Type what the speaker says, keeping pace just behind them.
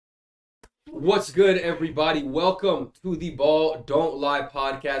What's good, everybody? Welcome to the Ball Don't Lie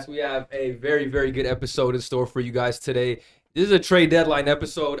podcast. We have a very, very good episode in store for you guys today. This is a trade deadline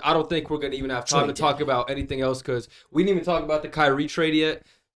episode. I don't think we're going to even have time to talk about anything else because we didn't even talk about the Kyrie trade yet.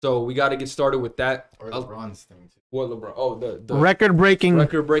 So we got to get started with that. Or LeBron's thing, too. What LeBron? Oh, the record-breaking. We'll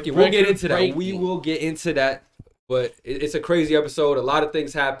get into that. We will get into that. But it's a crazy episode. A lot of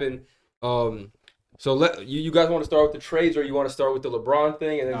things happen. So you guys want to start with the trades, or you want to start with the LeBron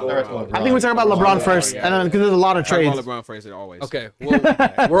thing and then go? I think we talk about LeBron first, and then because there's a lot of trades. LeBron first, always. Okay,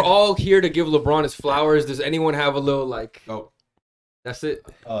 well, we're all here to give LeBron his flowers. Does anyone have a little like? Oh, that's it.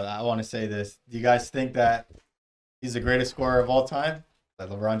 Oh, I want to say this. Do you guys think that he's the greatest scorer of all time? That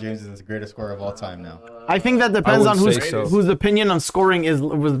LeBron James is the greatest scorer of all time now. I think that depends on whose opinion on scoring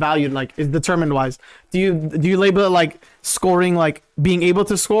was valued, like is determined wise. Do you label it like scoring, like being able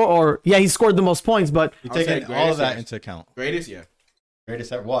to score, or yeah, he scored the most points, but you take all of that into account. Greatest, yeah.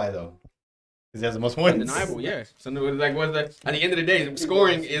 Greatest at why though? Because he has the most points. Undeniable, yeah. So like, at the end of the day,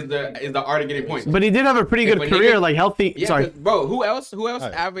 scoring is the art of getting points. But he did have a pretty good career, like healthy. Yeah, sorry, bro. Who else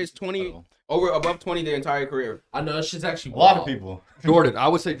averaged 20 above 20 their entire career? I know that shit's actually a lot of people. Jordan, I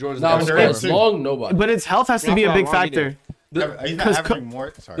would say Jordan's not long. Nobody. But his health has to be a big factor. He's not averaging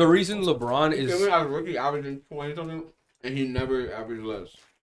more. Sorry. The reason LeBron is rookie averaging 20 something, and he never averaged less.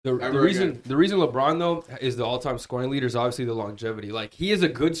 The reason LeBron though is the all-time scoring leader is obviously the longevity. Like he is a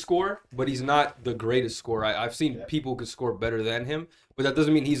good scorer, but he's not the greatest scorer. I've seen people could score better than him, but that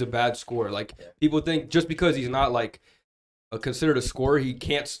doesn't mean he's a bad scorer. Like people think just because he's not like considered a scorer,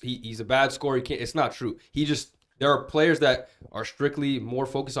 he's a bad scorer. He can't. It's not true. There are players that are strictly more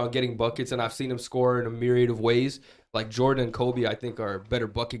focused on getting buckets, and I've seen him score in a myriad of ways. Like Jordan and Kobe, I think, are better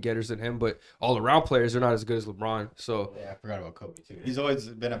bucket getters than him, but all-around players are not as good as LeBron. So yeah, I forgot about Kobe too. He's always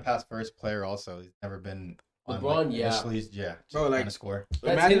been a pass-first player. Also, he's never been on, LeBron. Bro, like a score.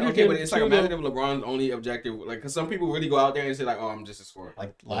 Imagine, but it's like imagine if LeBron's only objective, like, because some people really go out there and say like, "Oh, I'm just a scorer."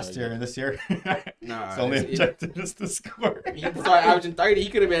 Like last year and this year, nah, his only objective is to score. He started averaging 30. He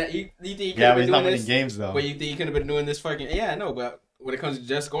could have been. He think he could have been doing this. Games though. But you think he could have been doing this fucking? Yeah, no. But when it comes to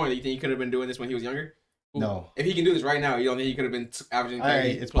just scoring, you think he could have been doing this when he was younger? No. If he can do this right now, you don't think he could have been averaging 30?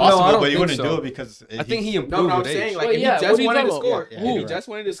 It's possible, but he wouldn't do it because I think he improved. No, I'm saying like if he just wanted to score. If he just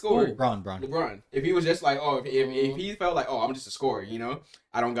wanted to score, LeBron. If he was just like, oh, if he felt like, oh, I'm just a scorer, you know,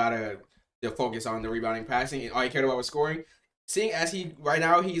 I don't gotta focus on the rebounding, passing, and all he cared about was scoring. Seeing as right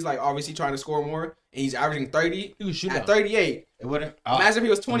now he's like obviously trying to score more, and he's averaging 30. He could shoot at 38. It wouldn't. Imagine if he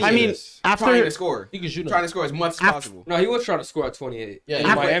was 20. I mean, after trying to score, he could shoot. Trying to score as much as possible. No, he was trying to score at 28. Yeah, in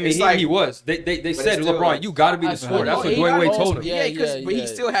Miami, he was. They said, LeBron, you got to be the scorer. That's what Dwayne Wade told him. But he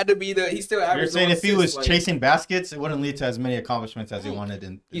still had to be the. He still. You're saying if he was chasing baskets, it wouldn't lead to as many accomplishments as he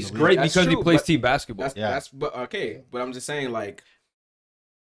wanted. He's great because he plays team basketball. But I'm just saying like.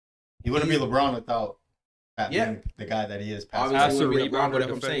 He wouldn't be LeBron without. Being the guy that he is. Obviously, would be LeBron, but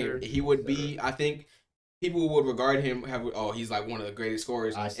I'm saying he would be. I think people would regard him he's like one of the greatest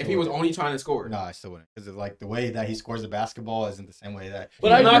scorers. If he was only trying to score. No, I still wouldn't, because like the way that he scores the basketball isn't the same way that.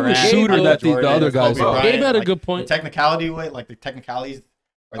 But I'm not the shooter that the other guys. Gabe had a good point. The technicality way, like the technicalities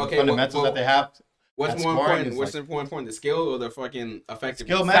or the fundamentals that they have. What's more important? What's more important, the skill or the fucking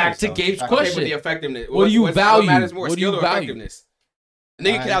effectiveness? Skill matters. Back to Gabe's question. But the effectiveness. What do you value? What matters more, what do skill you or value? effectiveness? A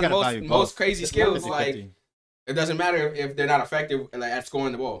nigga can have the most crazy skills, like. It doesn't matter if they're not effective at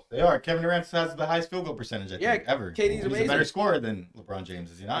scoring the ball. They are. Kevin Durant has the highest field goal percentage, I think, ever. KD's amazing. He's a better scorer than LeBron James,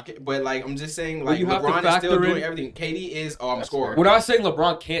 is he not? Okay, but like I'm just saying, like LeBron is still doing everything. KD is I'm a scorer. We're not saying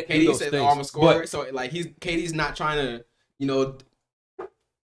LeBron can't do those things. I'm a scorer. So like KD's not trying to, you know,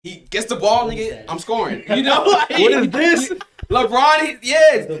 he gets the ball and I'm scoring. You know, like, what is this? LeBron,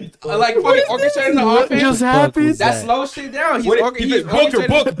 like fucking orchestrating the offense. Just happy. That slows shit down. He's book.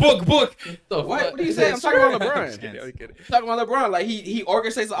 What? What are you saying? I'm talking about LeBron. I'm talking about LeBron. Like he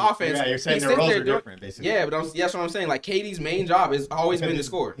orchestrates the offense. Yeah, you're saying their roles are different, basically. Yeah, but that's what I'm saying. Like KD's main job has always been to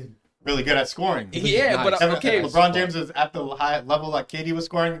score. He's really good at scoring. Yeah, but okay. LeBron James is at the high level like KD was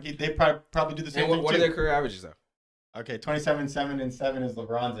scoring. They probably do the same thing. What are their career averages though? Okay, 27, 7, and 7 is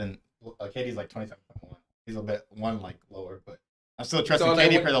LeBron's, and KD's like 27.1. He's a bit one like lower, but I'm still trusting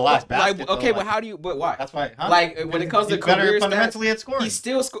KD for the last basket. Okay, but how do you? But why? That's why. Huh? Like when it comes to career fundamentally at scoring,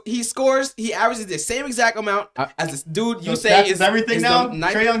 he scores. He averages the same exact amount as this dude you say is everything now.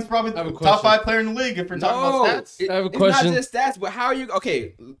 Trae Young's probably the top 5 player in the league if we're talking about stats. I have a question. It's not just stats, but how are you?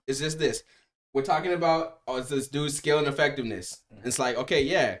 Okay, is this? We're talking about it's this dude's skill and effectiveness. It's like okay,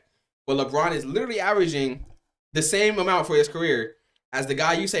 yeah, but LeBron is literally averaging the same amount for his career as the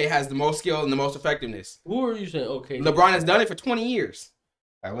guy you say has the most skill and the most effectiveness. Who are you saying? Okay. LeBron has done it for 20 years.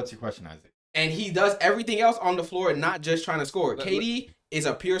 All right, what's your question, Isaac? And he does everything else on the floor, not just trying to score. KD is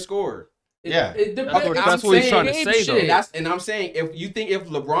a pure scorer. It depends. That's what he's trying to say, though. And I'm saying, if you think if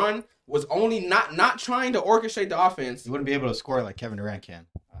LeBron was only not trying to orchestrate the offense, you wouldn't be able to score like Kevin Durant can.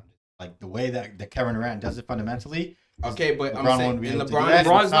 Like the way that Kevin Durant does it fundamentally. Okay, but LeBron I'm saying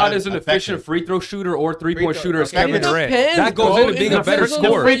LeBron's not as an efficient free throw shooter or 3-point shooter as Kevin Durant. That goes into being a better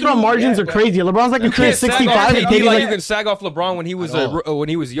scorer. Free throw margins are crazy. LeBron's like a career 65. And KD like you can sag off LeBron when he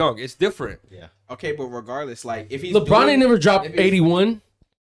was young. It's different. Yeah. Okay, but regardless, like if he's LeBron ain't never dropped 81.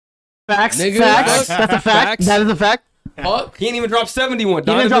 Facts. Nigga, Facts. That's a fact. Facts. That is a fact. Fuck. He ain't even dropped 71. He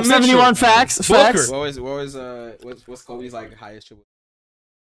didn't drop 71. Facts. Facts. What's Kobe's like highest triple?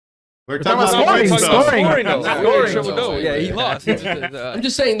 We're talking talking about scoring. Scoring. Yeah, he lost. I'm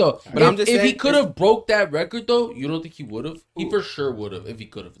just saying though. But I'm just if he saying, could have broke that record though, you don't think he would have? He for sure would have if he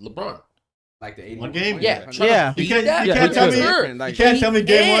could have. LeBron. Like the 81 one game? Yeah. Yeah. You can't tell me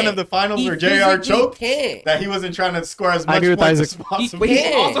game one of the finals where JR choked that he wasn't trying to score as much points as possible. But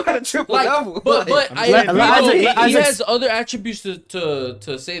he also had a triple double. But Isaac- he has other attributes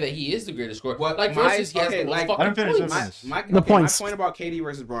to say that he is the greatest scorer. Like for instance, he has the most fucking points. My point about KD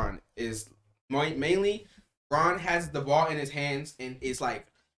versus Bron is mainly Bron has the ball in his hands and it's like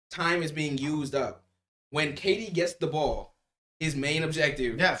time is being used up. When KD gets the ball, his main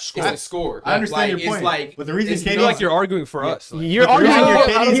objective is to score. I understand your point. But the reason I feel like you're arguing for us. You're arguing.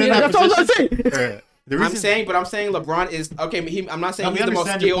 That's what I'm saying. I'm saying LeBron is okay. I'm not saying he's the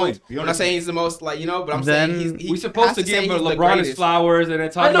most skilled. I'm not saying he's the most but I'm saying we're supposed to give LeBron his flowers and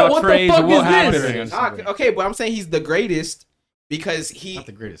then talk about trades and what happened. Okay, but I'm saying he's the greatest because he's not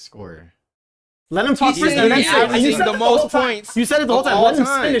the greatest scorer. Let him talk first. He's the most points. You said it the whole time. Let him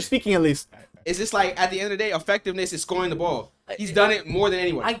finish speaking at least. It's just like at the end of the day, effectiveness is scoring the ball. He's done it more than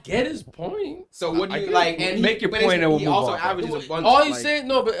anyone. I get his point. So what do you like? And make your point, and we'll he move also on. averages a bunch. All he's saying,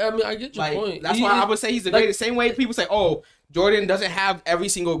 no, but I mean, I get your point. That's why I would say he's the greatest. Same way people say, "Oh, Jordan doesn't have every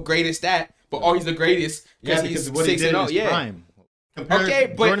single greatest stat, but he's the greatest because he's 6-0." Yeah. Prime.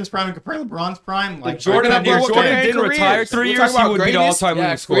 Compare Jordan's prime and compare LeBron's prime. Like Jordan didn't retire 3 years, he would be the all-time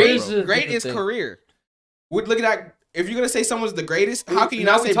leading scorer. Great is career. Would look at that. If you're gonna say someone's the greatest, how can you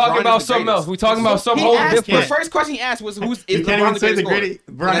not say we're talking about something else? We're talking about something whole different. The first question he asked was, "Who's is LeBron the greatest?"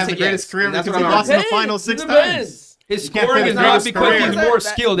 LeBron has the greatest career because he lost in the finals 6 times. His scoring is not because he's more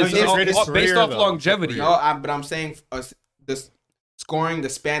skilled. It's based off longevity. No, but I'm saying the scoring the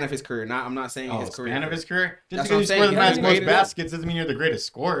span of his career. I'm not saying his career. Span of his career. Just because you score the most baskets doesn't mean you're the greatest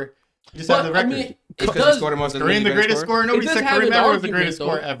scorer. You just have the record. Kareem the greatest scorer. Nobody said Kareem ever was the greatest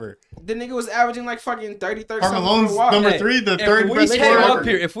scorer ever. The nigga was averaging like fucking 30. Malone's number 3, the third best scorer ever.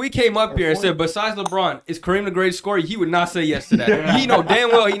 If we came up here and said, besides LeBron, is Kareem the greatest scorer? He would not say yes to that. He know damn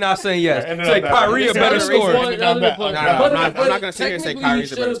well he not saying yes. Say Kyrie a better scorer. I'm not gonna sit here and say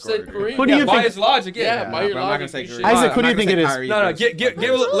Kyrie's a better scorer. Who do you think? By his logic, yeah. But I'm not gonna say Kareem. Isaac, who do you think it is?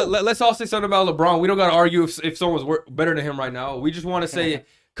 No. Let's all say something about LeBron. We don't gotta argue if someone's better than him right now. We just want to say.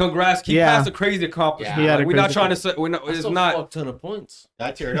 Congrats, keep past a crazy accomplishment. Yeah, we're not trying to say it's not a ton of points.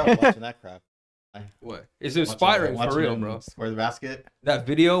 I teared up watching that crap. What? It's inspiring for real, bro. Score the basket. That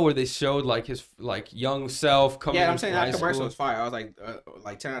video where they showed like his young self coming. Yeah, I'm saying that commercial was fire. I was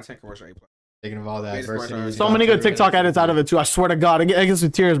like 10 out of 10 commercial. Taking of all that adversity. So many good TikTok edits out of it too. I swear to God, I get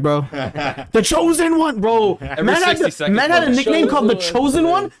with tears, bro. The Chosen One, bro. Man had a nickname called the Chosen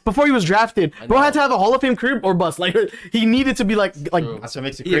One before he was drafted. Bro had to have a Hall of Fame career or bust. Like he needed to be like. That's what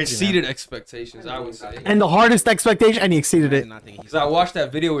makes it crazy. He exceeded expectations, I would say. And the hardest expectation, and he exceeded it. Because I watched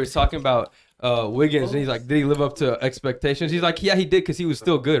that video where he's talking about Wiggins, and he's like, did he live up to expectations? He's like, yeah, he did because he was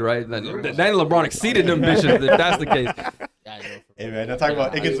still good, right? Then LeBron exceeded them bitches, if that's the case. Hey, man, don't talk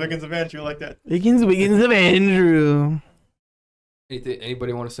about Wiggins of Andrew like that. Wiggins of Andrew.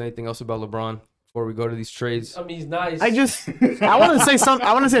 Anybody want to say anything else about LeBron before we go to these trades? I mean, he's nice. I want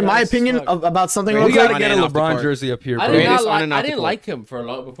to say my opinion about something. We gotta get a LeBron jersey up here, bro. I didn't like him for a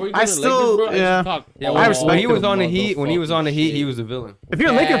long before he got to Lakers, bro. I respect when he was on the Heat, he was a villain. If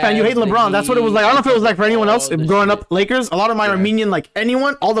you're a Laker fan, you hate LeBron. That's what it was like. I don't know if it was like for anyone else growing up. Lakers, a lot of my Armenian, like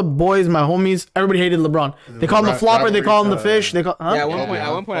anyone, all the boys, my homies, everybody hated LeBron. They call him the flopper. They call him the fish. They call. Yeah, at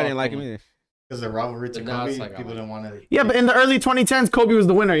one point, I didn't like him either. Because the rivalry to Kobe, people didn't want to. Yeah, but in the early 2010s, Kobe was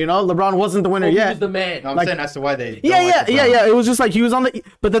the winner. You know, LeBron wasn't the winner yet. He was the man. No, I'm saying that's why they. Yeah. It was just like he was on the.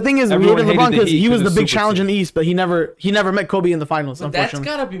 But the thing is, we hated LeBron because he was the big challenge in the East, but he never met Kobe in the finals. But that's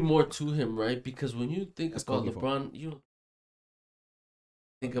gotta be more to him, right? Because when you think about LeBron, you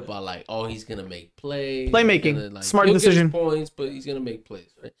think about like, oh, he's gonna make plays, playmaking, smart decision, points, but he's gonna make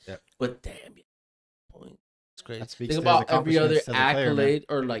plays, right? Yeah. But damn, points. Crazy. Think about every other accolade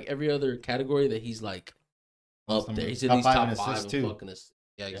or like every other category that he's like up there. He's in these top 5 and fucking.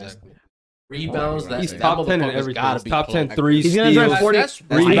 Yeah, exactly. Rebounds. He's top 10 in everything. He's top 10 threes. He's gonna steals, drop 40.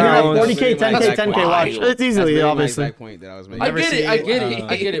 rebounds. 40K, 10K, 10K. Watch. It's easily, That's obviously. the exact point that I was making.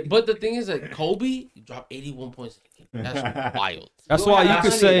 I get it. But the thing is that Kobe dropped 81 points. That's wild. That's why you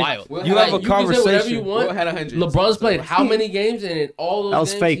could say you have a conversation. Whatever you want. Had 100. LeBron's played how many games, and in all That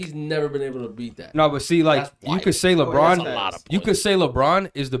was those fake. games, he's never been able to beat that. No, but see, like you could say LeBron. That's a lot of You points. could say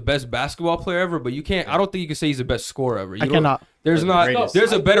LeBron is the best basketball player ever, but you can't. I don't think you can say he's the best scorer ever. I cannot. There's not. greatest.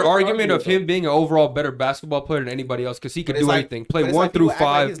 There's a better argument of though. him being an overall better basketball player than anybody else because he could But it's do like- anything. Play but it's 1 like through people act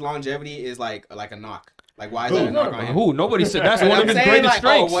like 5. his longevity is like a knock. Like why is that a knock on him? Who? Nobody said that's But one I'm of his saying, greatest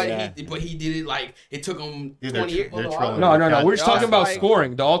like, strengths. but he did it like it took him Dude, 20 years. they're Hold on. trolling. No. We're just talking about like-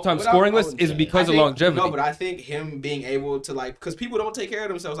 scoring. The all-time But scoring I list wouldn't is say because of I think- longevity. No, but I think him being able to like because people don't take care of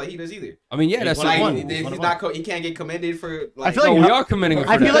themselves like he does either. I mean, yeah, that's Like, the one. he's not. He can't get commended for. Like, I feel like No, we are commending him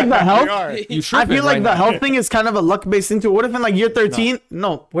for I feel like that. the health. You I feel like right the now. health thing is kind of a luck based into it. What if in like year 13?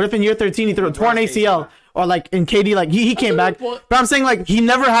 No. What if in year 13 he threw a torn ACL? Or like in KD, like he came back. But I'm saying like he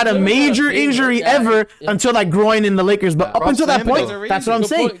never had a major injury ever until like groin in the Lakers. But up until that point, that's what I'm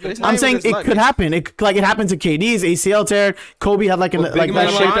saying. I'm saying it could happen. It happened to KD's ACL tear. Kobe had like an Well, like big men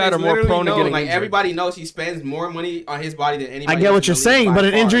that like shit. that are more prone to getting like injured. everybody knows he spends more money on his body than anybody. I get else what in you're the league saying, by but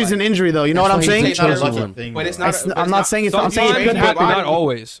an far, injury is like- an injury though. You know what I'm It's saying? not a Chosen lucky one. thing, But it's though. not. I'm not saying it's. I'm saying it Sometimes, could but happen. not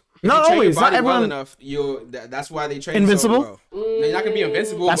always. Not always. Not Well everyone. enough, that's why they train Invincible? So well. You're not gonna be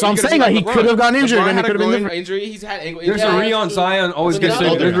invincible. That's but what I'm you could've saying, been like, he could have gotten injured LeBron and he had a could have been groin different. injury. He's had ankle There's injury. a Rion Zion always gets older.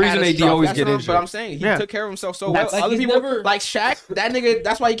 injured. There's a reason AD Catastrophic. always That's get what injured. But I'm saying he Yeah. took care of himself so well. That's- Other he's people never- like Shaq, that nigga.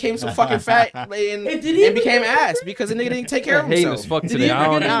 That's why he came so fucking fat and became ass because the nigga didn't take care of Hating himself. as fuck Did today. he I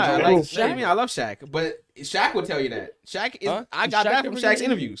ever don't get know. Nah, injured? like, Shaq? what do you mean? I love Shaq, but Shaq would tell you that. Shaq is. Huh? I got Shaq that from ever Shaq's get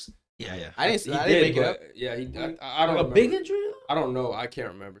interviews. Yeah. I didn't. He I didn't did, make it up. but yeah, I don't A remember. big injury? I don't know. I can't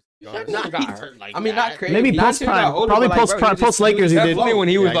remember. to be honest. Shaq never got hurt like I mean, that. not crazy. Maybe He post until he got prime. older, Probably but, like, post bro, he post just- Lakers he did. Definitely when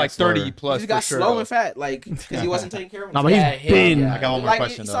he was Yeah, like he got 30 slower. plus. He just got for sure, slow though. and fat, like because he wasn't taking care of No, himself. but Yeah, he's been. yeah. I got one more Like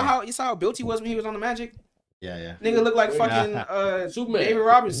question you though. saw how built he was when he was on the Magic. Yeah. Nigga looked like fucking Superman. David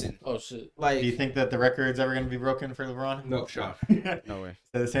Robinson. Oh shit. Like Do you think that the record's ever going to be broken for LeBron? No shot. no way.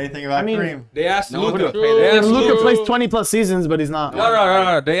 Did they say anything about I mean, Kareem? They asked No one Luka. could pay that. They asked Luka Luka. plays 20 plus seasons, but he's not.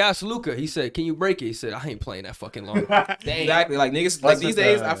 No. They asked Luka. He said, "Can you break it?" He said, "I ain't playing that fucking long." Exactly. Like niggas. Plus Like these with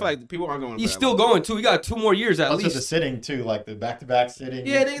days, the- I feel like people aren't going. He's for that still long. going too. He got 2 more years at Also the least. sitting too, like the back-to-back sitting.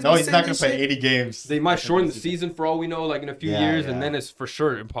 Yeah, they no, be he's not sitting going to play shit. 80 games. They might shorten the season for all we know, like in a few Yeah, years, yeah. and then it's for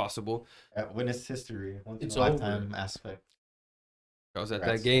sure impossible. Witness history, once in It's a lifetime over. aspect. I was at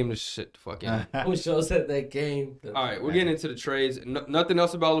Congrats. that game. This shit, fucking. Who shows at that game? All right, we're getting into the trades. Nothing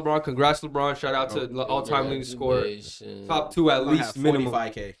else about LeBron. Congrats, LeBron. Shout out to all-time leading scorer. Top 2 at We're gonna least have minimum.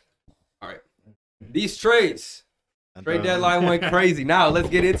 45K. These trades. Trade deadline went crazy. Now let's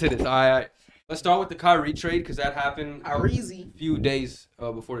get into this. All right. Let's start with the Kyrie trade because that happened a few days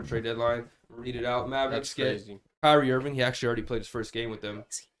before the trade deadline. Read it out. Mavericks That's get crazy. Kyrie Irving. He actually already played his first game with them.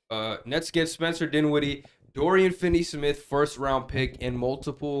 Nets get Spencer Dinwiddie, Dorian Finney-Smith, first-round pick, and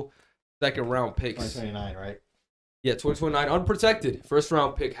multiple second-round picks. 2029, right? Yeah, 2029, unprotected,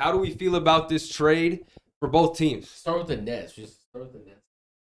 first-round pick. How do we feel about this trade for both teams? Start with the Nets. Just start with the Nets.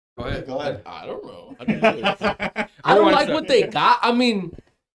 Go ahead. Go ahead. I don't know. I don't know. I Everyone don't like said- what they got. I mean,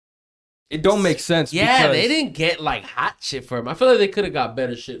 It don't make sense. yeah, because they didn't get like hot shit for him. I feel like they could have got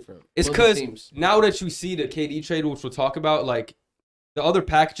better shit for him. It's Both because teams. now that you see the KD trade, which we'll talk about, like the other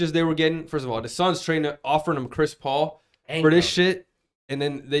packages they were getting. First of all, the Suns offering him Chris Paul for this shit, and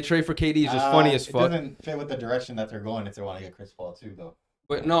then they trade for KD. It's just funny as It fuck. doesn't fit with the direction that they're going if they want to get Chris Paul too, though.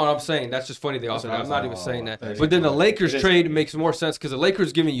 But no, I'm saying that's just funny they That's offered. what I I'm was not like, even saying that. there's But then the a- Lakers it is- trade makes more sense because the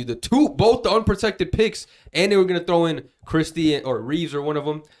Lakers giving you both the unprotected picks, and they were gonna throw in Christie or Reeves or one of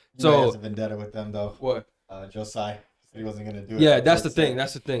them. He has So a vendetta with them though. what? Josiah said he wasn't gonna do it. Yeah, that's the thing.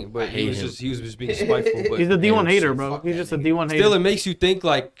 That's the thing. I But hate he was him. just being spiteful. But He's a D1 Hey, hater, shit, bro. fuck He's that just a nigga. D1 hater. still, it makes you think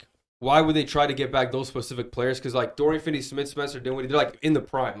like, why would they try to get back those specific players? Because like Dorian Finney-Smith, Spencer Dinwiddie, they're like in the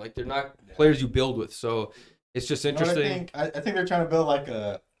prime. Like they're not players you build with. So it's just You know what interesting. I think they're trying to build like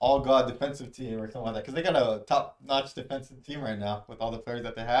a all-God defensive team or something like that because they got a top-notch defensive team right now with all the players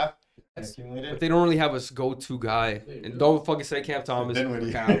that they have and accumulated. But they don't really have a go-to guy. And don't fucking say Cam Thomas.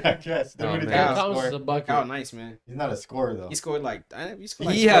 Dinwiddie, Kyle. yes, Oh, Dinwiddie man. doesn't Thomas is score. a bucket. Kyle, nice man. He's not a scorer though. He scored like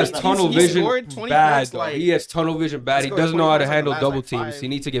He has scored- tunnel he vision scored 20 bad, points, though. like- He has tunnel vision bad. He scored doesn't 20 know how to points, like, handle the last, double like, teams. 5 He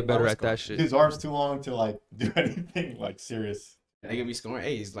needs to get better at that shit. His arm's too long to like do anything like serious. They gonna be scoring.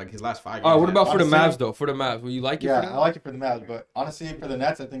 Hey, he's like his last 5 years. All right, what about for the Honestly- Mavs, though? For the Mavs, will you like it Yeah, for I them? like it for the Mavs, but honestly, for the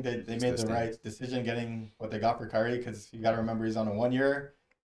Nets, I think they It's made the the right decision getting what they got for Kyrie because you got to remember he's on a 1 year.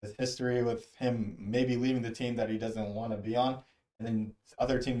 His history with him maybe leaving the team that he doesn't want to be on, and then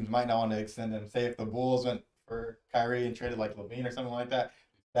other teams might not want to extend him. Say if the Bulls went for Kyrie and traded like Levine or something like that,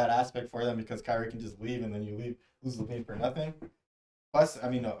 bad aspect for them because Kyrie can just leave and then you lose the lead for nothing. Plus, I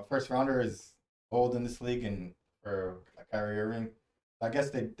mean, a first rounder is old in this league, and for Kyrie Irving, I guess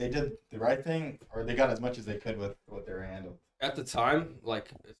they did the right thing, or they got as much as they could with what they were handled. At the time,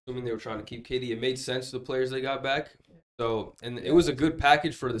 like assuming they were trying to keep KD, it made sense to the players they got back. So, and it was a good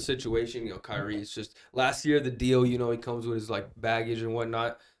package for the situation. You know, Kyrie, it's just last year the deal, you know, he comes with his like baggage and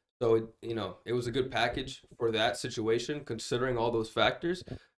whatnot. So, you know, it was a good package for that situation, considering all those factors.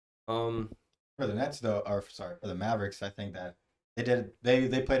 For the Nets, though, or sorry, for the Mavericks, I think that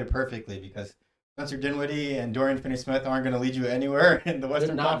they played it perfectly because Spencer Dinwiddie and Dorian Finney-Smith aren't going to lead you anywhere in the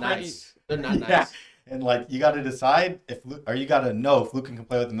Western Conference. Nice. They're not nice. Yeah. And like you got to decide you got to know if Luke can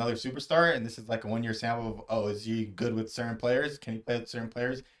play with another superstar, and this is like a 1 year sample of is he good with certain players? Can he play with certain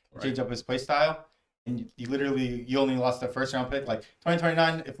players? Right. Change up his play style, and you only lost a first round pick. Like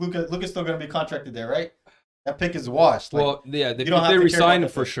 2029, if Luka's still going to be contracted there, right? That pick is washed. Like, well, yeah, they resign him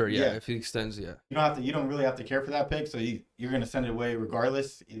for sure. Yeah, if he extends, yeah. You don't really have to care for that pick, so you're going to send it away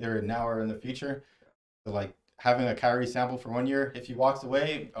regardless, either now or in the future. So like. Having a Kyrie sample for 1 year, if he walks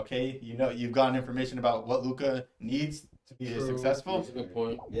away, okay, you know you've gotten information about what Luka needs to be successful. That's a good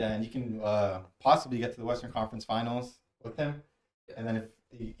point. Yeah, and you can possibly get to the Western Conference Finals with him. And then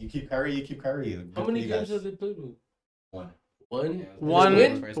if you keep Kyrie, you keep Kyrie. How many games have they played with? One.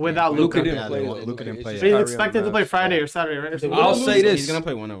 One without Luka. Luka didn't play. He's expected to play Friday or Saturday, right? I'll say this: he's gonna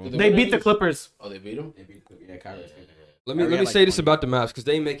play one of them. They beat the Clippers. Oh, they beat them. Yeah, Kyrie. Let me say this about the Mavs because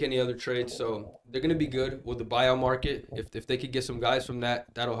they didn't make any other trades, so they're gonna be good with the buyout market. If they could get some guys from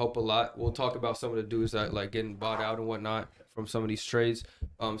that'll help a lot. We'll talk about some of the dudes that like getting bought out and whatnot from some of these trades.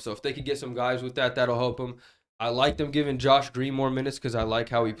 So if they could get some guys with that'll help them. I like them giving Josh Green more minutes because I like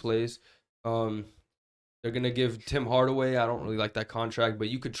how he plays. They're gonna give Tim Hardaway. I don't really like that contract, but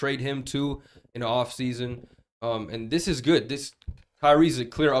you could trade him too in the offseason. And this is good. Kyrie's a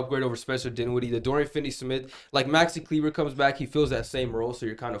clear upgrade over Spencer Dinwiddie. The Dorian Finney-Smith, like Maxi Kleber comes back, he fills that same role, so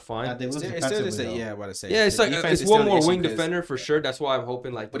you're kind of fine. They lose it's still just what I say. Yeah, it's like it's one more wing defender for sure. That's why I'm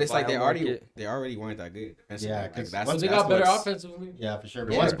hoping like. But it's like they already weren't that good. Yeah, because they got better offensively. Yeah, for sure.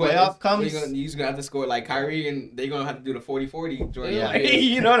 But once playoff comes, you're gonna have to score like Kyrie, and they're gonna have to do the 40-40. Yeah,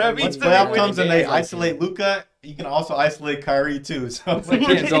 you know what I mean. Once playoff comes and they isolate Luka, you can also isolate Kyrie too. So you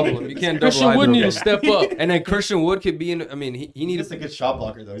can't double him. You can't double. Christian Wood need to step up, and then Christian Wood could be in. I mean, he needs a good shot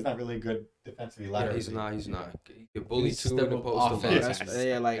blocker though. He's not really good defensively. Yeah, he's not. He can bully too in the post.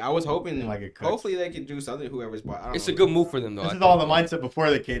 Yeah, like I was hoping. Hopefully they could do something. Whoever's bought. It's a good move for them though. This is all in the mindset before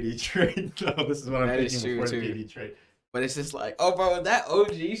the KD trade. So this is what I'm thinking before the KD trade. But it's just like, oh, bro, that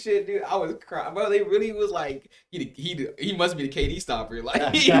OG shit, dude, I was crying. Bro, they really was like, he must be the KD stopper.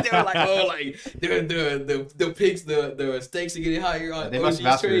 Like, they were like, oh, like, the picks, the stakes are getting higher on they must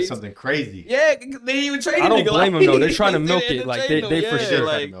have asked for something crazy. Yeah, they didn't even trade I don't blame them, though. They're trying to milk it. Like, they for sure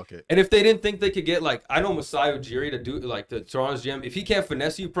trying to milk it. And if they didn't think they could get, like, I know Masai Ujiri to do, like, the Toronto's GM. If he can't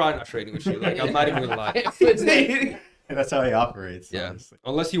finesse you, probably not trading with you. Like, I'm not even going to lie. That's how he operates. Yeah, honestly.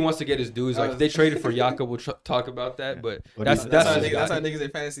 Unless he wants to get his dues. Like, if they traded for Jakob, we'll talk about that. But that's how niggas say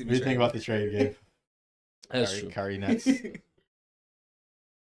fantasy. What do you think about the trade, Gabe? That's true. Kyrie Nets.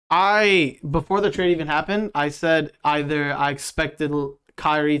 Before the trade even happened, I said either I expected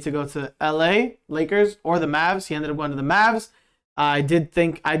Kyrie to go to LA Lakers or the Mavs. He ended up going to the Mavs. I do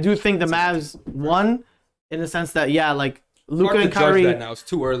think the Mavs won in the sense that like Luka and Kyrie. That now it's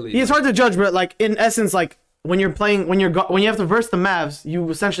too early. It's hard to judge, but like in essence, like. When you have to verse the Mavs, you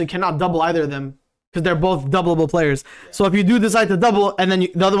essentially cannot double either of them because they're both doubleable players. Yeah. So if you do decide to double and then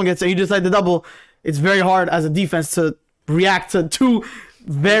the other one gets it, you decide to double, it's very hard as a defense to react to two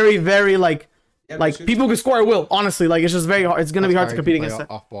very, very people can score at will. Honestly, like it's just very hard. It's gonna be hard to compete against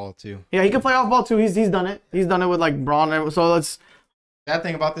that. Off ball too. Yeah, he can play off ball too. He's done it. He's done it with like Braun. So let's. Bad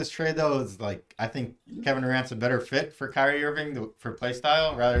thing about this trade though is like I think Kevin Durant's a better fit for Kyrie Irving for play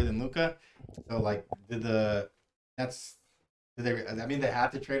style rather than Luka. So like they had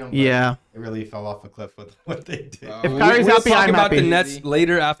to trade him. Yeah, it really fell off a cliff with what they did. If Kyrie's happy, I'm about happy. The Nets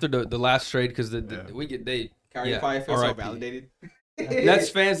later after the last trade because Kyrie probably feels so validated. Nets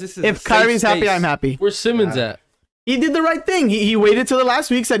fans, this is if Kyrie's happy, I'm happy. Where's Simmons at? He did the right thing. He waited till the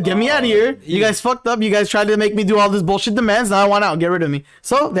last week, said, "Get me out of here. You guys fucked up. You guys tried to make me do all this bullshit demands. Now I want out. Get rid of me."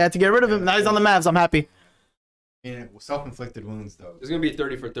 So they had to get rid of him. Now he's on the Mavs. I'm happy. Yeah, self-inflicted wounds though. There's gonna be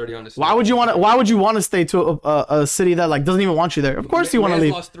 30 for 30 on this. Why would you want to stay to a city that like doesn't even want you there? Of course you want to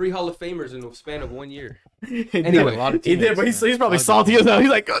leave. Lost 3 Hall of Famers in the span of 1 year. Anyway, he did, but he's probably salty as hell. He's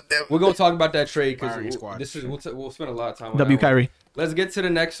like, God damn. We're gonna talk about that trade because we'll spend a lot of time on W that Kyrie. Let's get to the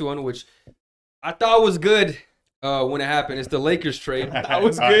next one, which I thought was good. when it happened. It's the Lakers trade. That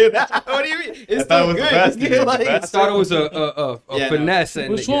was good. What do you mean? It's thought it still was the good. best. Yeah, It was the like, I best. thought it was a finesse.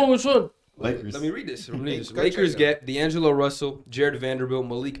 And Which one? Lakers. Let me read this. Go Lakers check get D'Angelo Russell, Jared Vanderbilt,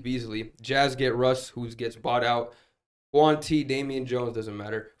 Malik Beasley. Jazz get Russ, who gets bought out. Juan T, Damian Jones, doesn't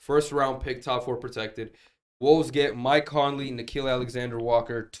matter. First round pick, top 4 protected. Wolves get Mike Conley, Nikhil Alexander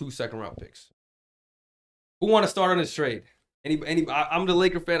Walker, 2 second-round picks. Who want to start on this trade? I'm the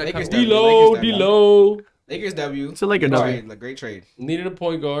Laker fan. Lakers D-Lo. Lakers W. It's a Laker Great W. trade, like, great trade. Needed a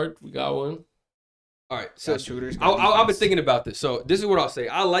point guard. We got one. All right, so Got shooters. I've been thinking about this. So this is what I'll say.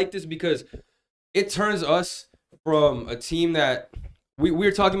 I like this because it turns us from a team that we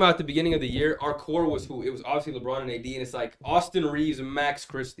were talking about at the beginning of the year. Our core was who? It was obviously LeBron and AD, and it's like Austin Reeves and Max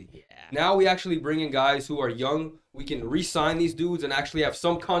Christie. Yeah. Now we actually bring in guys who are young. We can re-sign these dudes and actually have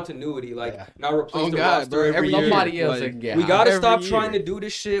some continuity. Like not replace the roster every year. Somebody else. Like, Yeah. We gotta every stop year. trying to do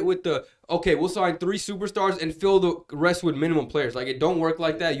this shit with the we'll sign 3 superstars and fill the rest with minimum players. Like it don't work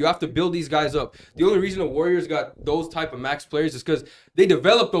like that. You have to build these guys up. The only reason the Warriors got those type of max players is because they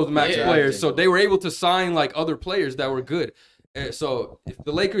developed those max players, so they were able to sign like other players that were good. So if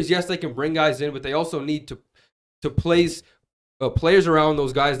the Lakers, yes, they can bring guys in, but they also need to place players around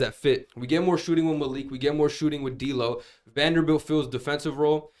those guys that fit. We get more shooting with Malik. We get more shooting with D'Lo. Vanderbilt fills defensive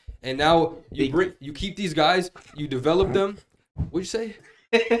role, and now you keep these guys. You develop them. What'd you say?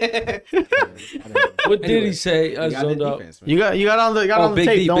 What did he say? I You got zoned the out. defense, man. You got on the Big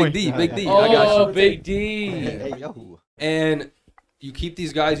tape, D, don't Big we? D, Big D. I Oh, got you. Big D. Hey, yo. And you keep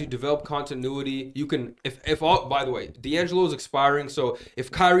these guys, you develop continuity. You can, if all, by the way, D'Angelo's expiring. So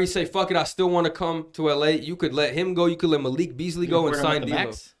if Kyrie say, fuck it, I still want to come to LA, you could let him go. You could let Malik Beasley go and sign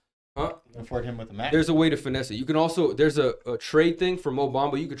D'Lo. Huh? Afford him with the max. There's a way to finesse it. You can also, there's a trade thing for Mo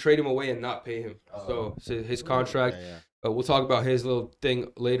Bamba. You could trade him away and not pay him. So his contract, we'll talk about his little thing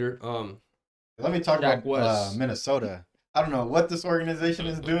later. Let me talk Jack about West. Minnesota. I don't know what this organization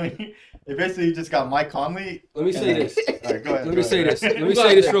is doing. They basically just got Mike Conley. Let me say this. All right, go ahead. Let me say this. Let me Who say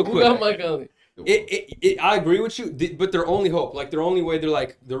got this that? real Who got quick. Mike Conley? I agree with you, but their only hope, like their only way, they're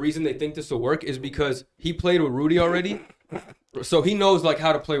like, the reason they think this will work is because he played with Rudy already. So he knows like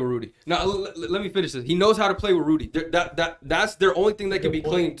how to play with Rudy. Now let me finish this. He knows how to play with Rudy. That's their only thing they can be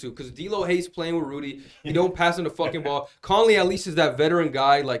clinging to. Because D'Lo hates playing with Rudy. He don't pass him the fucking ball. Conley at least is that veteran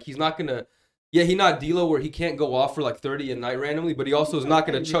guy. Like he's not gonna. Yeah, he not D'Lo where he can't go off for like 30 a night randomly, but he also is not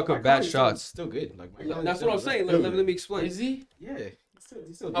gonna chuck up bad shots. Still good. Like That's what I'm saying. Let me explain. Is he? Yeah.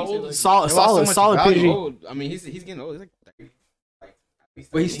 He's still How old decent. is Solid value. PG. Old. I mean, he's getting old. He's like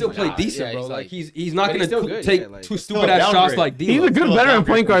But he still played decent, yeah, bro. he's like like- he's not but he's gonna still good, take yeah, like- two Still stupid ass shots downgrade. like D'Lo. He's a good veteran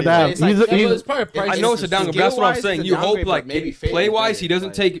point guard to have. It's like- He's Yeah, but he's it's probably I price. know it's a downgrade, but that's what I'm skill-wise, saying. it's a You hope downgrade, like but maybe fit play wise, better, he doesn't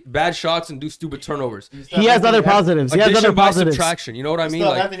like- take bad shots and do stupid turnovers. he has other positives. He has other Addition by positives. subtraction. You know what I mean? Still,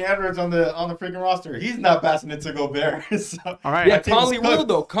 Like, Anthony Edwards on the freaking roster. He's not passing it to Gobert. So. All right. yeah, I think Conley he's will cooked.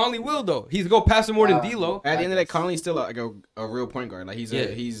 though. Conley will though. He's gonna pass him more than D'Lo. At the end of the day, Conley's still like a real point guard. Like he's Yeah.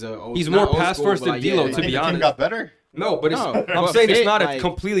 he's He's not more old pass school, first but, than like, D'Lo, yeah, to Think be the team honest. got better? No, but No, I'm but saying it's fit, not a like-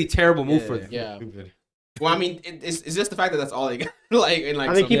 completely terrible move for them. Yeah. Stupid. Well, I mean, it's just the fact that that's all they got. like, in like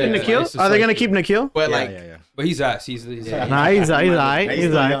Are they some- keeping yeah, Nikhil? it's just Are they like- gonna keep Nikhil? But Yeah, like, yeah. But he's ass. He's Yeah. Nah, he's alright. He's He's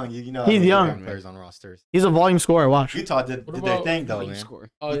still alright. young. You know, He's how they young. got players on rosters. He's a volume scorer. Watch. Utah did What their about- thing though, you man. score.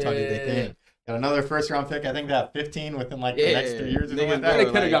 Oh, Utah yeah, did their yeah, thing. Got another first round pick. I think they have 15 within like the Yeah, next 3 years or something niggas like They that. better,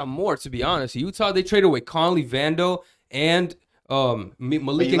 could have like- got more, to be honest. Utah, they traded away Conley, Vando, and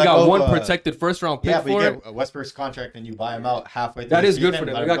Malik you and let got go of, one protected first round pick Yeah, but you for get it. a Westbrook's contract and you buy him out halfway through That the is good season, for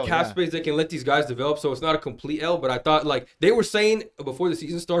them. let They him got go, cap yeah. space. They can let these guys develop, so it's not a complete L. But I thought, like, they were saying before the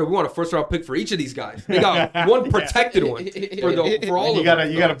season started, we want a first round pick for each of these guys. They got one protected one for all And of you gotta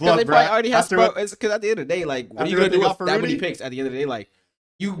them. you gotta blow Because they up probably Bryant. already have After spot. what- It's because at the end of the day, like, what are After you what gonna they do got with for that many Rudy? picks? At the end of the day, like,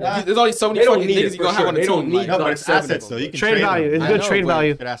 Yeah. there's only so many They don't fucking need niggas it you for gonna have sure. on the They don't team. need Like, No, but like it's 7 of assets them. though. You can Trade trade value. them. It's I good know, trade but-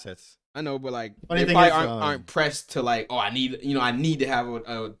 value. Good assets. I know, but like, Funny they thing probably is, aren't pressed to like, oh, I need to have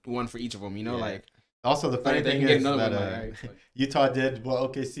a one for each of them. You know, Yeah. like, Also, the funny they thing can get is another that one, like, right, like- Utah did what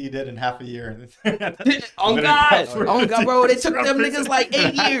OKC did in half a year. Oh God! Oh God, bro! They took them niggas like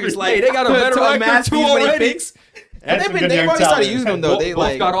 8 years. Like Hey, they got a better to record amass too these many already. picks. And some good They've young already started talent. using them though. They Both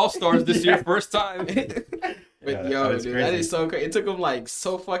like, got all stars this year, first time. but Yeah, yo, that is dude, crazy. that is so crazy. It took them like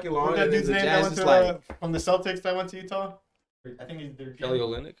so fucking long. What's that And then dude's the name that Jazz went just to like, from the Celtics that went to Utah? I think he's their Kelly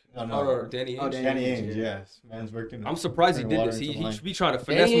Olynyk? No, Or Danny Oh, Ainge? Danny Ainge, yes. Man's working. I'm surprised he Turning did water this. into He wine. should be trying to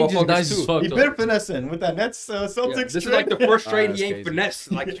finesse Danny Ainge is motherfuckers nice as too. fuck. He though. been finessing with that Nets Celtics. Yeah, this is trade. like the first trade that's he ain't crazy.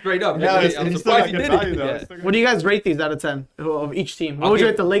 finesse, like straight up. Yeah, I'm he's still surprised got he good did value, it. though. Yeah. Still got What do you guys rate these out of 10 of each team? What I'll would you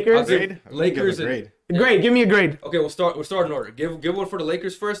give- rate the Lakers? I'll give- grade? Lakers I'll give and- it a grade. Grade. Give me a grade. Okay, we'll start in order. Give one for the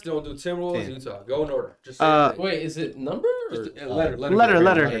Lakers first, then we'll do Timberwolves, 10. Utah. Go in order. Just say Uh, your thing. Wait, is it number? Or? Just a letter. Letter.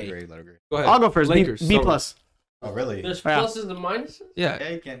 Letter grade. Go ahead. I'll go first. Lakers. B so- plus. Oh, really? There's Yeah. pluses and minuses. Yeah. Yeah,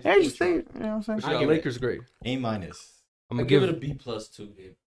 you can't. Yeah, you just think, you know what I'm saying? Yeah, Lakers grade. A minus. I'm I gonna give it a B plus too,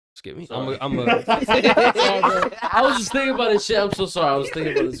 Gabe. Excuse me. Sorry. I'm I was just thinking about this shit. I'm so sorry. I was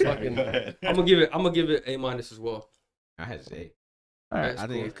thinking about this fucking. gonna give it A minus as well. I had to say. All right. I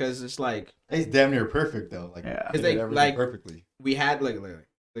think because it's like He's damn near perfect though. Like, Yeah. he did They, everything like- perfectly. we had look at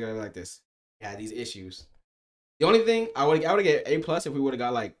it like this. We had these issues. The only thing I would get A plus if we would have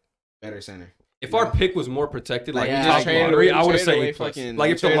got like better center. If our pick was more protected, like Yeah, top we traded lottery, away- I would we say traded A away plus. fucking- Like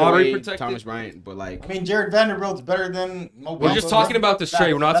we if the traded lottery away protected. Thomas Bryant, but like I mean, Jared Vanderbilt's better than Mo We're just Bamba, talking bro. about this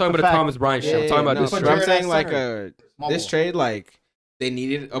trade. We're not That's talking a about the fact. Thomas Bryant shit. I'm Yeah, talking about no, this but trade. I'm Jared saying at like center. Small this ball. trade like they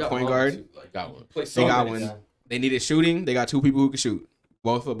needed a point guard. Got one. They got one. They needed shooting. They got two people who could shoot,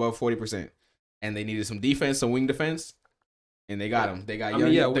 both above 40%, and they needed some defense, some wing defense, and they got them. They got young,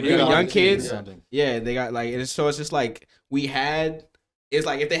 we they got got young it. kids. Yeah. Yeah, they got like, and so it's just like we had. It's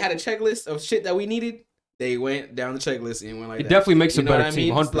like if they had a checklist of shit that we needed, they went down the checklist and went like It that. definitely makes a You know better what I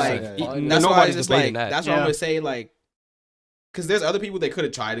team. mean? 100%. Like, He- that's why nobody's it's just debating like that. that's what I'm Yeah. gonna say. Like, because there's other people they could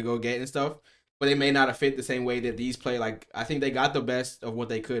have tried to go get and stuff, but they may not have fit the same way that these play. Like, I think they got the best of what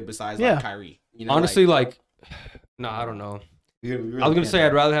they could besides Yeah. like Kyrie. You know, Honestly, like, no, I don't know. We really I was gonna can't. say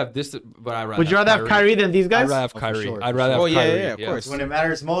I'd rather have this, but I'd rather. Would you rather have Kyrie than these I'd guys? rather have Oh, for Kyrie. sure, I'd for rather sure. have Oh, yeah, Kyrie. yeah, of course. when it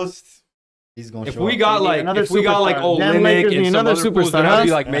matters most, he's gonna If show we up. got like, Another if we got like superstar. old Damn Linick Lakers and need some another other fools, then superstar, I'd be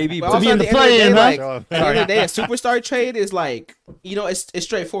huh? like maybe. But But also be at in the the end of the play-in, day, huh? like at the end of the day, a superstar trade is like, you know, it's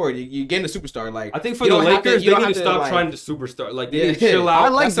straightforward. You getting a superstar. Like, I think for you the don't have to- Lakers, you they don't need have to stop like- trying to superstar. Like they Yeah. need to chill out. I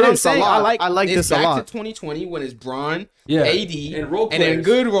like That's what I'm this a saying. lot. I like it's this a back lot. to 2020 when it's Braun, Yeah, AD, and role and then players.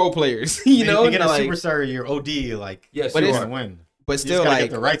 good role players. You know, if you get a like, superstar, you're OD. Like, Yes, But you you it's- are. want to win. but You just still, gotta like,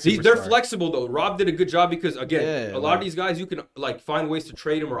 get the right They're superstar. flexible though. Rob did a good job because again, Yeah, a lot of like- these guys you can like find ways to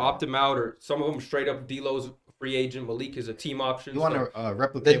trade them or opt them out, or some of them straight up D'Lo's free agent. Malik is a team option. You want so- to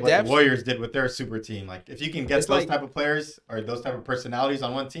replicate The what depth- the Warriors did with their super team. Like, if you can get It's those like- type of players or those type of personalities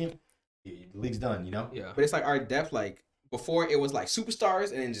on one team, the league's done. You know. Yeah. but it's like our depth. Like before, it was like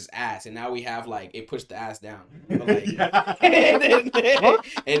superstars and then just ass, and now we have like it pushed the ass down. But, like, Yeah.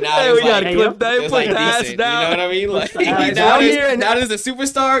 and now Hey, it's we gotta like, clip that. it's Put like the ass decent, down. You know what I mean? Like the ass now, down there's, here and- now there's a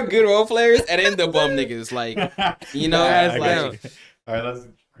superstar, good role players, and then the bum niggas. Like you know, Ass it's down. like All right, let's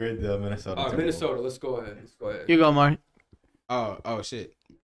grade the Minnesota. All right, Timberwolves. Minnesota. Let's go ahead. Let's go ahead. You go, Mark. oh shit,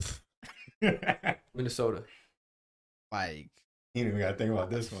 Minnesota. like You don't even gotta think about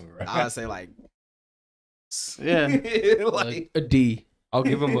this one, bro. I would say like Yeah. like A D. I'll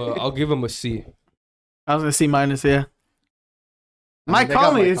give him a C. I was gonna C minus. Yeah. Mike they got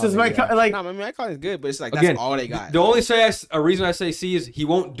Conley. Mike It's just Conley, Mike. yeah. Like no, I mean my is good, but it's like that's Again, all they got. The only a reason I say C is he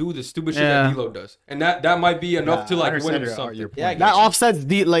won't do the stupid shit Yeah. that D'Lo does, and that might be enough to I like understand win him your something. point. Yeah, I that offsets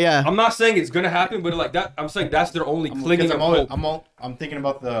D. Like yeah. I'm not saying it's gonna happen, but like that, I'm saying that's their only clinging of hope. I'm thinking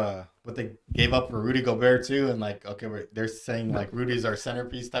about what they gave up for Rudy Gobert too, and like, okay, they're saying like Rudy's our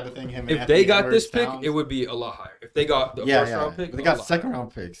centerpiece type of thing. Him. and If they Anthony got Edwards, this pick, Towns. it would be a lot higher. If they got the yeah, first round pick, But they a got lot second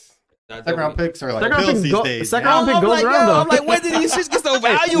round picks. higher. Second round picks are like Second round pills pick these go- days. second man. round pick I'm goes like, around, yo, though. I'm like, when did these shits get so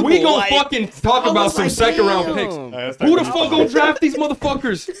valuable? We gonna Like, fucking talk I about was some like, second round damn. picks. All right, let's Who the talk fuck about- gonna draft these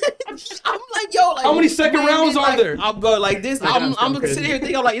motherfuckers? I'm like, yo, like How many second rounds are like, there? I'm going like this. I'm sitting here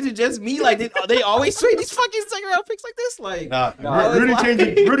thinking, I'm like, is it just me? Like, they always trade these fucking second round picks like this? Like, Nah, No, Rudy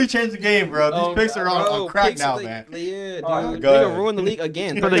it's Rudy changed the game, bro. These picks are on crack picks now, like- man. Yeah, dude. All right, go They ahead. gonna ruin the league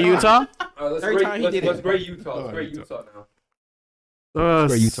again. For the Utah. Let's Every grade, time he let's, did let's it. grade Utah. Oh, Let's grade Utah. Utah now.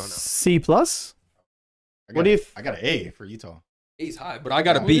 For Utah now. C plus. I do you I got an A for Utah. He's high, but I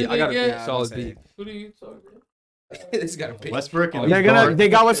got a Who B. did I got a they B. get? Solid Yeah, B. Who do you talk about? This got a pick. Westbrook and Oh, They're he's gonna. guard. They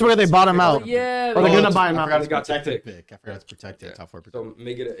got what's where they bought him out. Yeah. Or they're they- gonna buy him I out. forgot it's They got the protected pick. pick. I forgot it's protected. Yeah. Top 4%. So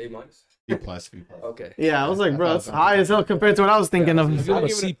make it an A minus. B plus. Okay. Yeah, I was like, I bro, thought it's so. high as hell compared to what I was thinking Yeah, of. Give him I'll a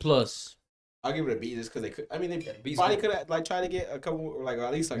give it C plus. I'll give it a B just because they could. I mean, they B's probably good. could have like tried to get a couple, like or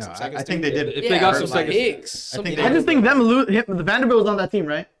at least like No, some I seconds. think they did. If they got some like seconds. Hicks. I think I just think the Vanderbilt was on that team,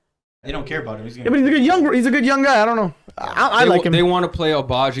 right? They don't care about him. He's Yeah, but he's a good young guy. I don't know. I like him. They want to play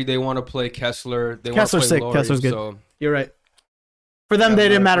Abaji. They want to play Kessler. They want to Kessler's play sick. Laurie, Kessler's good. So You're right. For them, they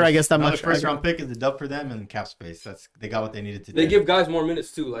didn't matter, I guess, that much. First round pick is a dub for them and cap space. They got what they needed to do. they give guys more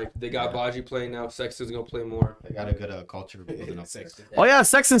minutes too. Like they got Baji playing now. Sexton's gonna play more. They got a good culture building up there. Oh yeah,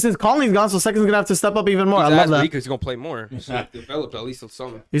 Sexton since Conley's gone, so Sexton's gonna have to step up even more. I He's love ass that. because he's gonna play more. So develop at least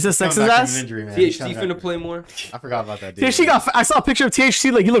some. You said Coming Sexton's back from ass. an injury, man. He's THT coming finna back. play more. I forgot about that. Dude. THT got. I saw a picture of THT.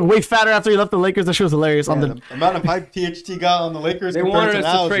 Like he looked way fatter after he left the Lakers. That shit was hilarious. Yeah, On the the amount of hype THT got on the Lakers. They compared wanted us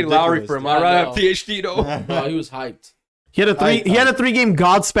now to is trade Lowry for him. I'd rather have I THT though. No, he was hyped. he had a three. He had a 3-game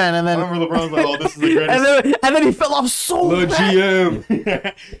God span, and I then remember LeBron was like, "Oh, this is the greatest." and then he fell off so The bad.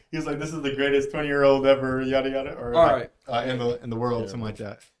 GM. He was like, "This is the greatest 20-year-old ever." Yada yada. Or All right. in the world, something like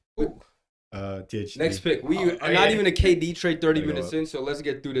that. THD. Next pick. We are not even a KD trade 30 minutes in, so let's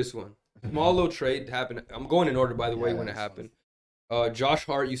get through this one. Small little trade happened. I'm going in order, by the way, when it happened. Josh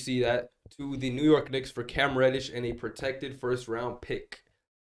Hart, you see that, to the New York Knicks for Cam Reddish and a protected first-round pick.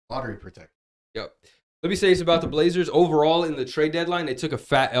 Lottery protect. Yep. Let me say this about the Blazers. Overall, in the trade deadline, they took a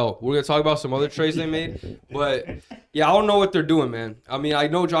fat L. We're going to talk about some other trades they made. But, yeah, I don't know what they're doing, man. I mean, I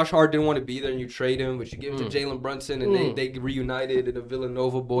know Josh Hart didn't want to be there, and you trade him, but you give him to Jalen Brunson, and they reunited in the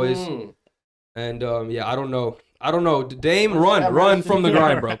Villanova boys. And, yeah, I don't know. Dame, run from the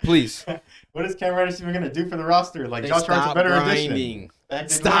grind, bro. Please. What is Cam Reddish even going to do for the roster? Like, Josh Hart's a better addition.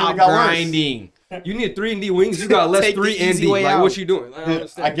 Stop grinding. You need 3-and-D wings. You got less 3-and-D. Like, what you doing?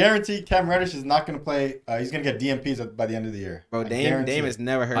 I guarantee Cam Reddish is not going to play. He's going to get DMPs by the end of the year. Bro, Dame has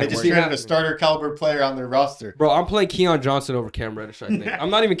never heard. I just traded a starter caliber player on their roster. Bro, I'm playing Keon Johnson over Cam Reddish, I think. I'm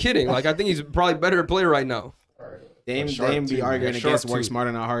not even kidding. Like, I think he's probably a better player right now. Dame be arguing against work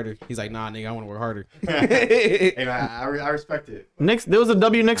smarter, not harder. He's like, nah, nigga, I want to work harder. Hey, man, I respect it. Knicks, there was a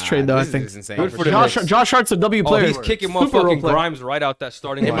W Knicks trade, though, I think. Good for the Josh Hart's a W player. He's kicking motherfucking Grimes right out that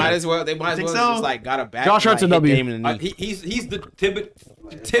starting line. They might as well just like got a back. Josh Hart's a W. He's the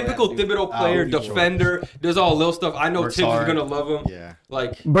typical Thibodeau player, defender, does all little stuff. I know Tibbs is gonna love him. Yeah,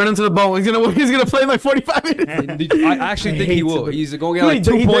 like burn him to the bone. He's gonna play like 45 minutes. I actually think he will. He's gonna get like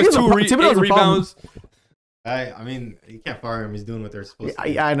 2 points, 8 rebounds. I mean, you can't fire him. He's doing what they're supposed to do.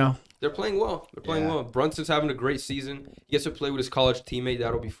 Yeah, I know. They're playing well. Brunson's having a great season. He gets to play with his college teammate.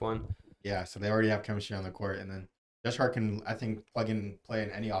 That'll be fun. Yeah, so they already have chemistry on the court. And then Josh Hart can, I think, play in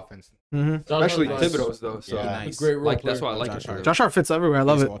any offense. Especially Thibodeau's, though. So nice. Great role player. That's why I like it. Josh Hart fits everywhere. I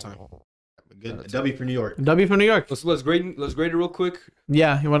love it. Good. W for New York. W for New York. Let's grade it real quick.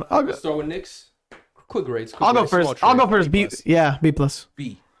 Yeah, you want? Let's start with Knicks. Quick grades. I'll go first. B. Yeah, B plus.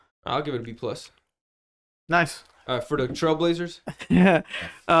 B. I'll give it a B plus. Nice. For the Trailblazers? Yeah.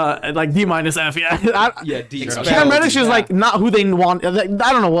 Like D minus F, yeah. Yeah, D. Cam Reddish is like not who they want. I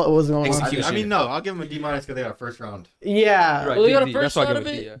don't know what was going on. I mean, no, I'll give him a D minus because they got a first round. Yeah. Right, well, they got a first round of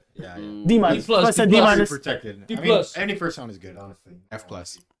it? Yeah. D minus. D plus. I said D minus. Protected. D plus. Any first round is good, honestly. F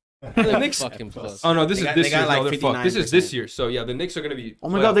plus. The Knicks fucking plus. Oh no, this is this year. Like they're fucked. This is this year. So yeah, the Knicks are gonna be. Oh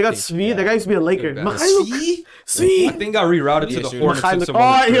my god, they got Svi. That guy used to be a Laker. Svi. I think got rerouted to the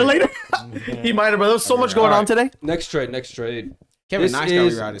Hornets. Here later. He might have, but there was so much going on today. Next trade. Kevin Knox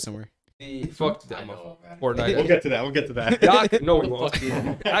got rerouted somewhere. Fuck that. Fortnite. We'll get to that. No, we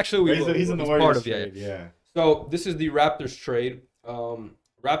won't. Actually, we will. He's in the Warriors trade. Yeah. So this is the Raptors trade.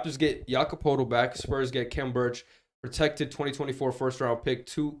 Raptors get Jakob Poeltl back. Spurs get Kem Birch. Protected 2024 first-round pick,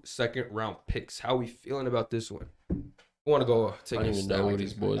 2 second-round picks. How are we feeling about this one? I want to go take I don't even know who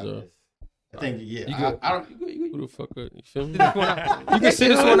these boys are. I think, yeah. Who the fuck are you? Feel me? You can sit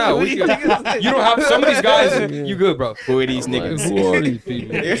this one out. You don't have some of these guys. You good, bro? Who are these niggas? Who are these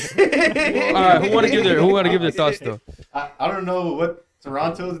people? All right, who want to give their thoughts though? I don't know what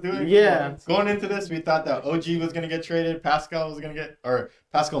Toronto is doing. Yeah. Going into this, we thought that OG was going to get traded. Pascal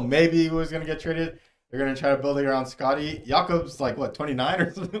maybe was going to get traded. They're going to try to build it around Scotty. Jakob's like, what, 29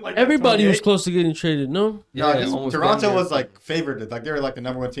 or something like that? Everybody was close to getting traded, no? Yeah, Toronto was like favored. Like they were like the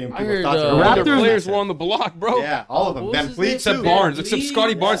number 1 team. I heard Raptors players were on the block, bro. Yeah, all of them. What Ben was Fleet, except too. Barnes, except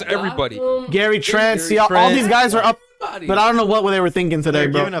Scotty Barnes, everybody. Gary Trent. See, all these guys are up. But I don't know what they were thinking today, They're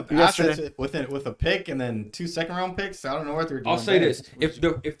bro. giving up assets with a pick and then 2 second-round picks. I don't know what they're doing. I'll say this: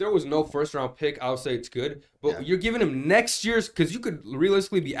 if there was no first-round pick, I'll say it's good. But you're giving him next year's, because you could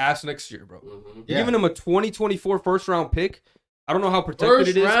realistically be asked next year, bro. You're giving him a 2024 first-round pick. I don't know how protected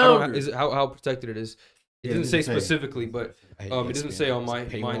it is. I don't know how protected it is. It doesn't say specifically, but it doesn't say on my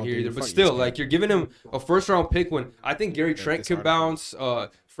mind here either. But still, like, you're giving him a first-round pick when I think Gary Trent could bounce.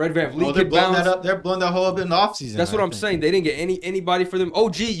 Fred VanVleet could bounce. They're blowing that whole up in the offseason. That's what I'm saying. They didn't get anybody for them.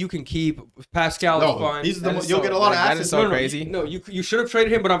 OG, you can keep. Pascal is fine. You'll get a lot of assets. That is so crazy. No, you should have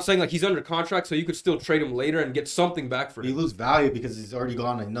traded him, but I'm saying like he's under contract, so you could still trade him later and get something back for him. You lose value because he's already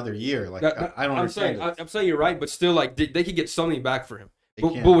gone another year. Like I don't understand. I'm saying you're right, but still, like they could get something back for him.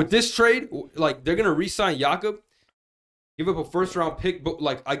 But with this trade, like they're gonna re-sign Jakob. Give up a first-round pick, but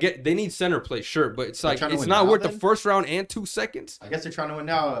like they need center play, sure, but it's like it's not worth the first round and 2 seconds. I guess they're trying to win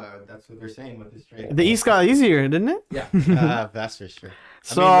now. That's what they're saying with this trade. The East got easier, didn't it? Yeah, that's for sure.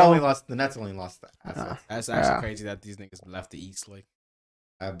 So the Nets only lost that. That's actually crazy that these niggas left the East. Like,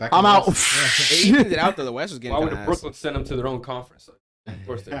 I'm out. They evened it out though. The West was getting. Why would Brooklyn send them to their own conference? Like, of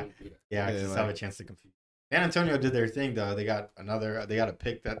course they wouldn't do that. Yeah, just have a chance to compete. San Antonio did their thing though. They got a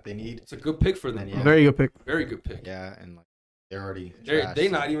pick that they need. It's a good pick for them. Yeah. Very good pick. Very good pick. Yeah, and like they're already they're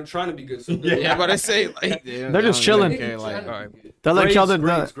not even trying to be good. So yeah, but I say like they're just chilling. Care, like, all right. They're like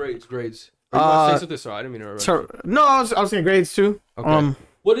each grades. Are you gonna say something? Sorry, I didn't mean to interrupt. No, I was saying grades too. Okay.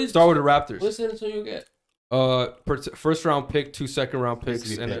 What is Start with the Raptors. What San Antonio get? First round pick, 2 second-round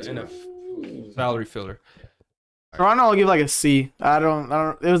picks, and a salary filler. Toronto, I'll give like a C. I don't.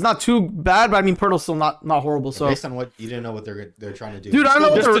 It was not too bad, but I mean, Poeltl's still not horrible. So based on what you didn't know what they're trying to do, dude, I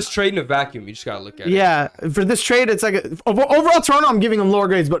don't know. Just trade in a vacuum. You just gotta look at it. Yeah, for this trade, it's like overall Toronto. I'm giving them lower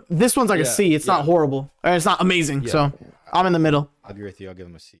grades, but this one's like a C. It's not horrible. Or it's not amazing. Yeah. So I'm in the middle. I'll agree with you. I'll give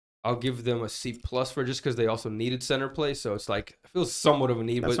them a C. I'll give them a C plus for just because they also needed center play. So it's like it feels somewhat of a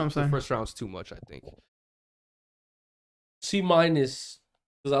need, That's but what I'm the saying. first round's too much, I think. C minus.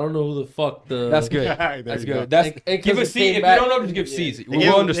 Because I don't know who the fuck the. That's good. There That's you go. good. That's And give a 'cause C. it If came you don't back- know, just give C's. They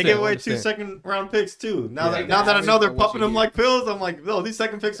We'll understand. gave away we'll 2 understand. second-round picks too. Now Yeah, that I know they're what pumping you them get. like pills, I'm like, no, these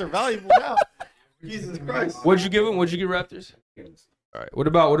second picks are valuable now. Jesus Christ. What'd you give him? What'd you give Raptors? All right. What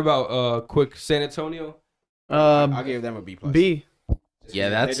about quick San Antonio? I'll give them a B plus. B. Yeah,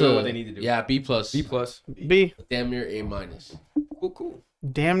 that's They're doing what they need to do. Yeah, B plus. B plus. B. Damn near A minus. Cool.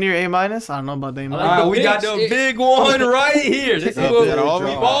 Damn near A minus. I don't know about the A All minus. right, the we got the bigs. big one right here. This is The what big we've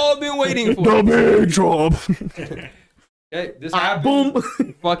drop. all been waiting for. The big drop. Okay, this Boom. happened.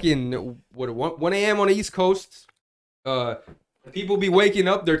 Fucking 1 a.m. on the East Coast. People be waking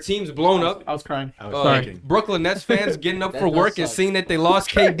up, their team's blown up. I was crying. I was thinking. Brooklyn Nets fans getting up That for does work and suck. seeing that they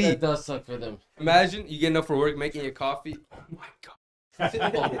lost That KD. does suck for them. Imagine you getting up for work, making your coffee. Oh my god.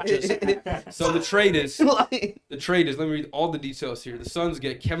 So the trade is. Let me read all the details here. The Suns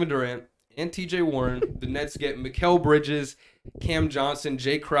get Kevin Durant and TJ Warren. The Nets get Mikal Bridges, Cam Johnson,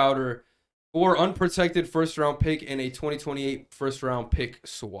 Jae Crowder, 4 unprotected first-round pick, and a 2028 first-round pick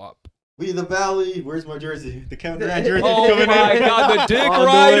swap. We the Valley. Where's my jersey? The Kevin Durant jersey Oh coming my in. god, the Dick On the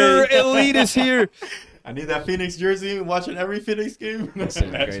Rider way. Elite is here. I need that Phoenix jersey. Watching every Phoenix game. That's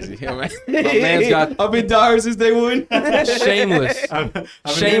crazy. Yeah, man. My man's got I've been dollars since day one. shameless. I've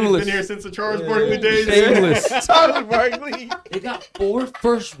Shameless. been here since the Charles Barkley days. Shameless. Charles Barkley. They got 4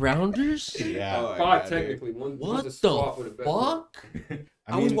 first rounders? Yeah. Oh, Five God, technically. One What was a swap with a the better one. fuck?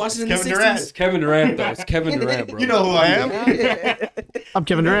 I was watching it's in the Kevin Durant. 60s. It's Kevin Durant though. It's Kevin Durant, bro. You know who I am. I'm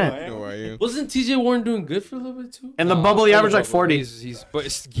Kevin Durant. I Who are you? Wasn't TJ Warren doing good for a little bit too? In the bubble, he averaged like 40. He's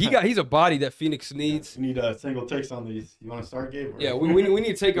a body that Phoenix needs. need single takes on these. You want to start, Gabe? Yeah, we need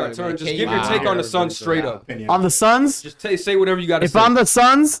to take our Yeah, turn. man. Just give your Wow. take on the Suns straight up. On the Suns, Just say whatever you got to if say. I'm the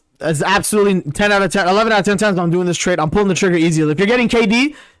Suns, it's absolutely 10 out of 10, 11 out of 10 times I'm doing this trade. I'm pulling the trigger easily. If you're getting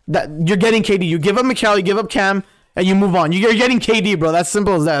KD, you're getting KD. You give up Mikal, you give up Cam, and you move on. You're getting KD, bro. That's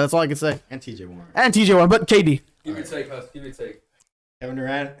simple as that. That's all I can say. And TJ Warren. And TJ Warren, but KD. Give your take, Huss. Give your take. Kevin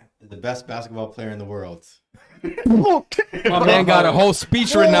Durant is the best basketball player in the world. My man got a whole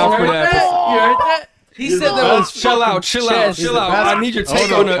speech written out for that. You heard that? He said that was Chill out. chest. I need your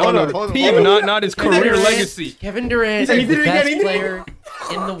take on the team, hold not his career legacy. Kevin Durant said he is the didn't get best anything? player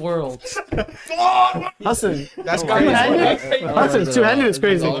in the world. Hassan, That's two-handed? Hassan, two-handed is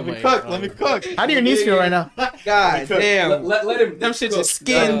crazy. Oh Let me my cook. God. Let me cook. How do your knees feel right now? God damn. Let him. Them shits cook. is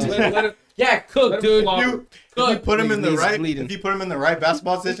skinned. Let him. Yeah, cook, Let him dude. flop. If you put him in the Knees right, bleeding. if you put him in the right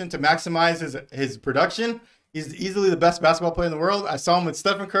basketball position to maximize his production, he's easily the best basketball player in the world. I saw him with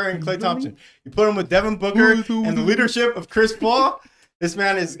Stephen Curry and Klay Thompson. You put him with Devin Booker and the leadership of Chris Paul. This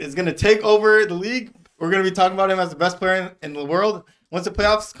man is going to take over the league. We're going to be talking about him as the best player in the world. Once the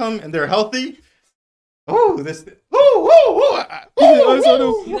playoffs come and they're healthy, I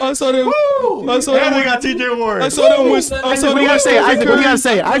saw them. And we got TJ Warren. Isaac, what do you gotta say? Isaac, what do you gotta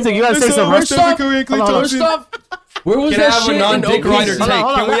say? Isaac, you gotta say something. Hold on. First off, where was Can I that have a shit in non-Dick Rider OKC? take? Hold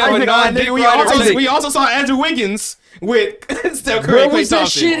on, Can we have a Isaac, non-Dick we Rider take? We also saw Andrew Wiggins with Steph Curry. Where and Klay was that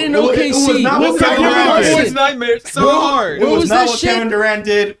Thompson. shit in It was OKC? not What what kind Kevin of Durant nonsense? did. It's nightmares. So hard. It was was not that what shit? Kevin Durant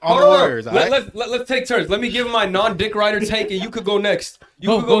did on the Hold on. Warriors. all right? Let's take turns. Let me give him my non-Dick Rider take, and you could go next. You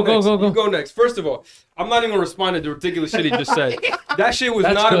Go, could go, go, next. go, go, You go next. First of all, I'm not even gonna respond to the ridiculous shit he just said. That shit was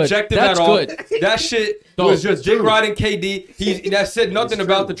That's not good. objective That's at all. good. That shit Don't. was just Dick riding KD. That said nothing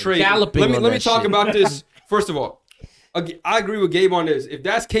about the trade. Galloping Let me on let me that talk shit. about this. First of all, I agree with Gabe on this. If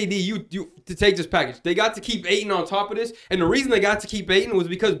that's KD, you to take this package. They got to keep Ayton on top of this, and the reason they got to keep Ayton was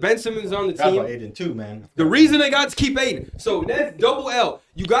because Ben Simmons is on the Got about team. Aiden too, man. The reason they got to keep Ayton. So that's double L.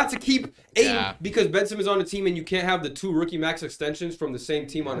 You got to keep Ayton Yeah. because Ben Simmons is on the team, and you can't have the 2 rookie max extensions from the same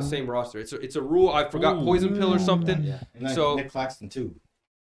team on the same roster. It's a rule. I forgot poison pill or something. And then So- Nick Claxton too.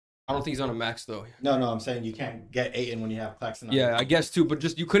 I don't think he's on a max though. No, I'm saying you can't get Aiden when you have Claxton. on Yeah, your I team. guess too. But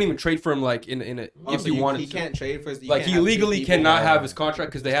just you couldn't even trade for him like in a if Also, you wanted he to. can't trade for. Like he legally cannot have his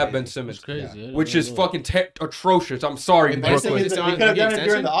contract because they have Ben Simmons, It's crazy. I which didn't is know. fucking atrocious. I'm sorry, And Ben Brooklyn. Simmons- He on could have done it extension?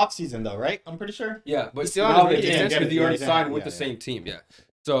 during the offseason though, right? I'm pretty sure. Yeah, but He's still on now his they rookie can't extension. because he already Yeah, signed with yeah, the yeah. same team. Yeah.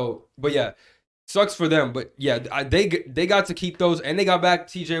 So, but yeah. sucks for them, but yeah, they got to keep those, and they got back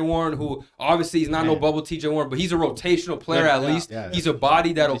T.J. Warren, who obviously he's not no bubble T.J. Warren, but he's a rotational player at least. He's a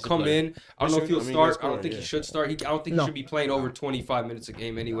body that'll come in. I don't know if he'll start. I don't think he should start. I don't think he should be playing over 25 minutes a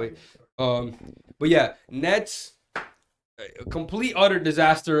game anyway. But yeah, Nets. Complete utter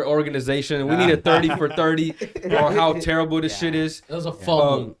disaster organization. We need a 30 for 30 or how terrible this shit is. That was a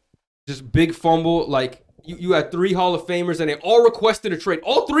fumble. Just big fumble. Like you had 3 Hall of Famers and they all requested a trade.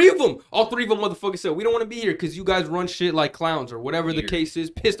 All three of them motherfuckers said, we don't want to be here because you guys run shit like clowns or whatever the case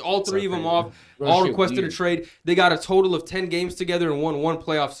is. Pissed all 3 of them off. All requested a trade. They got a total of 10 games together and won 1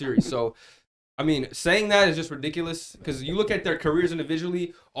 playoff series. So I mean, saying that is just ridiculous because you look at their careers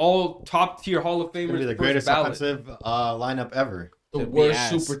individually, all top tier Hall of Famers. Be the greatest offensive lineup ever. The worst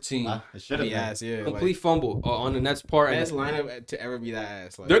super team. It should have been. Yeah. Complete fumble on the Nets part. Best lineup to ever be that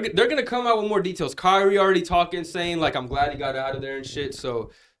ass. Like, they're gonna come out with more details. Kyrie already talking, saying like, I'm glad he got out of there and shit. So,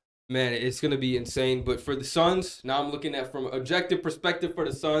 man, it's gonna be insane. But for the Suns, now I'm looking at from an objective perspective for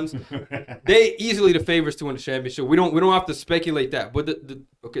the Suns, they easily the favorites to win the championship. We don't have to speculate that. But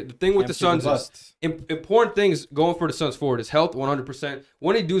the thing with the Suns is important things going for the Suns forward is health 100%.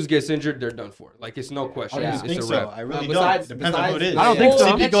 When a dude gets injured, they're done for. Like it's no question. I It's a wrap. I really don't. Depends on who it is. I don't think so.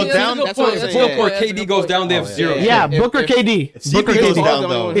 CP goes down. That's what I'm saying. Or KD goes down, they have 0. Yeah, Booker KD. If Booker CP goes KD. down,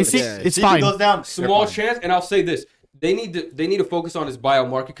 though. It's CP fine. goes down. Small chance, and I'll say this: they need to focus on his buyout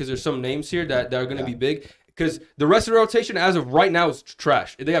market because there's some names here that are going to be big. Because the rest of the rotation, as of right now, is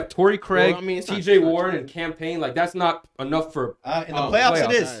trash. They have Torrey Craig, T.J. Warren, and Campaign. Like that's not enough for in the playoffs.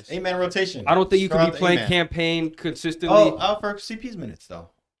 It is 8-man rotation. I don't think you can be playing Campaign consistently. For CP's minutes though.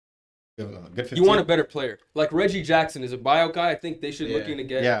 Good 15. You want a better player. Like Reggie Jackson is a buyout guy. I think they should looking to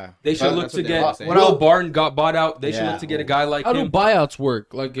get. Yeah. They should look to get. When Will Barton got bought out. They should look to get a guy like How him. do buyouts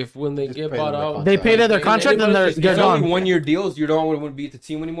work? Like if when they get bought out, They pay their contract and they're It's gone. only 1-year deals. You don't want to be at the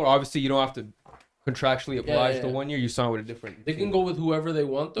team anymore. Obviously, you don't have to contractually oblige to 1 year. You sign with a different. They can go with whoever they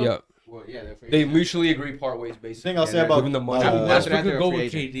want though. Yeah. Well, yeah, They mutually agree part ways, basically. thing I'll say about giving the money. Westbrook could go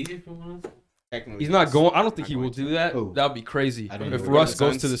with KD if you want. He's not going. I don't think he will do that. That would be crazy if Russ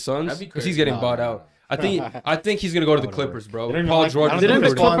goes to the Suns because he's getting bought out. I think he's gonna go to the Clippers, bro. Paul George. Didn't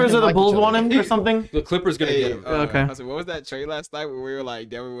the Clippers or the Bulls want him or something? The Clippers gonna get him. Okay. I was like, what was that trade last night where we were like,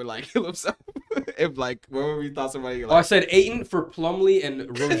 Devin would like kill himself? If like, when we thought somebody like. I said Ayton for Plumlee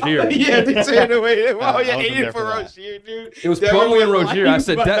and Rozier. Yeah, they said away. Oh yeah, wasn't Ayton there for for that. Rozier, dude. It was Plumlee and Rozier. I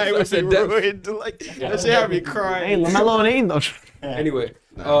said that. I said that. Like that shit had me Hey, crying. LaMelo and Ayton though. Anyway,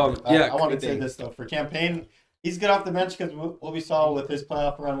 I yeah. want to say this though for Campaign, he's good off the bench because what we saw with his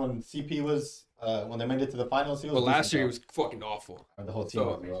playoff run when CP was when they made it to the finals. He was But last year he was fucking awful. the whole team.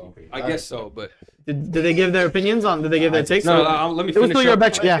 So, I guess so, but Did they give their opinions on? Did they give their takes? no. Let me It was finish still your up.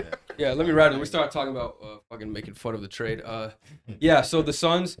 bench. Yeah. Yeah, let me wrap it. We started talking about fucking making fun of the trade. Yeah, so the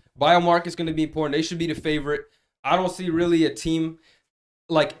Suns, biomark is going to be important. They should be the favorite. I don't see really a team.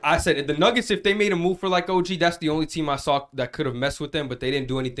 Like I said, the Nuggets, if they made a move for like OG, that's the only team I saw that could have messed with them, but they didn't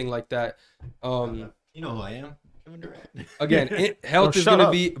do anything like that. You know who I am? Kevin Durant. Again, health is going to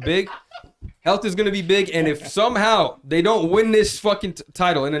be big. Health is going to be big, and if somehow they don't win this fucking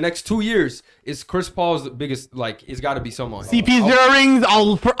title in the next 2 years, is Chris Paul's the biggest, like, it's got to be someone. CP 0 rings.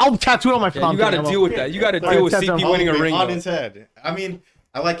 I'll tattoo it on my front. You got to deal with that. You got to deal with CP winning a ring. on though. his head. I mean,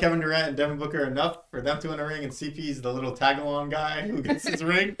 I like Kevin Durant and Devin Booker enough for them to win a ring, and CP's the little tag-along guy who gets his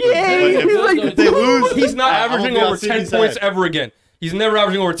ring. Yeah, But if they lose, He's not I won't averaging be on over 10 CP's points side. ever again. He's never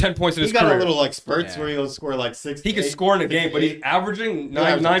averaging over 10 points in his He's got career. a little like spurts where he'll score like 6. He can score in a game, but he's averaging He'll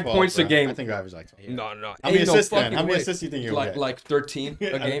average nine like 12, points a bro. game. I think he'll average like 12. No. How many Ain't no assists then? fucking How many way. assists do you think he'll get? Like 13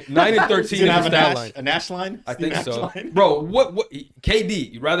 a game? 9 and 13 He's is gonna the have stat line. a Nash line? I think Nash so. line? Bro, what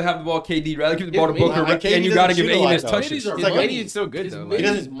KD? You'd rather have the ball KD, rather give the ball to Give me- Booker, KD and you got to give doesn't shoot a Ayton lot, his though. touches. KD's It's like KD is still good though. He Like,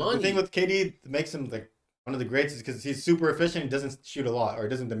 doesn't. money. The thing with KD that makes him like one of the greats is because he's super efficient. He doesn't shoot a lot or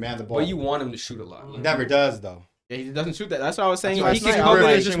doesn't demand the ball. But you want him to shoot a lot. He never does though. yeah, he doesn't shoot that. That's what I was saying. He last can night. come I was in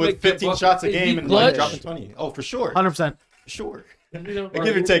and like, just with make 15 buckets. shots a Is he game and clutch? like dropping 20. Oh, for sure. 100%. Sure. You know,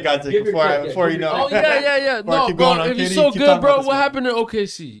 Give your take, I'd take Give your take, before you know. Oh yeah. Before I No, keep going bro, on if he's KD, so keep good, talking bro, about what this happened to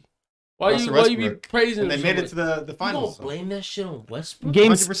OKC? Why Russell you be Westbrook. praising And him they made it so to much? the You finals. don't blame that shit on Westbrook?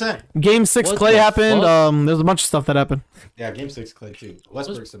 Game 100%. Game 6 What Clay the happened. fuck? There's a bunch of stuff that happened. Yeah, game 6 Clay too.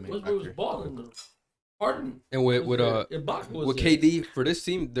 Westbrook's the main Westbrook was factor. balling though. Harden. And with Ibaka was with there. KD for this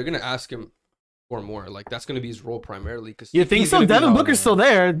team, they're gonna ask him for more. Like that's gonna be his role primarily. Because You think so? Devin Booker's still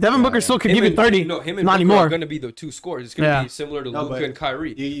there. Devin Booker still could give you 30. No, him and Not Booker anymore. are gonna be the two scorers. It's gonna be similar to No, Luka but and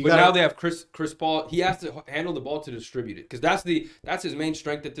Kyrie. you But gotta- now they have Chris Paul. He has to handle the ball to distribute it because that's his main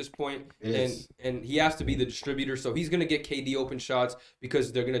strength at this point. It is. And he has to be the distributor. So he's gonna get KD open shots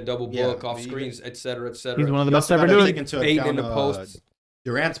because they're gonna double Yeah, block off but you screens, etc. He's one of the You best also ever gotta doing take it. into Ayton in account, the posts.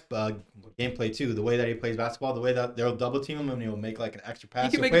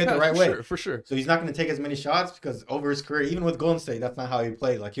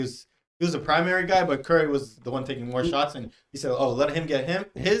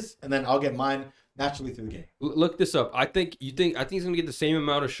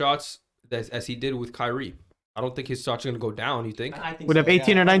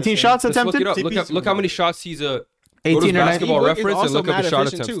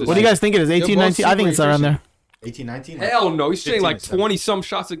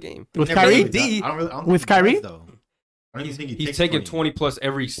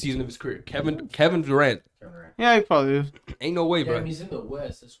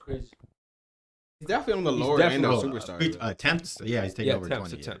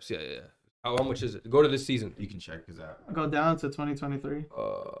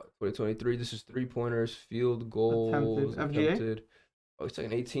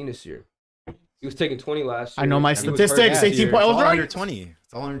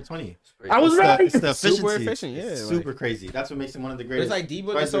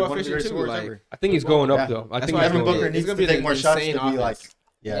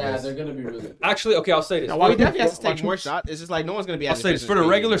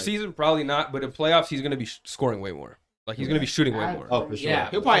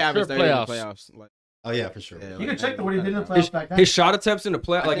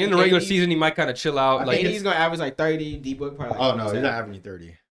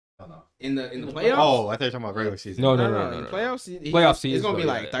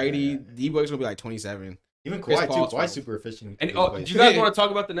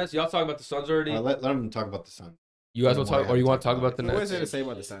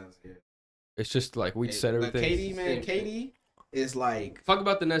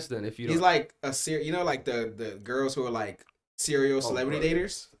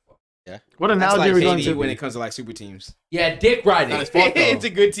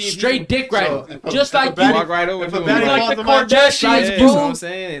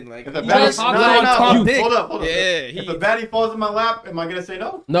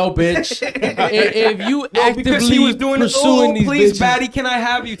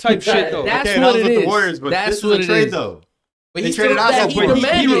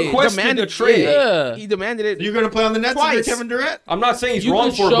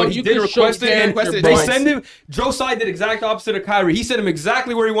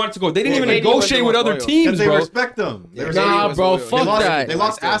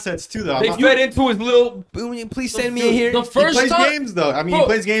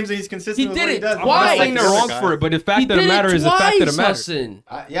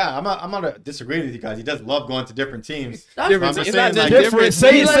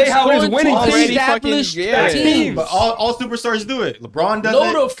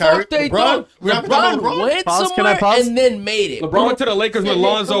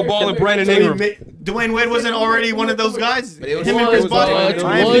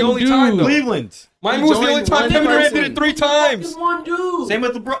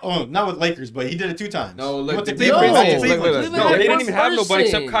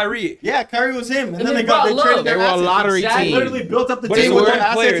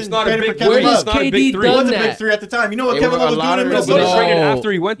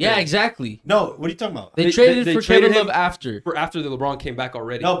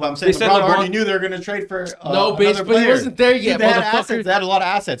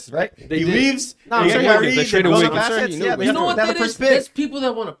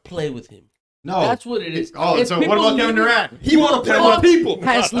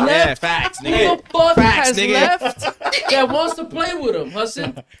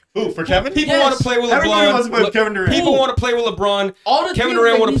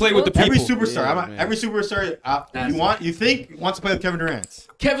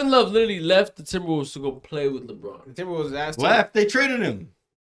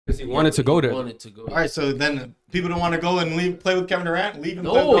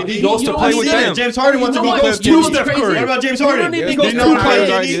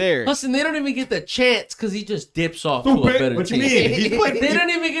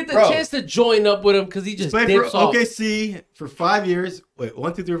 5 years. Wait,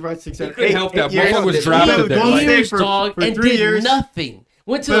 1, 2, 3, 4, 5, 6, 7, couldn't 8. help that. 8 years. Both was He drafted was there. Golden State Years, for dog, and 3 did years. nothing.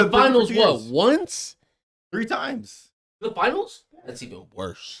 Went to But the finals, for 2 what, years. once? 3 times. The finals? That's even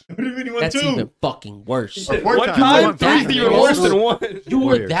worse. What do you mean he won That's 2? even fucking worse. Or 4 One times. time, One three's time. even worse than one. You were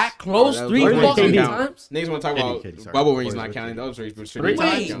Warriors. that close That was 3 Warriors fucking KD. times? Niggas want to talk about KD, sorry. bubble rings Warriors not with counting. KD. Those rings. 3 Wait,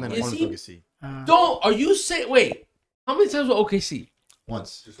 times and then is 1 with he- OKC. Don't. Are you saying? Wait. How many times with OKC?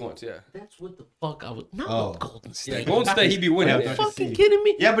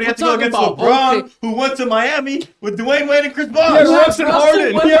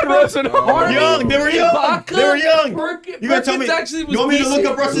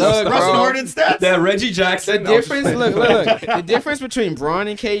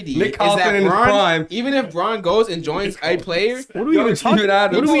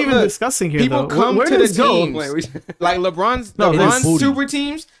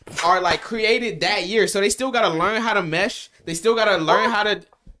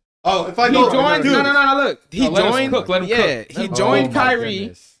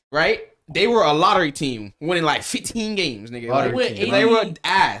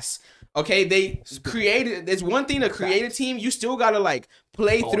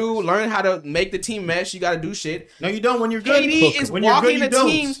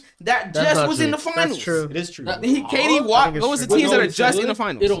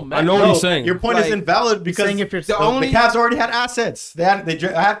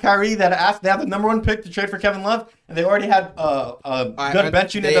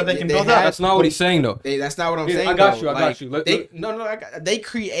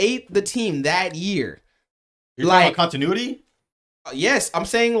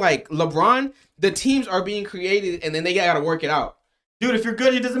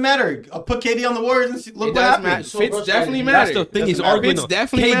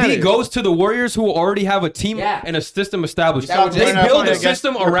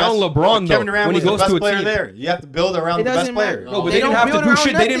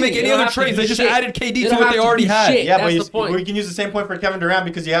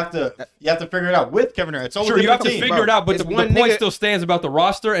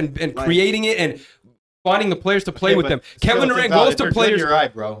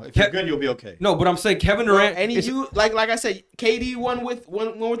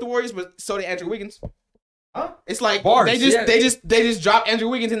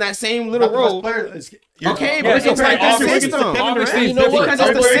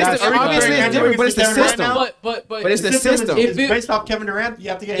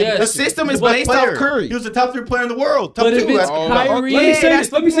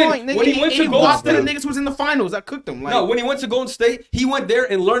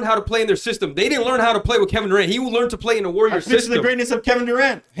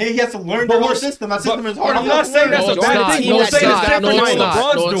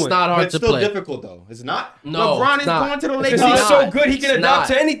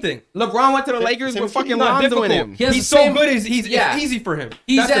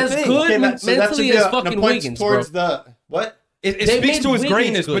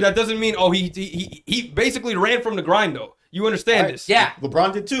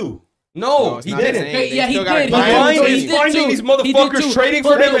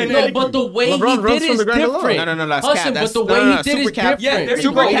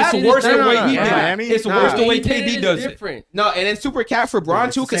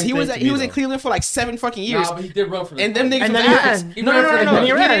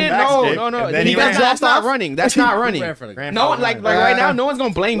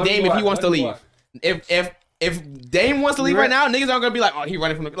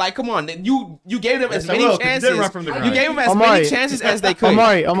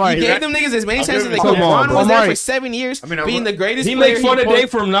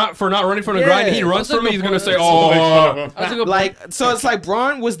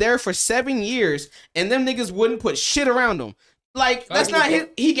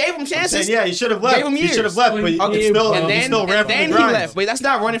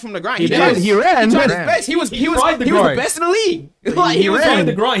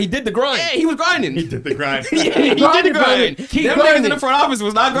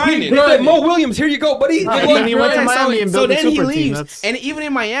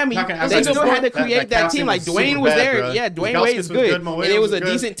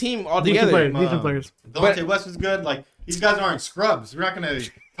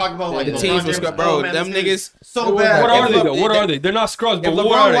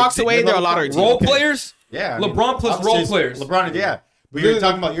 role players. LeBron, yeah. But he's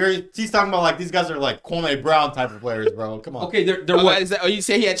talking about like these guys are like Kwame Brown type of players, bro. Come on. Okay, they're what? Is that, you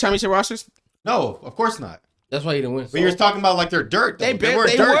say he had championship rosters? No, of course not. That's why he didn't win. But you're talking about like they're dirt. Though. They were were.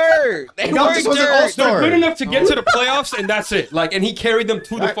 dirt. They No, were this was an dirt. all-star. They're good enough to get to the playoffs, and that's it. Like, and he carried them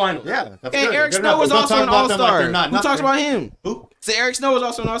to the finals. Yeah, that's Hey, good. Eric Good Snow enough. was Don't also talk an about them like all-star. they're not Who talks nothing. about him? Who? Say Eric Snow was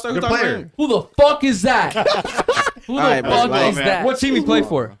also an all-star. Who Good talks about player. him? Who the fuck is that? Who the Alright, fuck bro, is man. that? What team he played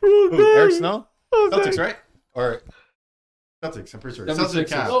for? Who? Eric Snow? Celtics, right? Or Celtics, I'm pretty sure. 76ers.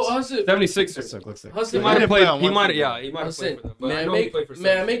 Celtics. Oh, Hassan. 76ers. Looks like. Hassan, He might have play played. on He one might. team. Yeah, he might have played Hassan, for them. But I may know he played for I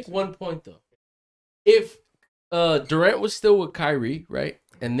 76ers. make one point though? If Durant was still with Kyrie, right,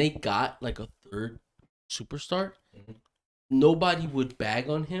 and they got like a third superstar, nobody would bag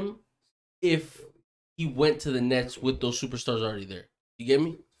on him if he went to the Nets with those superstars already there. You get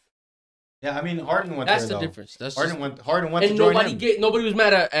me? Yeah, I mean Harden went That's there. the though. difference. That's Harden just, went and to join nobody him. nobody was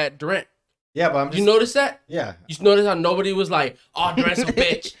mad at Durant. Yeah, but I'm just. You notice that? Yeah. You notice how nobody was like, "Oh, Durant's a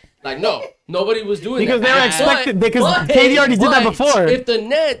bitch." Like, no, nobody was doing Because that. they were expected. Because KD already did that before. If the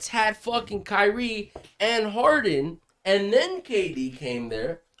Nets had fucking Kyrie and Harden, and then KD came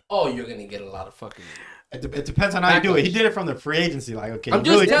there, oh, you're gonna get a lot of fucking. It depends on how you do it. He did it from the free agency. Like, okay, I'm you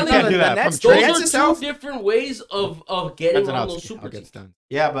just really telling can't you do that that. that's From trades trade. Those are itself- two different ways of getting Depends on on how those it's- super how it teams. gets done.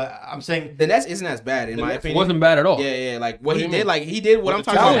 Yeah, but I'm saying The Nets isn't as bad in my It opinion. wasn't bad at all. Yeah, like what do he you did, mean? like he did what I'm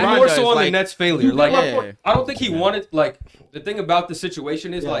talking That about. was LeBron more does, so on the like, Nets' failure. Like, yeah. I don't think he wanted. Like, the thing about the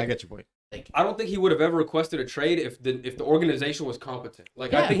situation is, yeah, I like, get your point. I don't think he would have ever requested a trade if the organization was competent.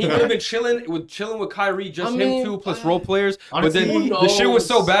 Like, I Yeah. think he would have been chilling with Kyrie, just I him mean, two plus role players. honestly, but then who the shit was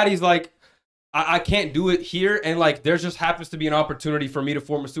so knows? bad. He's like, I can't do it here, and like, there just happens to be an opportunity for me to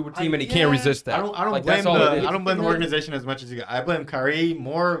form a super team, and he can't resist that. I don't Like, blame that's all it is. I don't blame the organization as much as you got. I blame Kyrie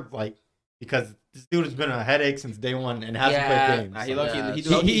more, like because this dude has been a headache since day one and hasn't Yeah. played games. Nah, he So, low-key- Yeah. he He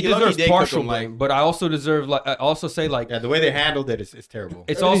low-key deserves did cook partial him, like, blame, but I also deserve like I also say like yeah, the way they handled it is terrible.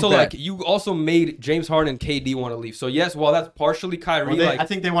 it's Everything's also bad. like you also made James Harden and KD want to leave. So yes, while that's partially Kyrie, Well, like I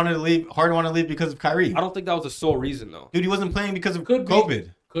think they wanted to leave. Harden wanted to leave because of Kyrie. I don't think that was the sole reason though. Dude, he wasn't playing because of Could be.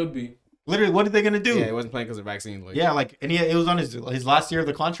 COVID. Could be. Literally, what are they gonna do? Yeah, he wasn't playing because of vaccine. Like, Yeah, like, and it was on his last year of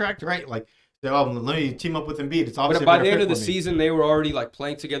the contract, right? Like, let me team up with Embiid. It's obviously But by a better the end fit of the for me. season, they were already like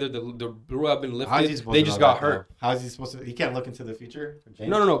playing together. The brew had been How's he lifted. supposed They to just know got that, hurt. though? How's he supposed to? He can't look into the future.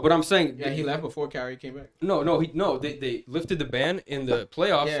 No. But I'm saying, yeah, he left before Kyrie came back. No. They lifted the ban in the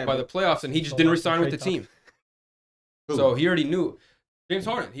playoffs Yeah, by the playoffs, and he just didn't resign with the team. Who? So he already knew. James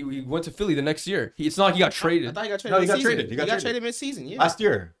Harden. He went to Philly the next year. It's not like he got I traded. thought he got traded. No, he got mid-season. traded. He got traded mid-season. Yeah, Last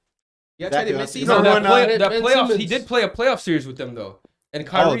year. he got Exactly. traded mid-season. No, Remember when, that Ben playoffs. He Simmons. did play a playoff series with them though. And Oh,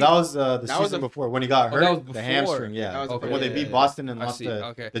 Kyrie. that was the That was season the- before when he got Oh, hurt. that was the before. hamstring, yeah. That was Okay. When they yeah, beat yeah. Boston and I lost see. the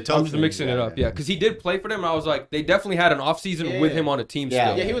Okay. toe I'm just thing. mixing it up. Yeah, because he did play for them. I was like, they definitely had an offseason Yeah. with him on a team Yeah,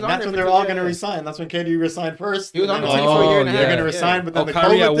 still. Yeah, he was on that's there when for they're two all years. going to resign. That's when KD resigned first. He was on and the then, team for a year and a they're half. going to Yeah. resign, but then the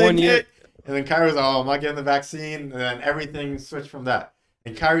Kyrie at COVID thing 1 year. hit, and then Kyrie was like, "Oh, I'm not getting the vaccine," and then everything switched from that.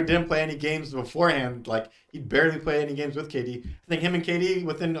 And Kyrie didn't play any games beforehand. Like, he barely played any games with KD. I think him and KD,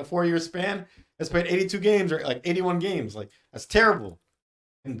 within a 4-year span, has played 82 games or like 81 games. Like, that's terrible.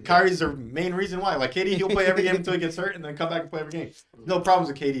 And Kyrie's the main reason why. Like, KD, he'll play every game until he gets hurt and then come back and play every game. No problems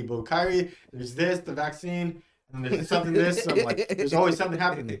with KD. But with Kyrie, there's this, the vaccine, and there's something this. So I'm like, there's always something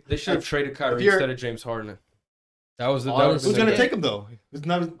happening. They should have traded Kyrie If you're- instead of James Harden. That was the. Honestly, Who's going to Yeah. take him, though?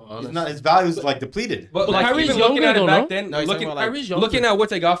 His value's, like, depleted. But like, Kyrie's even looking younger at it though, back no? then, No, he's talking looking, about, like, Kyrie's younger. looking at what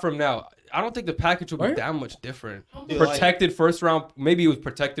they got from now, I don't think the package would be Right? that much different. Dude, like- Protected first round, maybe it was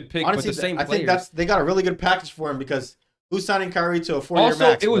protected pick, Honestly, but the same I players. think they got a really good package for him because who's signing Kyrie to a 4-year also,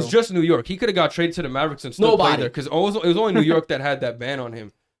 max? it was bro? just New York. He could have got traded to the Mavericks and still Nobody. played there because it was only New York that had that ban on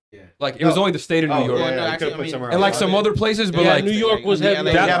him. Yeah. Like it was No. only the state of New Oh, York, yeah, no, he actually, could've I put mean- somewhere and else. like some other places, but Yeah, like New York was Yeah, heavy.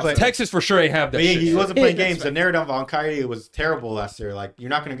 like- Yeah, but- Texas for sure ain't have that. But he shit. wasn't playing Yeah, games. The narrative on Kyrie was terrible last year. Like, you're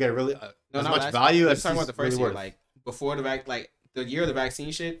not going to get really as much value Let's as talk he's about the first really year. worth. Like before the year of the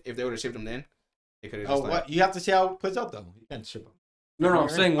vaccine shit. If they would have shipped him then, they could have. Oh, Just what? You have to see how it plays out, though. You can't ship him. No, I'm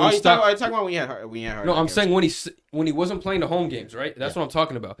saying Oh, when he you talking stopped. about when we had Hart. No, I'm saying when he wasn't playing the home games, right? That's what I'm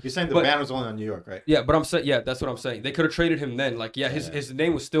talking about. You're saying the But- ban was only on New York, right? Yeah, but I'm saying that's what I'm saying. They could have traded him then. Like, his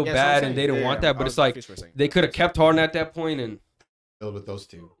name was still Yeah, that's what I'm bad, saying. and they didn't Yeah, want yeah. that. But it's like they could have kept Harden at that point, and Filled with those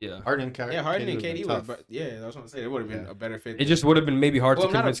two. yeah, Harden and Kyrie. Yeah, Harden and would've been KD tough. would. But yeah, that's what I'm saying. It would have been Yeah. a better fit. it just would have been maybe hard Well,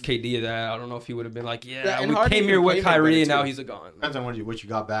 to not a- convince KD of that. I don't know if he would have been like, Yeah, yeah, and we Harden came can here with play Kyrie, better, and now too. he's a gone. Depends on what you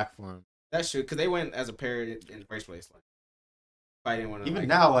got back for him. That's true because they went as a pair in the first place. Like, if I didn't want to. Even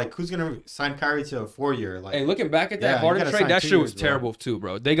now, like, who's going to sign Kyrie to a 4-year? Like, Hey, looking back at Yeah, that you Harden gotta trade, sign that 2 shit was years, bro. terrible too,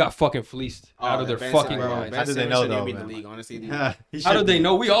 bro. They got fucking fleeced out of their fucking minds. How did they know, though, The man? league, honestly. How did they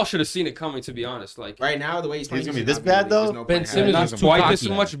know? We all should have seen it coming, to be honest. Like, Right now, the way he's playing, He's gonna he be should this not bad, be in the league. though? There's no Ben point in Simmons having is him. too quite this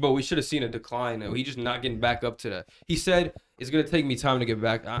cocky. much, but we should have seen a decline. Though. He's just not getting back up to that. He said it's gonna take me time to get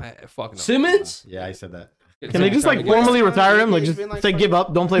back. Fuck no. Simmons? Yeah, he said that. Can they just like formally retire him? Like just say give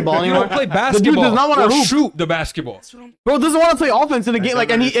up, don't play ball You anymore. don't play The basketball. dude does not want or to hoop. shoot the basketball. Bro doesn't want to play offense in the game. I Like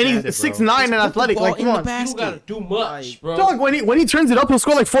don't and he's understand it, 6'9" and athletic. Like come on. You don't gotta do much, bro. Dog, when he turns it up, he'll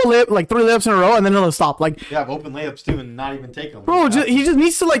score like 3 layups in a row, and then he'll stop. Like, You have open layups too, and not even take them. bro, he just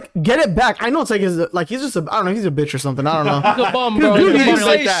needs to like get it back. I know it's like he's just I don't know, he's a bitch or something. I don't know. He's a bum, bro. Dude, He's a he's bum.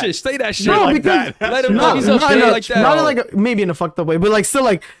 Say shit. Say that shit. No, like because that. Let him not, know. He's not, okay in a, like that. not in like maybe in a fucked up way, but like still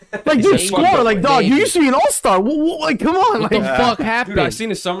like dude, He's score fucked up. like dog. You Dangerous. used to be an all-star. Like come on, What the like fuck happened? Dude, I seen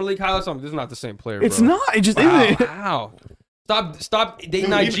the summer league highlights. This is not the same player. it's bro. not. It just Wow. isn't. Wow. Stop dating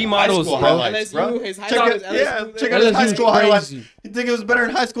Dude, IG even models, high school bro. highlights, bro. LSU, his high Check school out, is yeah, LSU. check out his high LSU school highlights. crazy. You think it was better in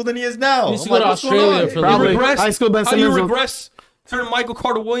high school than he is now? He used to I'm go to what's going Australia on? for a Probably. little bit. Regress. High school Ben How do you Simmons. regress? Turn Michael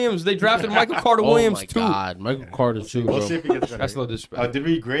Carter Williams. They drafted Michael Carter Oh Williams my too. god, Michael Carter too, We'll bro. see if he gets better. That's a little disrespect. Did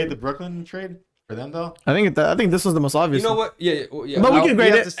we grade the Brooklyn trade for them though? I think this was the most obvious. You know what? Yeah, well, yeah. But we I'll- can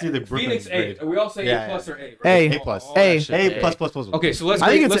grade have it. to see the Brooklyn Phoenix A. grade. We all say Yeah, A plus or A. Right? A. A plus. All that A. shit. A plus. Okay, so let's I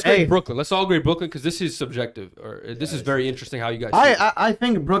think grade, it's let's an A. grade Brooklyn. Let's all grade Brooklyn because this is subjective. Or this is very interesting how you guys. see it. I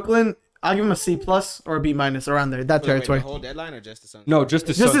think Brooklyn. I'll give him a C plus or a B minus around there. That Wait, territory. the whole deadline or just the Suns? No, just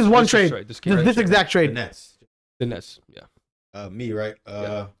the This Suns- is one just trade. This This exact The trade. Nets. The Nets. Yeah. Me, right?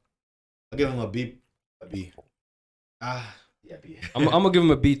 Yeah. I'll give him a B. A B. Yeah, B. I'm gonna give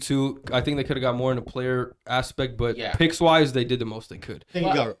them a B too. I think they could have got more in the player aspect, but Yeah. picks wise, they did the most they could. I think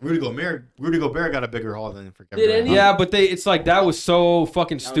you got Rudy Gobert. Rudy Gobert got a bigger haul than for Kevin Did Durant. any- Yeah, but it's like that was so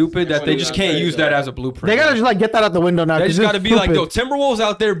fucking stupid that they just can't use that as a blueprint. They gotta just like get that out the window now. They 'cause just got to it's be like, yo, stupid. Timberwolves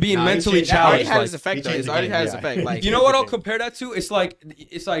out there being Nah, he mentally changed- That already challenged. had Like, its effect. he Though. changed It's the already game, had its yeah. effect. Like you know what I'll compare that to? It's like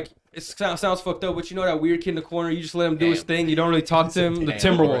it sounds fucked up, but you know that weird kid in the corner. You just let him do his thing. You don't really talk to him. The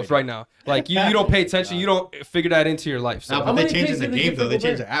Damn. Timberwolves right now, like you don't pay attention. You don't figure that into your life. So Nah, How but they many changed picks in the did they game get though. for They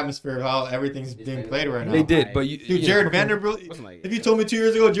changed Gobert? the atmosphere of how everything's being played right now. they did, but Dude, you Jared Vanderbilt. Wasn't like- If you told me 2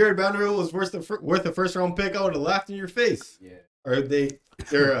 years ago Jared Vanderbilt was worth a first round pick, I would have laughed in your face. Yeah. Or they're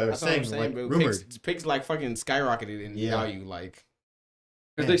That's what I'm saying saying, like bro. rumored. Picks like fucking skyrocketed in Yeah. value. Like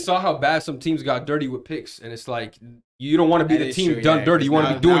because they saw how bad some teams got dirty with picks, and it's like you don't want to be that the is team true, done yeah, dirty. You 'cause want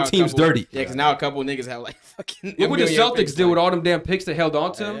to now- be doing now a teams couple- dirty. Yeah, because now a couple niggas have like fucking. Look what the million Celtics picks, did like- with all them damn picks they held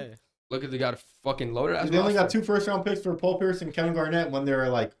on to them. Yeah. Look at they got a fucking loader. They only got 2 first round picks for Paul Pierce and Kevin Garnett when they were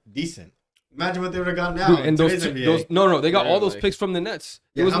like decent. Imagine what they would have gotten now. Dude, in and those, today's two, NBA. those no, they got all those Like- picks from the Nets.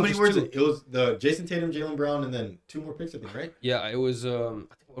 Yeah, how wasn't many just words? two. It was the Jason Tatum, Jaylen Brown, and then 2 more picks, I think, right? Yeah, it was. I think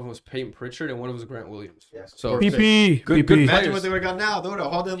one was Peyton Pritchard and one was Grant Williams. Yes. So PP. Good- PP. good Imagine players. what they would have got now. They would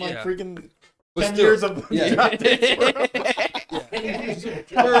have hauled in like Yeah. freaking But 10 still, years of yeah. draft picks for him.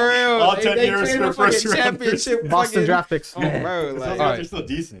 For real. All They- 10 they years traded for a fucking first rounders. championship Boston fucking- draft picks. Oh, bro, Those like, All guys right. are still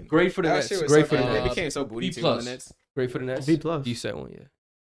decent. Great for the that Nets. shit was Great so for the funny. Nets. They became so booty B too on the plus. Nets. Great for the Nets. B plus. You said one, yeah.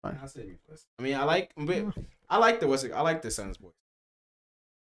 I say B plus. I mean, I like the Suns boys.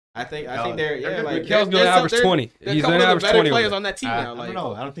 I think they're They're like Mikhail's gonna average 20. They're He's a couple gonna of average the better 20 players over on that team I now. Like don't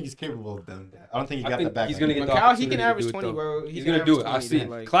know. I don't think he's capable of them. I don't think he I got think that back. he's gonna get the Mikal, he opportunity can to average do it, 20, though. bro. He's gonna do it. I see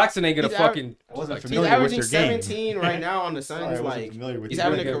it. Claxton ain't gonna He's fucking. I wasn't He's familiar with averaging your game. 17 right now on the Sorry, I Suns. wasn't Like familiar with he's your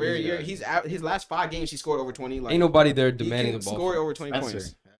having a game. career year. His last 5 games he scored over 20. Like Ain't nobody there he demanding can the ball. score over 20 Spencer.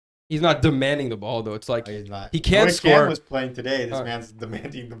 points. He's not demanding the ball though. It's like No, he's not. he can't Roy score. Cam was playing today. This Alright. man's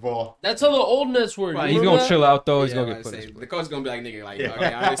demanding the ball. That's how the old Nets were. Right, You he's remember gonna that? chill out though. He's Yeah, gonna I get was put in saying, his the coach is gonna be like, nigga, like, Yeah. okay,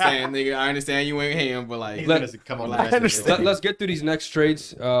 I understand, nigga, I understand you ain't him, but like, He's Let- gonna come on the I bench. understand. Let's get through these next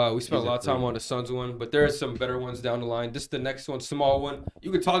trades. We spent a lot of time free. on the Suns one, but there are some better ones down the line. This is the next one, small one. You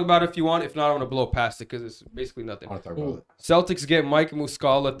can talk about it if you want. If not, I'm gonna blow past it because it's basically nothing. I want to talk about it. Celtics get Mike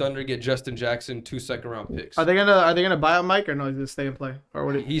Muscala. Thunder get Justin Jackson. 2 second-round picks. Are they gonna buy out Mike or no? He's gonna stay and play or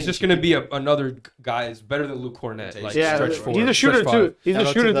what? He's just gonna be another guy. Is better than Luke Cornett. Like Yeah, stretch he's forward, a shooter stretch too. five. He's Shout a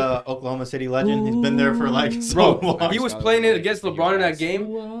out to shooter. the Oklahoma City legend. He's been there for like so Bro, long. he was playing it against LeBron in that game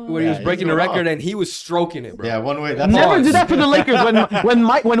where he was Yeah, breaking he's the going record off. and he was stroking it, bro. Yeah, one way. That's Never all. did that for the Lakers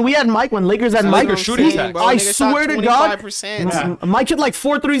when we had Mike when Lakers had Mike. Lakers shooting he- tax. I swear to God, 25%. Mike hit like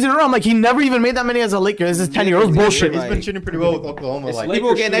 4 threes in a row. I'm like, he never even made that many as a Laker. This is 10 years old bullshit. He's been shooting pretty well with Oklahoma. It's Like Lakers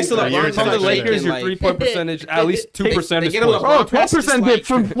People get next to shooting LeBron, tax. From the it's like Lakers, your like- 3-point percentage, at least 2 percentage get a points. LeBron Bro, 12% dip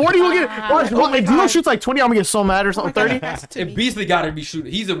from 40. We'll get watch. Like, Dino shoots like 20. I'm gonna get so mad or something. 30. And Beasley got to be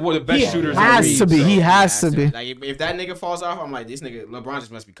shooting. He's one of the best He shooters. in the has league, to be. so. He has to be. Like if that nigga falls off, I'm like, this nigga LeBron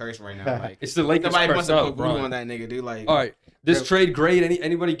just must be cursed right now. Like It's the Lakers nobody press must have up, put glue bro. on that nigga, dude. Like All right, this trade great.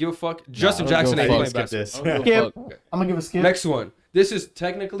 Anybody give a fuck? Justin I don't Jackson give ain't a playing skip basketball. this. I don't give a fuck. I'm gonna give a skip. Next one. This is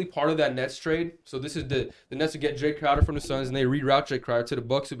technically part of that Nets trade. So this is the Nets would get Jae Crowder from the Suns, and they reroute Jae Crowder to the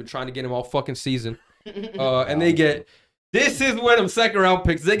Bucks, who've been trying to get him all fucking season. And they get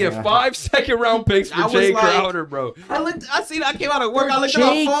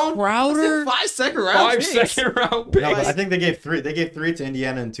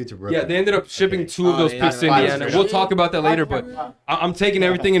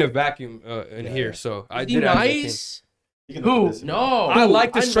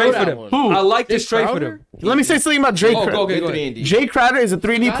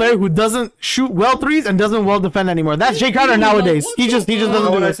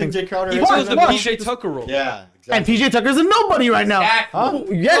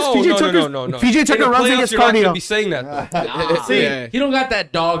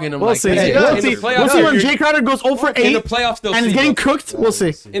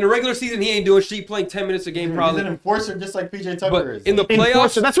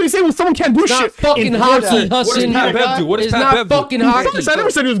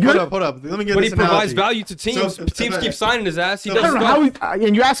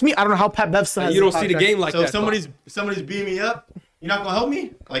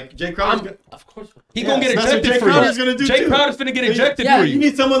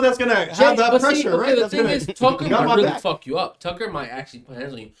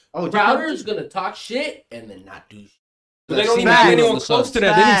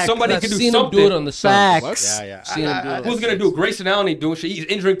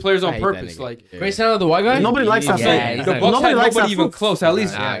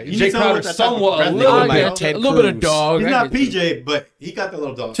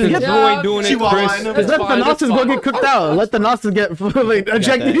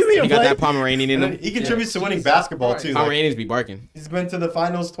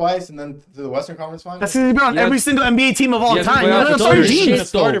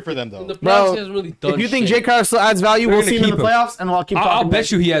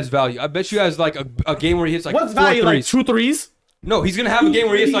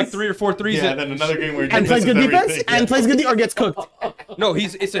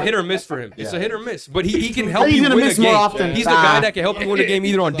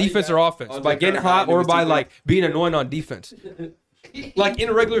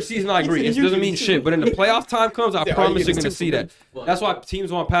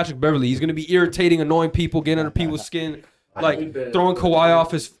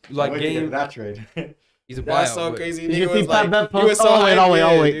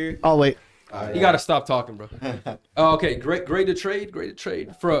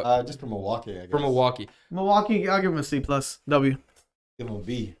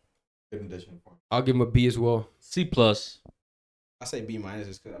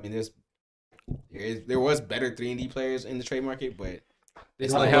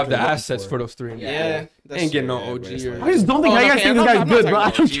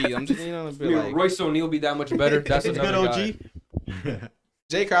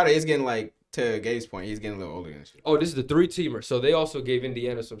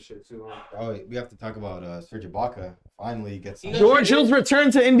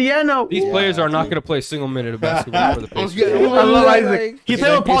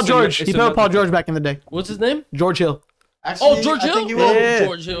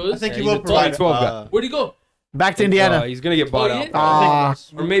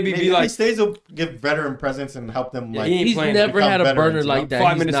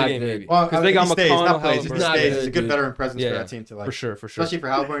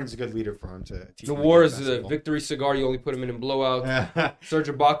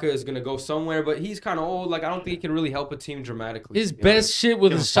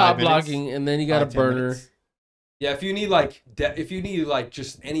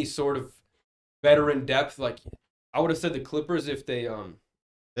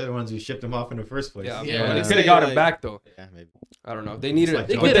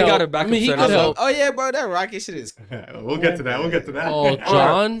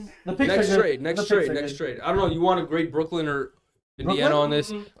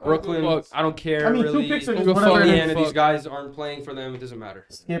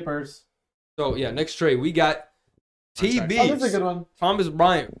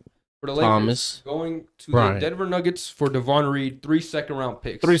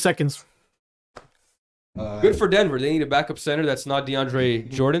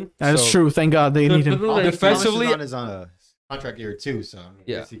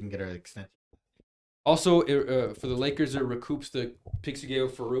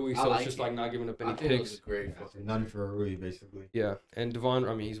basically. Yeah, and Devon,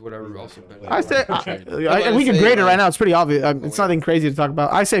 I mean, he's whatever else. I say we can grade it right now. It's pretty obvious. It's nothing crazy to talk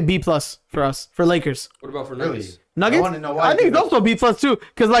about. I say B+ for us for Lakers. What about for Really? Nuggets? Nuggets. I want to know why. I think it's also B+ too,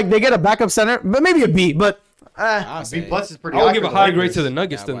 because like they get a backup center, but maybe a B. But I'll say B plus is pretty. I would high give for a the high Lakers. grade to the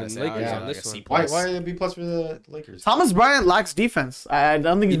Nuggets Yeah, than I the was about to say, Lakers yeah, on like this a C+. one. Why are B plus for the Lakers? Thomas Bryant lacks defense. I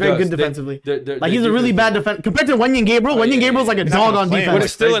don't think he's He very does. good defensively. They're Like he's a really bad defender compared to Wenyen Gabriel. Oh, Wenyen yeah, Gabriel's like a He's not dog gonna on play him. But defense.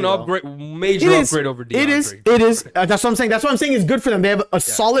 it's still an Crazy, though. upgrade, major It is. upgrade over It is. DeAndre. It is. That's what I'm saying. That's what I'm saying is good for them. They have a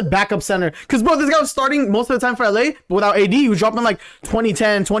solid backup center. Because, bro, this guy was starting most of the time for LA, but without AD, he was dropping like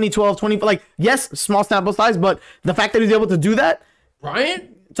 2010, 2012, 20. Like, yes, small sample size, but the fact that he's able to do that,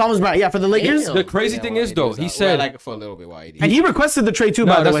 Bryant? Thomas Bryant, yeah, for the Lakers. Damn. The crazy thing is, though, he said, like for a little bit why And he requested the trade too,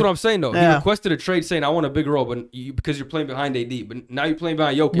 by no, the that's way. what I'm saying, though. He Yeah. requested a trade saying, I want a big role, but because you're playing behind AD. But now you're playing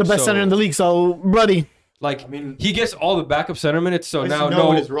behind Jokic. The best so, center in the league, so, buddy. Like, I mean, he gets all the backup center minutes, so at least now you know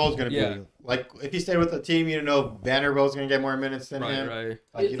what his role is going to yeah. be. Like, if he stayed with the team, you know Vanderbilt's going to get more minutes than him. Right.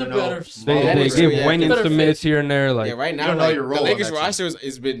 Like, It's you a don't better know. fit. They That's give true, yeah. Wenyen Better some fit. minutes here and there. Like, Yeah, right now, don't know like, your the role on Lakers that team. roster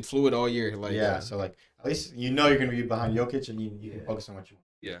has been fluid all year. Like, Yeah, so like at least you know you're going to be behind Jokic and you can focus on what you want.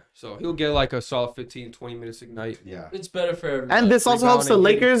 yeah. So he'll get like a solid 15, 20 minutes ignite. Yeah. It's better for everyone. And this also helps the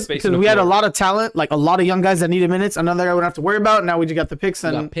Rebounding, Lakers space because in the we had a floor. lot of talent, like a lot of young guys that needed minutes. Another guy we don't have to worry about. Now we just got the picks We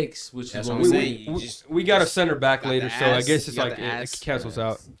and got picks, which That's is what what I'm we saying. need. You just We got a center back got later, the so I ass, guess it's you got like the it ass. cancels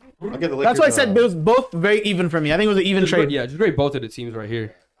out. I'll give the Lakers, that's why I said it was both very even for me. I think it was an even Just trade. grade, yeah, just grade both of the teams right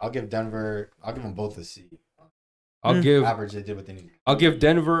here. I'll give Denver. I'll give them both a C. I'll give Average. They did what they needed. I'll give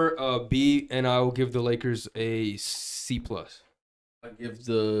Denver a B, and I will give the Lakers a C plus. I give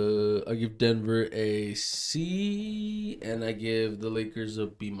Denver a C, and I give the Lakers a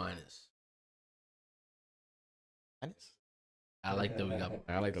B minus. I like that we got.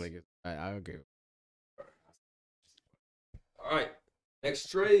 I like the Lakers. I agree. All right, next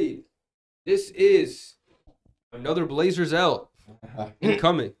trade. This is another Blazers L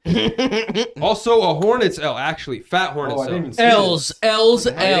incoming. Also a Hornets L, actually, fat Hornets I didn't L. even see L's, this. L's,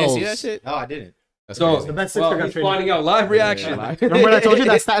 You didn't see that L's. shit? No, I didn't. That's So, crazy. The best Sixer well, got he's traded. finding out live reaction. Remember what I told you?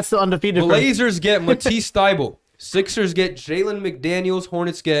 That stat's still undefeated. for him. Blazers get Matisse Thybulle. Sixers get Jalen McDaniels.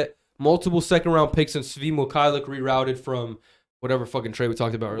 Hornets get multiple second-round picks and Svi Mikhailiuk rerouted from whatever fucking trade we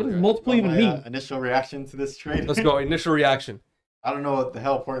talked about What does earlier. multiple even My, mean? initial reaction to this trade. Let's go. Initial reaction. I don't know what the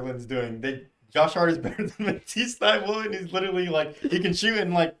hell Portland's doing. Josh Hart is better than Matisse Thybulle, and he's literally like he can shoot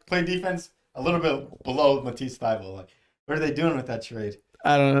and like play defense a little bit below Matisse Thybulle. Like, what are they doing with that trade?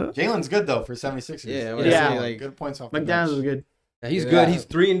 I don't know. Jalen's good though for 76ers. Yeah, well, Yeah. Like good points off. the McDaniels bench. was good. Yeah, he's Yeah. good. He's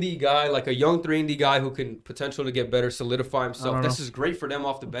 3-and-D guy, like a young 3-and-D guy who can potential to get better, solidify I himself. don't This know. is great for them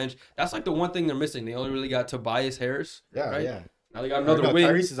off the bench. That's like the one thing they're missing. They only really got Tobias Harris. Yeah, right? yeah. Now they got another wing.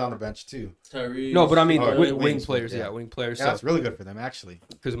 Tyrese is on the bench too. Tyrese. No, but I mean Oh, wing wings, players. yeah. Yeah, wing players. Yeah, that's really good for them actually.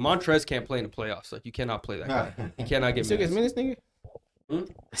 Because Montrez can't play in the playoffs. Like you cannot play that guy. He cannot He get still gets minutes. minutes, nigga? Hmm?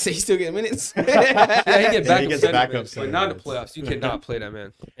 I say he still get minutes? Yeah, he get Yeah, backup he gets center backup minutes, center but not in the minutes. playoffs. You cannot play that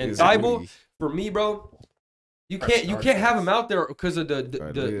man. And He's Thybulle, really- for me, bro, you First can't start have him guys. out there because of the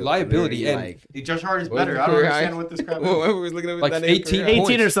Literally, liability and like, Josh Hart is What better. was I don't the career understand high? what this crap what is. was looking at Like that 18 career high?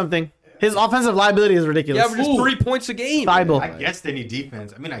 18 or something. His offensive liability is he ridiculous. averages 3 points a game. Thybulle. I guess they need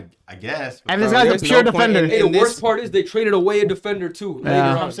defense. I mean, I guess. but And this bro, guy's a there's pure no point defender. Hey, the in this- worst part is they traded away a defender too. Later Yeah. that's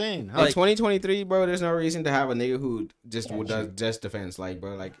what on. I'm saying. In Like- 2023, bro, there's no reason to have a nigga who just does just defense. Like,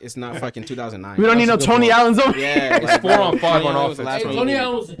 bro, like it's not fucking 2009. We don't need no That's a good Tony point. Allen's over. Yeah, It's like, 4 on 5 on Tony Allen was the offense. last Hey, one. Tony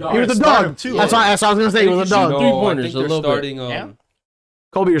Allen was a dog. He was a Start dog. him, too. That's what I was gonna say. He was a No, dog. Three I pointers, think a they're little bit. starting. Yeah.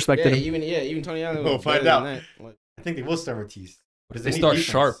 Kobe respected Yeah, him. even Tony Allen. We'll was find better out. than that. Like, I think they will start Matisse. Because They need start defense.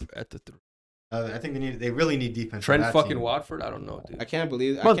 sharp at the I think they really need defense. Trent on that fucking team. Watford. I don't know, dude. I can't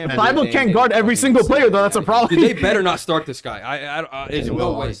believe. But believe Thybulle they can't didn't guard every fucking single say player, though. That's a that. problem. Dude, they better not start this guy. They There's will,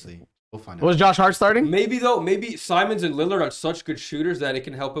 no way. honestly. We'll find out. Was Josh Hart starting? Maybe though, maybe Simons and Lillard are such good shooters that it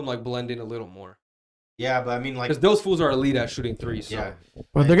can help him like blend in a little more. Yeah, but I mean, like, Because those fools are elite at shooting threes. So. yeah,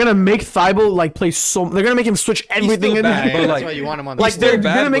 Bro, they're gonna make Thybulle like play so. They're gonna make him switch everything still in. bad, yeah, but, that's like- why you want him on the Like He's they're still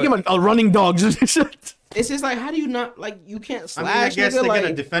bad, gonna make but- him a running dog. It's just like, how do you not like? You can't I slash. mean, I guess nigga, they like,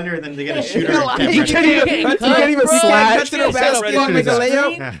 get a defender and then they get a Yeah, shooter. like- and You can't can't even, you can't even bro. slash. cut to the basket, Can't make a set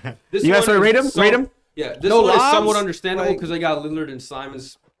layup. This You guys one rate him? is Rate him? Yeah, this No one is lobs? somewhat understandable Like- because they got Lillard and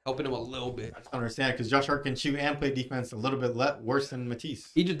Simons helping him a little bit. I just don't understand because Josh Hart can shoot and play defense a little bit worse than Matisse.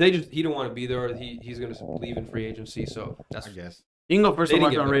 He don't want to be there. He's gonna leave in free agency. So that's I guess. You can go first. they I'm didn't not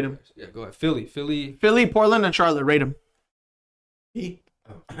get gonna rate better him. players. Yeah, go ahead. Philly. Philly, Portland, and Charlotte. Rate him. He.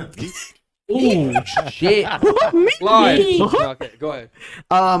 Ooh, shit. Live. Me. Okay, go ahead.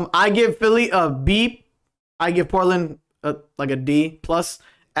 I give Philly a B. I give Portland like a D plus,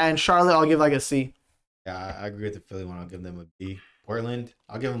 and Charlotte I'll give like a C. Yeah, I agree with the Philly one. I'll give them a B. Portland,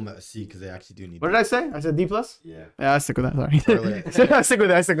 I'll give them a C because they actually do need. What did I say? I said D plus. Yeah. Yeah, I stick with that. Sorry. Charlotte. I stick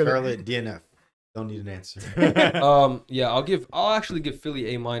with it. I stick with it. Charlotte, DNF. Don't need an answer. Yeah, I'll actually give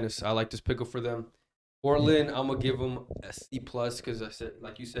Philly A minus. I like this pickle for them. Portland, I'm gonna give them a C plus because I said,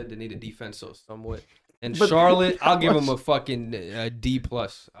 like you said, they need a defense, so somewhat And But- Charlotte, I'll give him a fucking D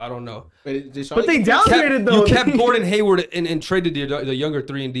plus. I don't know. But they downgraded though. You kept Gordon Hayward and traded the younger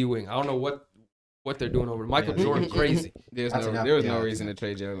 3-and-D wing. I don't know what they're doing over. Michael Jordan crazy. There was no reason to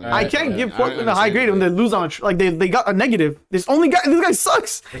trade Jalen. I can't give Portland a high grade when they lose on they got a negative. This guy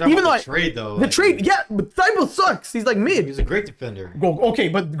sucks. Even though trade though, the trade, yeah, but Thybulle sucks. He's like mid. he's a great defender. Okay,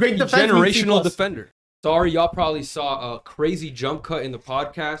 but great defense. Generational defender. Sorry, y'all probably saw a crazy jump cut in the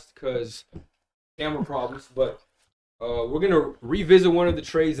podcast because camera problems, but we're going to revisit one of the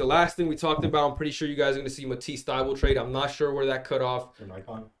trades. The last thing we talked about, I'm pretty sure you guys are going to see Matisse Thybulle trade. I'm not sure where that cut off.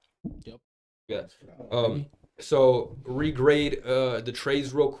 Yep. Yeah. So regrade the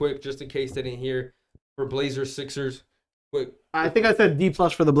trades real quick, just in case they didn't hear. For Blazers, Sixers. Quick. I think I said D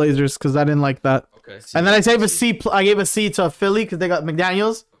plus for the Blazers because I didn't like that. Okay. And then I gave a C to Philly because they got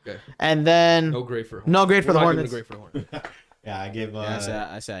McDaniels. Okay. And then No grade for no grade for the We're not Hornets. giving a grade for the Hornets. Yeah, I gave. I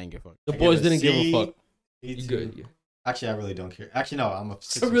said I didn't give a fuck. The I boys gave a didn't give a C, fuck. You good. Yeah. Actually, I really don't care. Actually, no, I'm a I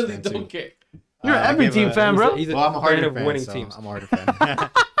Sixers really fan, don't too. care. You're an I every gave team fan, bro. He's a Well, I'm a fan Harden of fan, winning so teams. I'm a Harden fan.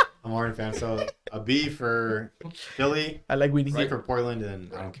 I'm a Harden fan. So a B for Philly, I like Weedy. C for Portland,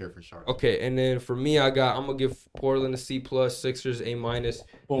 and I don't care for Charlotte. Okay, and then for me, I'm gonna give Portland a C plus, Sixers A minus.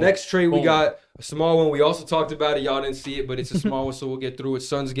 Boom. Next trade we Boom. got a small one. We also talked about it. Y'all didn't see it, but it's a small one, so we'll get through it.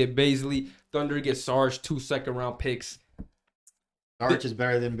 Suns get Bazley, Thunder get Sarge, 2 second-round picks. Arch is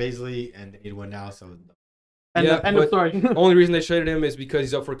better than Bazley, and they need one now. So End Yeah, of but- story. Only reason they traded him is because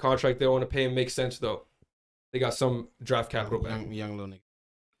he's up for a contract. They don't want to pay him. Makes sense though. They got some draft capital back. Young little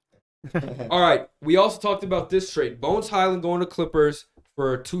nigga. All right. We also talked about this trade. Bones Hyland going to Clippers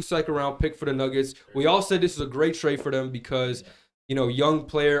for a 2 second-round pick for the Nuggets. We all said this is a great trade for them because, young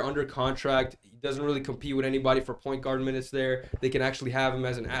player under contract. He doesn't really compete with anybody for point guard minutes there. They can actually have him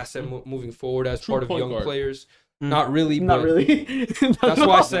as an asset moving forward as True part of point young guard. players. Not really, Not but really. that's why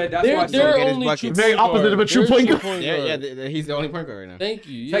I said They're get his only buckets. true Very point opposite guard. of a true They're point guard. He's the only point guard right now. Thank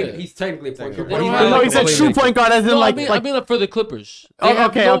you. Yeah. He's technically a point guard. They but he's don't not have- No, like he a said true playmaker. point guard as in No, like I mean for the Clippers. Oh, They have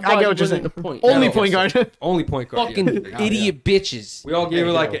okay, I get nobody what you're running saying. the point. Only Yeah, point guard. Only point guard. Fucking yeah. idiot bitches. We all gave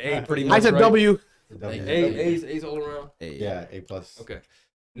it like an A pretty much. I said right? W. A's all around. yeah, A plus. Okay.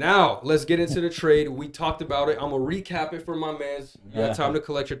 Now, let's get into the trade. We talked about it. I'm going to recap it for my mans. You got time to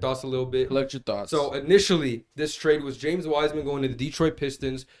collect your thoughts a little bit. Collect your thoughts. So, initially, this trade was James Wiseman going to the Detroit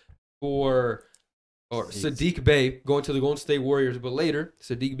Pistons or Sadiq Bey going to the Golden State Warriors. But later,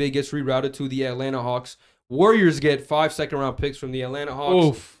 Sadiq Bey gets rerouted to the Atlanta Hawks. Warriors get 5 second-round picks from the Atlanta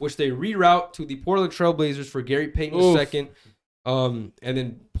Hawks, which they reroute to the Portland Trailblazers for Gary Payton II. And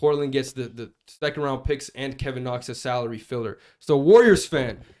then Portland gets the second-round picks and Kevin Knox as salary filler. So, Warriors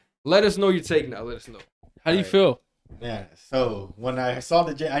fan, let us know your take now. Let us know. How do you feel? Yeah. So when I saw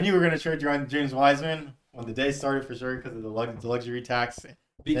I knew we were gonna trade James Wiseman when the day started for sure because of the luxury tax.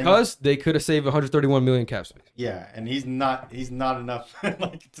 Because they could have saved 131 million cap space. Yeah, and he's not enough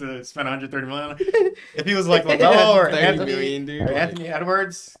like to spend 130 million. If he was like LaMelo or 30 Anthony million, dude. or Anthony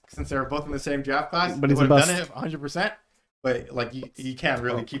Edwards, since they were both in the same draft class, But they he's a would have done bust. it 100%. But like you can't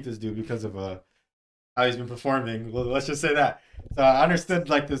really keep this dude because of how he's been performing. Well, let's just say that. So I understood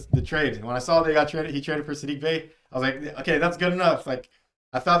like the trade. And when I saw they got traded, he traded for Sadiq Bey. I was like, okay, that's good enough. Like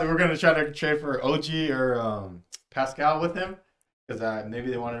I thought they were gonna try to trade for OG or Pascal with him because maybe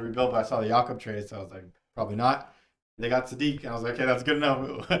they wanted to rebuild. But I saw the Jakob trade, so I was like, probably not. They got Sadiq, and I was like, okay, that's good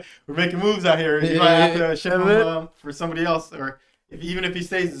enough. We're making moves out here. You might have to ship him for somebody else, or even if he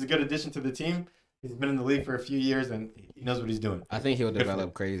stays, it's a good addition to the team. He's been in the league for a few years and he knows what he's doing. I think he'll Good for develop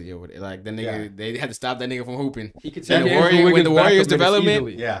him. crazy over there. Like the nigga, they had to stop that nigga from hooping. He could Yeah, take the Andrew Warriors- Wiggins with the back Warriors up minutes development,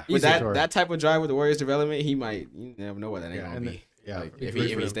 easily. Yeah, With easy. that type of drive with the Warriors development, you never know what that nigga gonna And be. yeah, Like, it's if good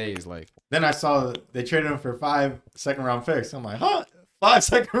he for him. stays, like Then I saw they traded him for 5 second-round picks. I'm like, huh? 5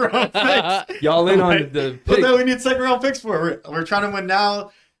 second-round picks? Y'all in on Like, the what pick. the we need second-round picks for? We're trying to win now.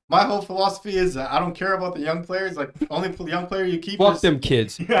 My whole philosophy is I don't care about the young players. Like, only young player you keep Fuck is, them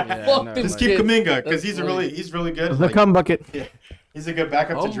kids. Fuck them Just keep kids. Kuminga because That's he's funny. really good. The Like, cum bucket. he's a good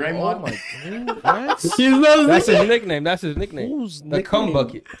backup to Draymond. Oh my god. What? He knows That's it. his nickname. That's his nickname. Who's The cum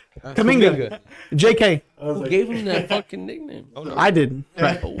bucket. Kuminga. JK. Who gave him that fucking nickname? Oh, no. I did.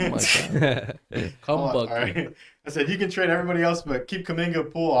 Oh my god. Cum All bucket. right. I said you can trade everybody else, but keep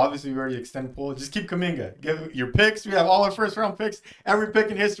Kuminga. Pool. Obviously, we already extend Pool. Just keep Kuminga. Give your picks. We have all our first round picks. Every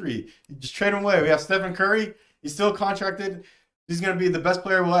pick in history. You just trade them away. We have Stephen Curry. He's still contracted. He's gonna be the best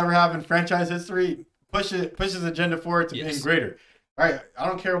player we'll ever have in franchise history. Push his agenda forward to being greater. All right. I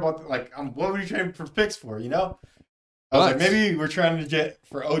don't care about what were you trading for picks for? You know. I was like, maybe we're trying to get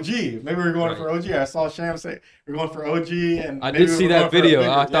for OG. Maybe we're going for OG. I saw Sham say we're going for OG, and I maybe did see we're that going for a video. bigger-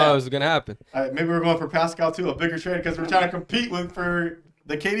 I thought it was gonna happen. maybe we're going for Pascal too, a bigger trade because we're trying to compete for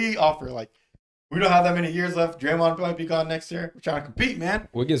the KD offer. Like, We don't have that many years left. Draymond might be gone next year. We're trying to compete, man.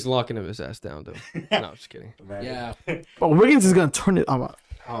 Wiggins locking his ass down though. No, I'm just kidding. Yeah. But Wiggins is gonna turn it on.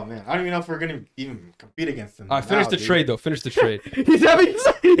 Oh man, I don't even know if we're gonna even compete against him. All right, finish the trade though. Finish the trade. He's having.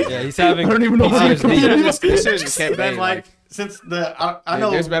 Yeah, he's having. I don't even know if he's PTSD. competing. This shit just kept Then Bay, like since I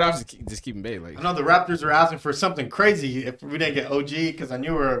know there's better options. Just keep him Bay. Like I know the Raptors were asking for something crazy if we didn't get OG because I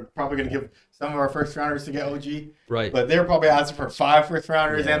knew we were probably gonna give some of our first rounders to get OG. Right. But they were probably asking for 5 first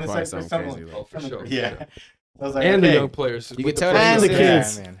rounders Yeah, and the probably second something something. crazy, Oh, for sure. Yeah. So I was like, And okay. the young players. You with can tell the that And first- the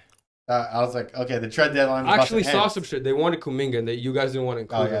he's- kids. Yeah, man. I was like, okay, the trade deadline. I actually saw some shit. They wanted Kuminga, and you guys didn't want to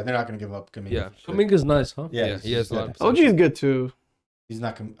Oh include yeah, him. they're not gonna give up Kuminga. Yeah. for sure. Kuminga's nice, huh? Yeah, Yeah, he has a lot of OG is good too. He's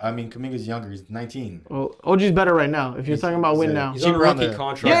not. I mean, Kuminga's younger. He's 19. Well, OG's better right now. If you're talking about win now. He's on a Cheaper on rookie the-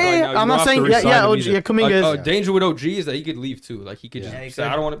 contract Yeah, right yeah, now. You I'm don't not have saying to yeah, re-sign yeah. him OG, either. yeah, Kuminga is. Danger with OG is that he could leave too. Like he could Yeah. just he say,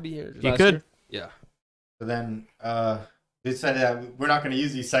 could. I don't want to be here. He Last could. year. Yeah. So then they said that we're not going to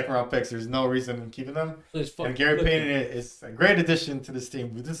use these second round picks. There's no reason in keeping them. So it's And fucking Gary good. Payne is a great addition to this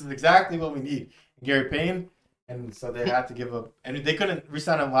team. This is exactly what we need. Gary Payne. And so they had to give up. And they couldn't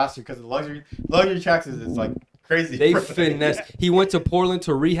re-sign him last year because the luxury tax is like crazy. They finessed. He went to Portland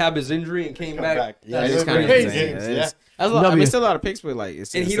to rehab his injury and came back. Yeah, it's it's kind of crazy. insane. Yeah. That's a lot, I mean, W. it's still a lot of picks, but like,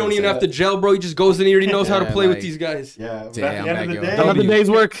 it's And he it's don't even insane. have to gel, bro. He just goes in here. He knows how to Yeah, play with like- these guys. Yeah, but Damn, at the end of the that day, guy. Another day's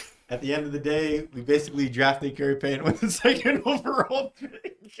work. at the end of the day, we basically drafted Gary Payne with the second overall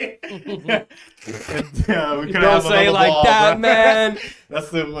pick. And, we couldn't Don't have say another like ball, that, bro. man.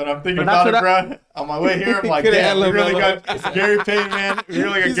 That's what I'm thinking But about that's it, bro. On my way here, I'm like, Could've damn, had we really LaMelo. got Gary Payne, man. We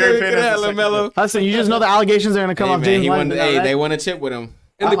really got He Gary said Payne he as could the have second LaMelo. pick. Listen, you just know the allegations are gonna come Hey, off man, James he Wiseman. won. right? Hey, they won a chip with him.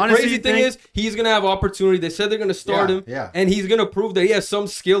 And the Honestly, crazy thing think- is, he's gonna have opportunity. They said they're gonna start him, Yeah. and he's gonna prove that he has some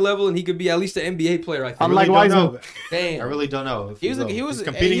skill level, and he could be at least an NBA player. I think. Unlike I really don't Wiseman. know. Damn. I really don't know. If He was He's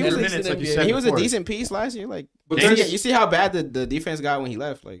competing he was for a minutes, like you decent said He was a before. decent piece last year. Like, But you see how bad the defense got when he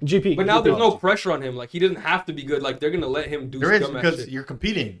left. Like, GP. But now there's no pressure on him. Like he doesn't have to be good. Like they're gonna let him do There is dumbass because shit. you're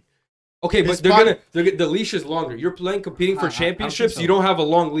competing. Okay, his but spot- the leash is longer. You're competing for I don't think championships. so. You don't have a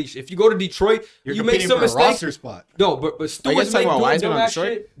long leash. If you go to Detroit, You're you make competing some for a mistakes. roster spot. No, but Stewart's talking make about doing Wiseman on dumbass Detroit?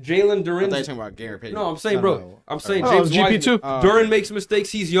 shit. Jalen I thought you Duran. were talking about Gary Payton. No, I'm saying, No, bro. no. I'm saying Oh, James GP Wiseman. too. Duran makes mistakes.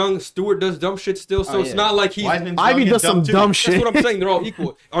 He's young. Stewart does dumb shit still. So Oh, it's yeah. not like he's. Wiseman's Ivy young and does some too. dumb That's shit. what I'm saying. They're all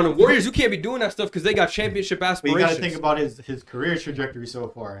equal. On the Warriors, you can't be doing that stuff because they got championship But you aspirations. got to think about his career trajectory so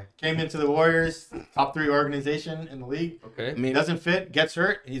far. Came into the Warriors, top 3 organization in the league. Okay. I mean, Doesn't fit, gets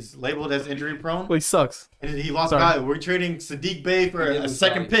hurt. He's labeled as injury prone. Well, he sucks. And he lost Sorry. value. We're trading Sadiq Bey for He a is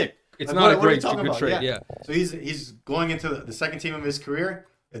second value. pick. It's Like, not what a are we great, it's a talking good about? trade. Yeah. So he's going into the second team of his career.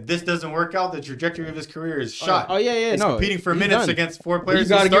 If this doesn't work out, the trajectory of his career is shot. oh yeah, He's no. competing for he's minutes done. against 4 But players you he's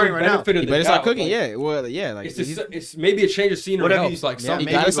got to give starting him right now. benefit of He the better start doubt. cooking. Like, Yeah, well, yeah. Like, it's maybe a change of scenery What have helps. you, Like yeah, something.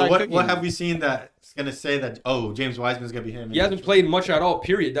 maybe, gotta but start what cooking. have we seen that's going to say that, oh, James Wiseman's going to be him? He hasn't played much at all.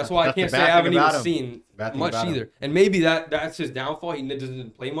 Period. That's why I That's the can't say bad I thing haven't even about him. seen Bad thing much about him. either. And maybe that's his downfall. He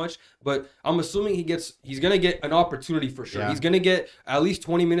doesn't play much. But I'm assuming he's gonna get an opportunity for sure. Yeah. He's gonna get at least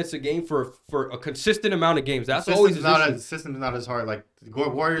 20 minutes a game for a consistent amount of games. That's always his issue. System's not as hard. Like the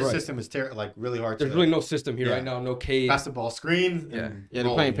Warriors Right. system is like really hard. There's to really no system here Yeah. right now. No cage. pass the ball, screen. Yeah. and yeah, they're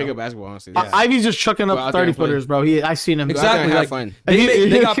roll, playing you know? pickup basketball. Honestly, Yeah. Ivy's just chucking Go up out there 30 and play. footers, bro. I seen him. Exactly. Have Like, fun.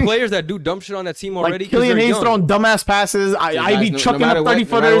 they got players that do dumb shit on that team Like already. 'cause Killian they're Hayes young. throwing dumbass passes. Ivy chucking up 30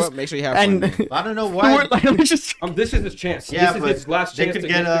 footers. Make sure you have And fun. I don't know why. Stewart, like, it's just This is his chance. Yeah, this but is his last they chance could to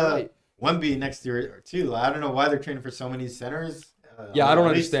get get it right. Wemby next year too. Like, I don't know why they're training for so many centers. Yeah, I don't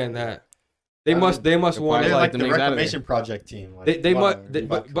at least- understand that. They I mean, must they're want probably They're to like the the Knicks out of reclamation project team. Like, they wanna must,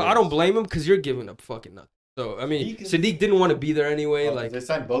 revive but I don't careers. blame him because you're giving up fucking nothing. So I mean, Sadiq is- Sadiq didn't want to be there anyway. Oh, Like, they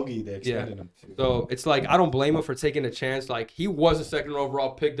signed Bogey, they extended him. Too. so it's like I don't blame him for taking a chance. Like he was a second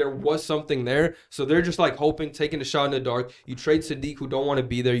overall pick. There was something there. So they're just like hoping, taking a shot in the dark. You trade Sadiq, who don't want to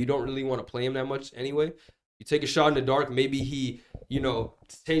be there. You don't really want to play him that much anyway. You take a shot in the dark. Maybe he,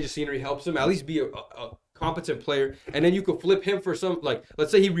 change the scenery helps him. At least be a competent player. And then you could flip him for some, like,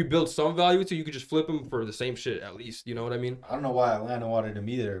 let's say he rebuilds some value to you could just flip him for the same shit at least. You know what I mean? I don't know why Atlanta wanted him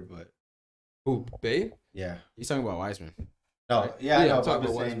either, but Who, Bay? yeah. He's talking about Wiseman. No, yeah, I Yeah, know. I'm But talking I'm just about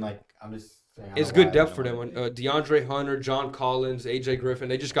saying, Wiseman. like, I'm just saying. I It's don't know good why depth I for them. don't know. DeAndre Hunter, John Collins, AJ Griffin.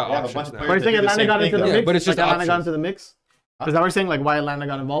 They just got They have a options bunch of now. players Why do you think that do the Atlanta same got thing, into the though. mix? but it's just like Atlanta got options. into the mix? Is that what you're saying? Like why Atlanta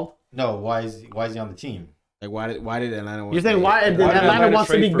got involved? No, why is he on the team? Like, why did Atlanta? Want You're saying to- why did Why did Atlanta want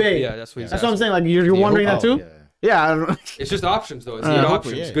trade Sadiq for- Bey? Yeah, that's what he's That's what I'm asking. saying. Like you're wondering that too? Yeah. Yeah, I don't know. It's just options though. It's Yeah. good Hooper,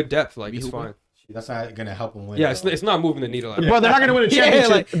 options. yeah. Good depth. Like Be it's Hooper. fine. That's not gonna help him win. Yeah, though. it's not moving the needle. Bro, they're not gonna win a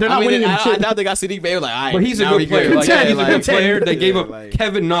championship. They're not winning a I championship. doubt they got Sadiq Bey. Like, all right, But he's a now we good player. good. Like, Contend, he's a good contend. player. They gave Yeah, up like-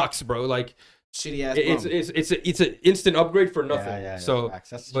 Kevin Knox, bro. Like Shitty ass. it's an instant upgrade for nothing. Yeah, so facts.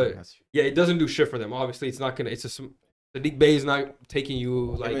 That's but- true. That's true. yeah, it doesn't do shit for them. Obviously, it's not gonna. It's a Sadiq Bey is not taking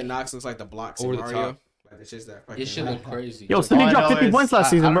you like Even Knox looks like the blocks over in the Mario. top. Like it's just that. It should look crazy. Yo, All Sadiq I dropped know 50 is, points last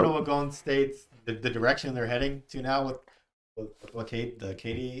season, I don't bro. know what Golden State's the direction they're heading to now with what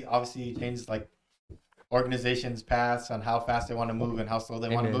KD obviously changed like organizations' paths on how fast they want to move and how slow they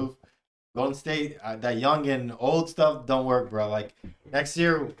want to move. Golden State, that young and old stuff don't work, bro. Like next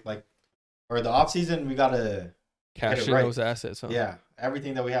year, like or the offseason, we gotta cash in right. those assets. Huh? yeah,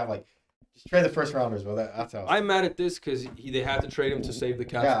 everything that we have, like just trade the first rounders, bro. That's how. I'm mad at this because they had to trade him to save the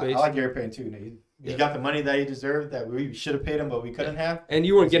cap yeah, space. I like Gary Payton too. He Yeah. got the money that he deserved that we should have paid him, but we couldn't have. And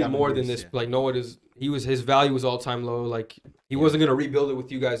you weren't He's getting got more the than boost, this. yeah. Like his value was all time low. Like he wasn't gonna rebuild it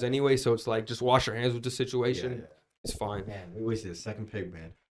with you guys anyway. So it's like just wash your hands with the situation. Yeah. It's fine. Man, we wasted a second pick,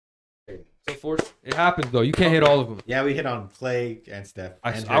 man. So fortunate. It happens though. You can't hit all of them. Yeah, we hit on Clay and Steph.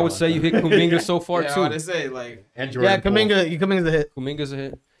 and I would Draymond. say you hit Kuminga so far Yeah, I too. would say like and Jordan Yeah, Poole. Kuminga's the hit. Kuminga's a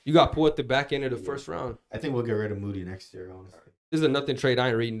hit. You got Poole at the back end of the first round. I think we'll get rid of Moody next year, honestly. This is a nothing trade. I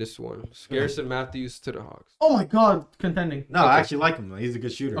ain't reading this one. Garrison Matthews to the Hawks. Oh my God, contending. No, I actually like him. He's a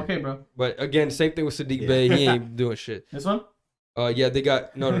good shooter. Okay, bro. But again, same thing with Sadiq Yeah. Bey. He ain't doing shit. This one? Yeah, they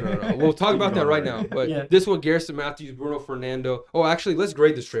got no. We'll talk about that right now. But Yeah. this one, Garrison Matthews, Bruno Fernando. Oh, actually, let's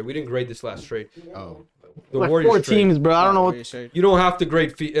grade this trade. We didn't grade this last trade. Oh, The Like Warriors 4 trade. teams, bro. I don't know what. You don't have to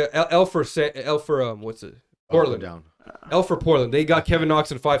grade L for what's it? Portland. down. L for Portland. They got Kevin Knox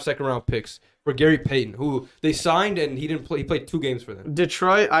and 5 second-round picks for Gary Payton, who they signed and he didn't play. He played 2 games for them.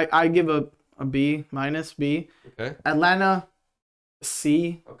 Detroit, I give a B minus B. Okay. Atlanta,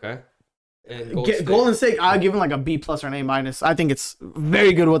 C. Okay. And Golden State, I give them like a B plus or an A minus. I think it's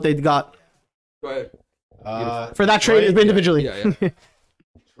very good what they got Go ahead. for that trade Detroit, individually. Yeah.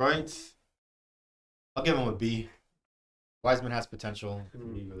 Detroit, I'll give him a B. Wiseman has potential to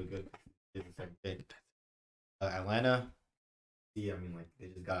be really good. He's the second pick. Atlanta, C. I mean, like they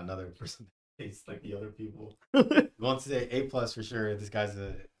just got another person that tastes like the other people. Going to say A plus for sure. This guy's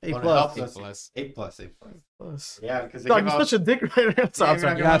a A one plus. that helps us. A plus. Yeah, because they Dog, give you're out. such a dick right now. So I'm Yeah,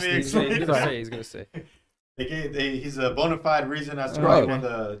 sorry. you're not He's gonna say. He's a bona fide reason as to Right. why he won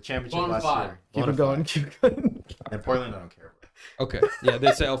the championship Bona last fide. year. Keep Bona it going. fide. Keep it going. And Portland, I don't care. Okay. Yeah,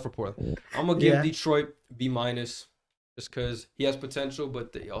 they say L for Portland. I'm gonna give Yeah. Detroit B minus, just because he has potential,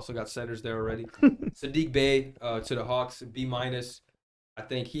 but they also got centers there already. Sadiq Bey to the Hawks B minus. I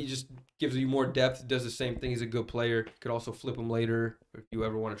think he just gives you more depth. Does the same thing. He's a good player. Could also flip him later if you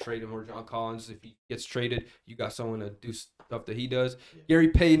ever want to trade him, or John Collins. If he gets traded, you got someone to do stuff that he does. Gary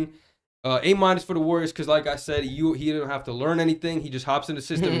Payton. A minus for the Warriors because, like I said, he didn't have to learn anything. He just hops in the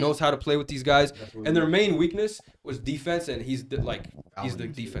system, knows how to play with these guys. And their main weakness was defense, and he's the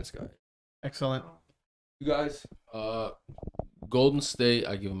defense guy. Excellent. You guys, Golden State,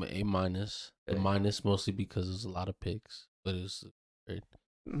 I give them an A minus. A Okay. minus mostly because there's a lot of picks, but it's great.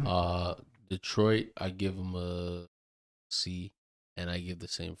 Mhm. Detroit, I give them a C, and I give the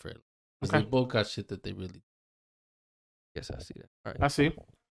same for it because Okay. they both got shit that they really. yes, I see that. All I right, see.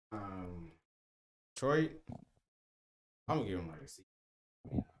 Detroit, I'm gonna give him like a C.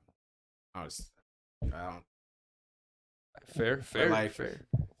 I don't. fair, like- fair.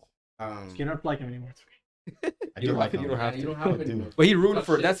 You don't like him anymore. I You don't like have- him. you don't have You to. don't have I it do. anymore. But he rooted Tough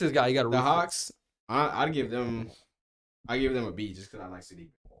for shit. that's his guy. You got to root The for. Hawks, I'd give them a B just because I like Sadiq.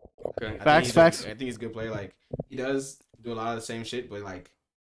 Okay. Facts. I think he's a good player. Like he does do a lot of the same shit, but like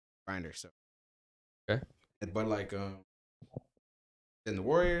grinder. So Okay. But like in the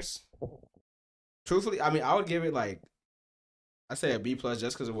Warriors, truthfully, I mean, I would give it like I say a B plus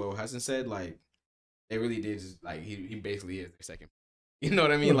just because of what Hassan said. Like they really did just like he basically is their second. You know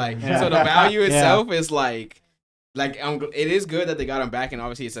what I mean? Like Yeah. so the value Yeah. itself is like it is good that they got him back, and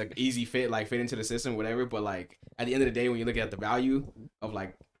obviously it's like easy fit into the system, whatever. But like at the end of the day, when you look at the value of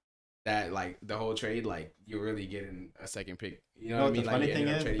like that, like the whole trade, like you're really getting a second pick. You know what I what mean? the Like funny you ended thing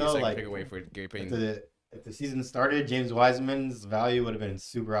up is, trading though, your second like, pick away for Gary If Payton. the season started, James Wiseman's value would have been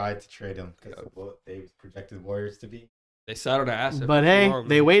super high to trade him because of what they projected Warriors to be. They sat on an asset. But for hey, too long,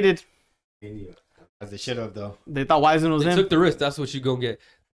 they man. waited. As they should have, though. They thought Wiseman was They in. took the risk. That's what you gonna get.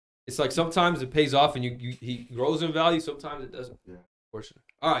 It's like sometimes it pays off and he grows in value. Sometimes it doesn't. Yeah. Fortunately.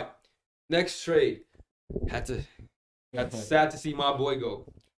 All right. Next trade. Sad to see my boy go.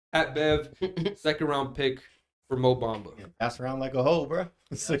 Pat Bev, second round pick for Mo Bamba. Yeah, pass around like a hoe, bro.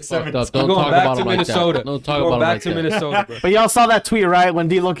 6'7". Fucked up. We're Don't going talk back about to him like Minnesota. that. Don't talk Going about him back like to that. Minnesota, bro. But y'all saw that tweet, right? When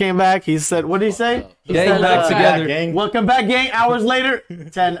D'Lo came back, he said, "What did he say?" He Gang said, back together. Gang. Welcome back, gang. Hours later,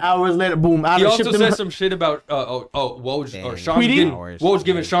 10 hours later, boom. Out He of also shipped said him. some shit about Woj Dang. or Shams Tweety? getting Woj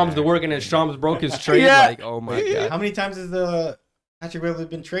giving Shams the work and then Shams broke his trade. Yeah. Like, oh my god. How many times has the Patrick Beverley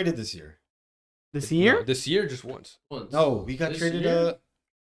been traded this year? This year? No, this year just once. Once. No, we got This traded. year?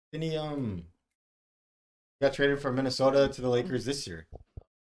 Didn't he Got traded from Minnesota to the Lakers this year.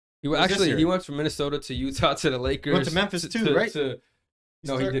 He Who's this year? he went from Minnesota to Utah to the Lakers. Went to Memphis too, right?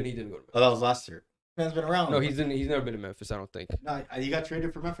 No, he didn't. He didn't go to Memphis. Oh, that was last year. Man's been around. No, he's never been to Memphis. I don't think. No, he got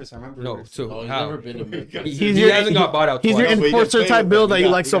traded for Memphis. I remember. No, so Oh, he's how? never been to Memphis. He hasn't got bought out He's twice. your No, but he enforcer gets type paid, build but that he you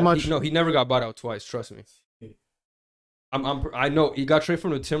got- like he so got- much. No, he never got bought out twice. Trust me. I know he got traded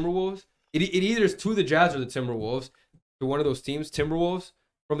from the Timberwolves. It either is to the Jazz or the Timberwolves. To one of those teams, Timberwolves.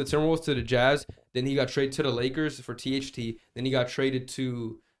 From the Timberwolves to the Jazz. Then he got traded to the Lakers for THT. Then he got traded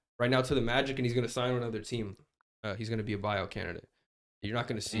to right now to the Magic, and he's going to sign with another team. He's going to be a buyout candidate. You're not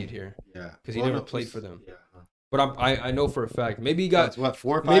going to see it here Yeah, because he never played for them. Yeah. But I know for a fact. Maybe he That's got what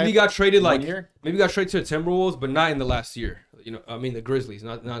 4 or 5. maybe he got traded one like year? maybe he got traded to the Timberwolves, but not in the last year. You know, I mean the Grizzlies,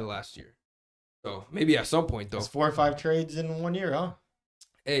 not in the last year. So maybe at some point though. That's 4 or 5 trades in 1 year, huh?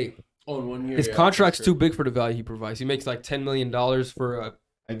 Hey, Oh, in 1 year. his yeah, contract's for too sure. big for the value he provides. He makes like $10 million for a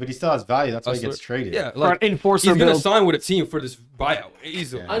But he still has value. That's why he Hustler. gets traded. yeah. For Like an enforcer he's gonna build. sign with a team for this buyout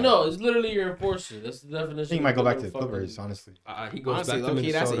easily. Yeah. I know. It's literally your enforcer. That's the definition. I think he might go back to the fucking- Clippers, honestly. He goes Honestly, back to low-key,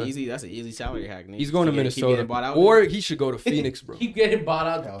 Minnesota. that's an easy salary hack. Nigga. He's going to Keep getting bought Minnesota, out. or he should go to Phoenix, bro. Keep getting bought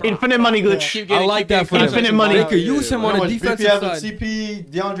out. Infinite money glitch. I like that for Infinite them. money. They could use him on a defensive side. CP,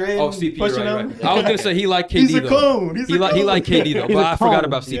 DeAndre, Oh, CP, pushing right, him. right. I was gonna say he like KD He's a though. clone. He's He a like clone. KD though, He's but a I forgot clone.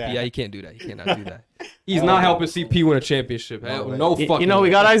 about CP. Yeah. Yeah, he can't do that. He cannot do that. He's not helping CP win a championship. Hell, No way. no fucking. You know who we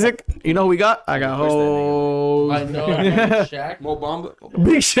way. got, Isaac? You know who we got? I got hoes. I know. Shaq. Mo Bamba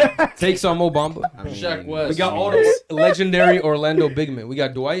Big Shaq. takes on Mo Bamba. I mean, Shaq West. We got all the legendary Orlando big men. We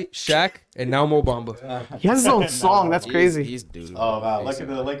got Dwight, Shaq, and now Mo Bamba. He has his own song. That's crazy. He's dude. Oh wow! Look at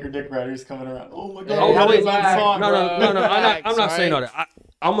the Laker dick riders coming around. Oh my god! Oh, he had wait, his own back. song, No, bro. no. I'm not Sorry. saying all that.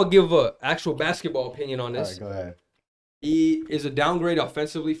 I'm gonna give a actual basketball opinion on All this. right, go ahead. He is a downgrade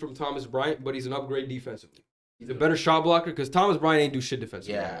offensively from Thomas Bryant, but he's an upgrade defensively. He's a better shot blocker because Thomas Bryant ain't do shit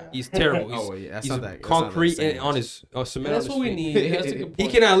defensively. Yeah. He's terrible. He's, Oh, yeah, that's he's not that. concrete and on his cement. That's on what his we feet. need. That's a good He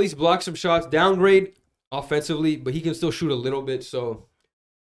point. can at least block some shots, downgrade offensively, but he can still shoot a little bit. So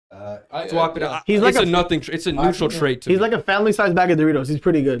swap it out. He's It's like a a- nothing. It's a neutral trait to He's me. like a family-sized bag of Doritos. He's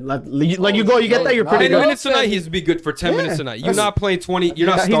pretty good. Like you go, you get that, you're pretty 10 good. minutes tonight. He's be good for 10 minutes tonight. You're not playing 20. You're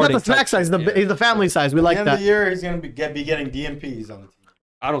not He's not starting. the snack type. size. Yeah. He's the family size. We like End of the that. year, he's gonna be getting DMPs on the team.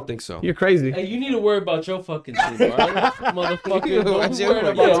 I don't think so. You're crazy. Hey, you need to worry about your fucking team, bro. Motherfucker. What's Don't your- worry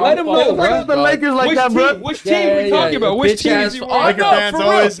about Yeah, your let him know, fucking bro. team, The Lakers like Which that, team? bro. Which team Yeah, we talking yeah, about? Which bitch team ass- is he Oh, with? Laker no, fans for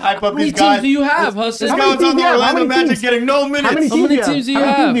always real. hype How up many these teams guys. do you have, Hassan? This How many guy's on teams the do you have? How Orlando many Magic teams? getting no minutes. How many How many teams teams do you How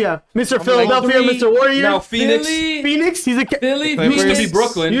many teams have? do you have? Mr. like Philadelphia, three. Mr. Warrior. Now Phoenix. Philly, Phoenix. He's a Philly, Used to be Phoenix.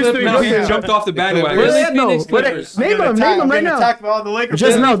 Brooklyn. Used to be Now he Brooklyn. jumped off the bandwagon. Really? Yeah, no. Phoenix But Clippers. name him right now. Attacked by all the Lakers.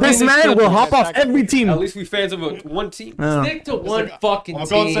 Just Philly, know this Phoenix man will Clippers. hop off every team. At least we fans of one team. Yeah. Stick to one fucking I'm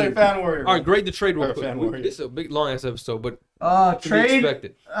a Golden State team. fan warrior. All right, grade the trade real Or quick. fan warrior. This is a big long ass episode, but to be Trade.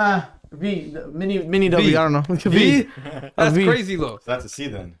 expected. Mini W. I don't know. V. That's V. crazy low. So that's a C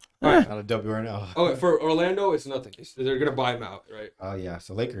then. Yeah. Not a W or an L. Oh, for Orlando, it's nothing. They're gonna buy him out, right? Oh yeah.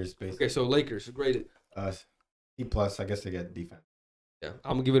 So Lakers basically. Okay, so Lakers graded. C plus. I guess they get defense. Yeah,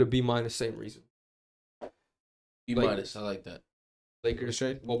 I'm gonna give it a B minus. Same reason. B minus. I like that. Lakers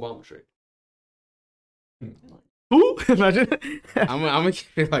trade. Obama trade. Who? Imagine. I'm gonna give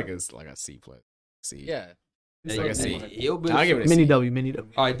it like a C plus. C. Yeah. It's like a C. He'll be I'll give it a Mini C. W. Mini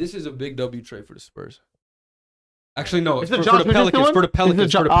W. All right, this is a big W trade for the Spurs. Actually, no, it's Is it for Josh the Pelicans. Richardson? For the Pelicans.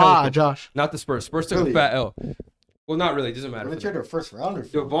 Is it For the Jo- Pelicans. Josh. Not the Spurs. Spurs took a Really? fat L. Well, not really. It doesn't matter. They for traded them. a first rounder.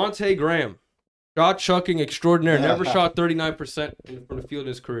 for him. Devontae Graham, shot chucking extraordinaire. Yeah. Never shot 39% from the field in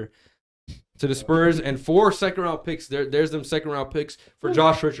his career. To the Spurs and 4 second-round picks. There's them second-round picks for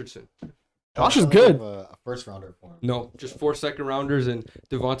Josh Richardson. Josh is good. A first rounder for him. No, just 4 second-rounders and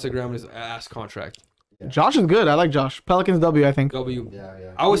Devontae Graham is ass contract. Josh is good. I like Josh. Pelicans W. I think. W. Yeah,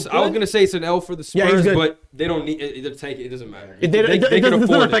 yeah. I was gonna say it's an L for the Yeah, he's Spurs, good. but they don't need it. It take it. It doesn't matter. It They can doesn't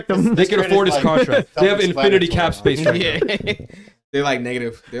afford affect it. them. They can This afford trade his is like contract. They have infinity cap space right now. Yeah. They're like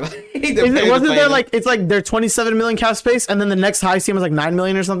negative. They're like. Wasn't there like it's like they're 27 million cap space, and then the next highest team is like 9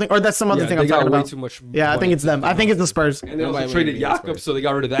 million or something, or that's some other Yeah, thing they I'm got talking way about. too much. Yeah, I money. think it's them. I think it's the Spurs. And they also Nobody traded wanted to be the Jakob, Spurs. so they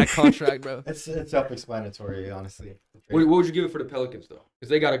got rid of that contract, bro. It's self-explanatory, honestly. What would you give it for the Pelicans though? Because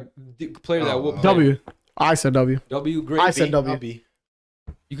they got a player that will play. W. I said W. W. Great. I said I'll W. be.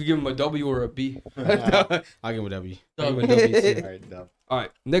 You could give him a W or a B. I'll give him a W. Give him a W, too. All right, dub. All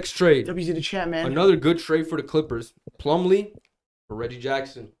right, next trade. W's to the chat, man. Another good trade for the Clippers. Plumlee for Reggie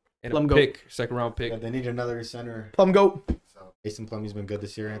Jackson and Plum a goat. pick, second-round pick. Yeah, they need another center. Plum goat. So Jason Plumlee's been good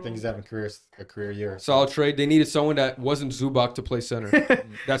this year, and I think he's having a career year. Solid trade. They needed someone that wasn't Zubac to play center.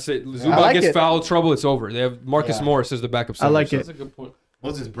 That's it. Zubac like gets it. foul trouble, it's over. They have Marcus Yeah. Morris as the backup I center. like so it. That's a good point.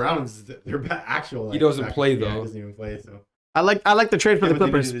 Moses Brown's they're actual. He doesn't back- play, yeah, though. he doesn't even play. So I like the trade for the Yeah, but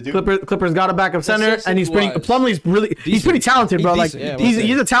Clippers. they need to do. Clippers got a backup center, That's and he's pretty. wise. Plumlee's really he's pretty talented, bro. He's Like decent. Yeah,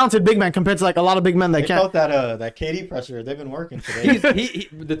 he's a talented big man compared to like a lot of big men that They can't. felt that KD pressure. They've been working today.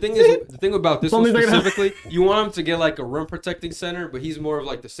 The thing about this one Plumlee's not gonna- specifically, you want him to get like a rim protecting center, but he's more of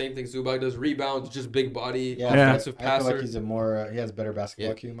like the same thing Zubac does: rebounds, just big body, Yeah, offensive I feel passer. like he's a more. He has better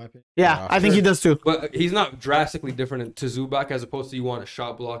basketball IQ in my opinion. Yeah, I think he does too. But he's not drastically different to Zubac as opposed to you want a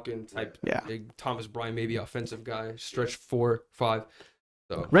shot blocking type. Yeah. Big Thomas Bryant, maybe offensive guy, stretch 4, 5.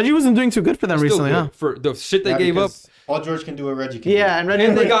 So Reggie wasn't doing too good for them still recently, good. huh? For the shit they Yeah, gave up. because Paul George can do what Reggie can. Yeah, and Reggie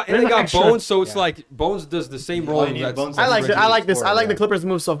And they got extra. Bones, so it's Yeah. like Bones does the same All role. you need that's- Bones I like Reggie I like this. score, I like the yeah. Clippers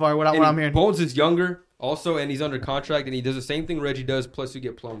move so far. What and I'm hearing. Bones is younger also, and he's under contract, and he does the same thing Reggie does. Plus, you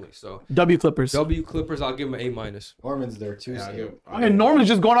get Plumlee. So W Clippers. W Clippers, I'll give him an A-. Norman's there too. Yeah, so- I mean, Norman's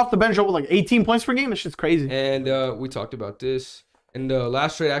just going off the bench with like 18 points per game. This shit's crazy. And we talked about this. And the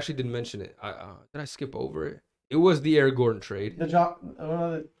last trade, I actually didn't mention it. Did I skip over it? It was the Eric Gordon trade. The job.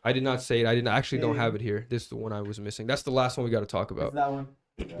 I did not say it. I didn't actually don't have it here. This is the one I was missing. That's the last one we got to talk about. that one.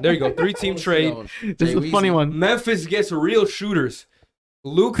 There you go. 3-team trade. This is a funny one. Memphis gets real shooters.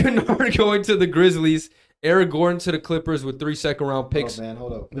 Luke Kennard going to the Grizzlies. Eric Gordon to the Clippers with 3 second-round picks. Oh man,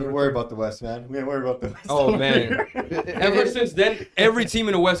 hold up. We ain't worry about the West, man. We ain't worry about the West. Oh, man. Ever since then, every team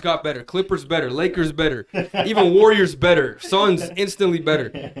in the West got better. Clippers better. Lakers better. Even Warriors better. Suns instantly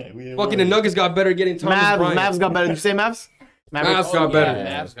better. Fucking the Nuggets got better getting Thomas Bryant. Mavs got better. Did you say Mavs? Mavs got better.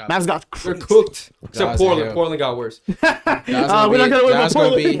 Mavs got. They're cooked. Except Guys, Portland. yeah. Portland got worse. We're not gonna worry about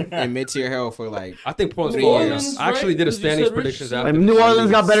gonna be Portland. in mid-tier hell for like. I think Portland's New falling Orleans, down. I actually right? did a 'Cause you standings said predictions Richardson. after. New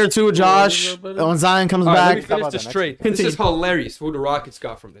Orleans got better too. Josh. Orleans got better. When Zion comes All right, let me back. finish about this that trade. Continue. This is hilarious. Who the Rockets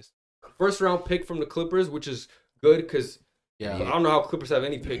got from this? First round pick from the Clippers, which is good because I Yeah. don't know how Clippers have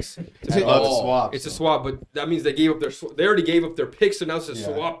any picks. I love the Oh, swap. It's a swap, but that means they gave up their. They already gave up their picks, so now it's a Yeah.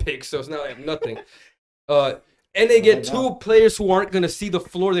 swap pick. So it's not like nothing. And they get two players who aren't gonna see the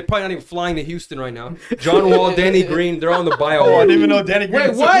floor. They're probably not even flying to Houston right now. John Wall, Danny Green. They're on the buyout. Oh, I market. didn't even know Danny Green.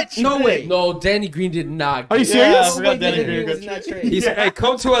 Wait, what? No way. No, Danny Green did not. Are you get- Yeah, I serious? forgot Danny Danny Green was got in that traded. trade. He said, "Hey,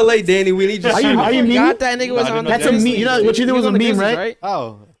 come to LA, Danny. We need you." Are you memeing? Forgot that nigga was on the That's a meme. You know what you did was a meme, right?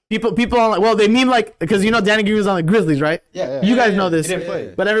 Oh, People on like, well, they meme like because you know Danny Green was on the Grizzlies, right? yeah. You guys know this. He didn't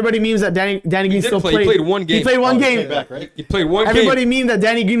play. But everybody memes that Danny Green He did still play. played. He played one game. He played one Oh, he game. came back, right? He played one Everybody game. memed that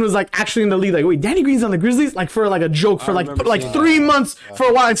Danny Green was like actually in the league. Like, wait, Danny Green's on the Grizzlies? Like for like a joke for like remember seeing 3 months for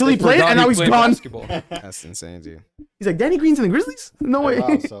a while until he played, Forgot and now he he's played gone. basketball. That's insane, dude. He's like, Danny Green's in the Grizzlies? No way.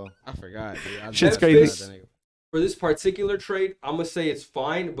 Wow, so I forgot, dude. I Shit's just crazy. forgot that nigga. For this particular trade, I'm gonna say it's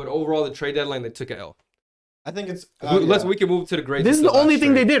fine, but overall, the trade deadline they took a L. I think it's. We can move to the grades. This is the only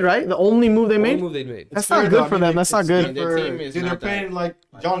thing they did, right? The only move they made. Move they made. That's not good for them. That's not good. Their team is Dude, they're not that- paying like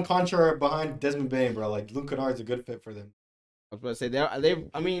John Conchar behind Desmond Bain, bro. Like Luke Kennard's a good fit for them. I was about to say they.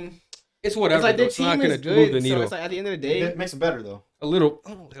 I mean, It's whatever. it's like though. their It's not team gonna is move good. the So needle. it's like at the end of the day, It makes it better though. a little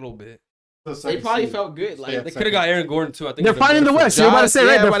bit. they probably felt good. Like Yeah, They could have got Aaron Gordon too. I think They're fine in the West. You're about to say,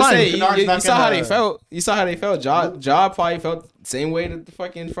 right? They're fine. Kennard's You saw how not they gonna- felt. You saw how they felt. Ja probably felt the same way that the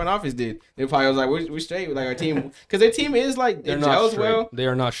fucking front office did. They probably was like, we're straight. Like our team, because their team is like They're it not gels straight. well. They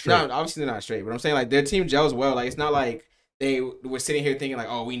are not straight. No, obviously they're not straight. But I'm saying like their team gels well. Like it's not like they were sitting here thinking like,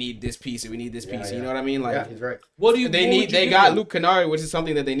 oh, we need this piece or we need this piece. You know what I mean? Like Yeah, he's right. What do you? they what need. would you They give got him? Luke Kennard, which is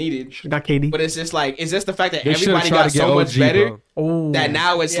something that they needed. Should've got KD. But it's just like it's just the fact that They should've everybody tried got to get so much OG, better bro. Oh, that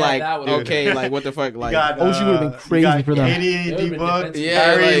now it's Yeah, like that would- okay, like what the fuck, like You got, OG would've been crazy you got for them. KD, That would've D been Book, defensive. Yeah,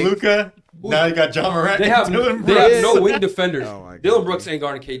 Kyrie, like- Luka. Now you got John Morant. They have Dylan they Brooks. have no wing defenders. Oh my God. Dylan Brooks ain't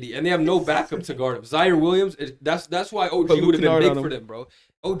guarding KD, and they have no backup to guard him. Zaire Williams. That's why OG Put Luke would have been Kennard big on for him. them, bro.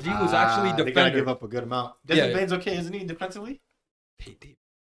 OG was actually They gotta defender. give up a good amount. Desmond Yeah. Bain's okay, isn't he, defensively? KD.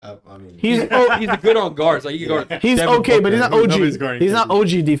 I mean, He's He's good on guards. Like he can guard. he's Devin okay, but he's not Booker. Nobody's OG. guarding He's not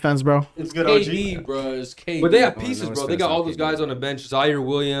KD. OG defense, bro. it's good OG. KD, bro. It's KD. But they have Oh, pieces, no, bro. it's They got not all those KD. guys on the bench. Zaire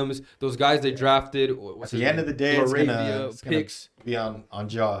Williams, those guys they drafted. What's At his the end name? of the day, it's gonna Laravia, picks. be on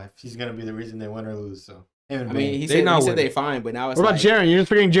Jaw. If he's gonna be the reason they win or lose. So him and I mean, Bain. he They said not they winning. fine, but now it's What about like, Jaren? You're just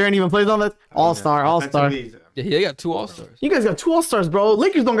figuring Jaren even plays on that? All star, all star. Offensively, Yeah, they got 2 All-Stars. You guys got 2 all stars, bro.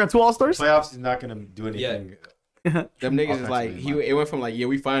 Lakers don't got 2 all stars. Playoffs, he's not gonna do anything. them niggas is like Offensively, it went from like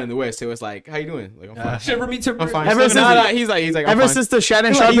we fine in the West. It was like, how you doing? Like I'm fine. Shiver me to I'm fine. Ever since- He's like I'm Ever fine. since the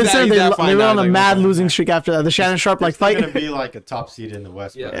Shannon He's Sharp like, he's incident, that- he's that they fine were now, on a like, mad okay. losing streak after that. The Shannon Sharp like It's still fight. gonna be like a top seed in the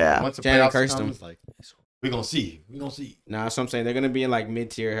West. Yeah. But Yeah. Once the Shannon playoffs cursed comes, like we gonna see. We gonna see. Nah, that's what I'm saying. They're gonna be in like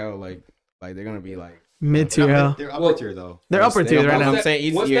mid tier hell. Like they're gonna be like Mid-tier. They're upper tier though. They're upper tier right now. I'm saying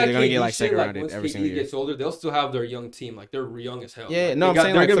each Once year that they're gonna KD get like shit, second rounded once every KD single year. gets older, they'll still have their young team. Like they're young as hell. Yeah, Like, no, I'm saying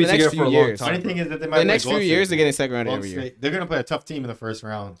they're like gonna for be the next together few for a long years. time. Funny thing is that they might The play next few Golden years State. they're getting second rounded Golden every year. State. They're gonna play a tough team in the first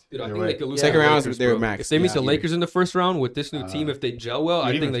round. Dude, I Either think way. they could lose. Second to the rounds, Lakers, they're bro. max. If they meet Yeah. the Lakers in the first round with this new team, if they gel well, I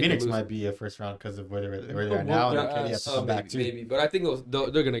Even think they Phoenix could lose. might be a first round because of where they are now. And KD has to come back too. Maybe, but I think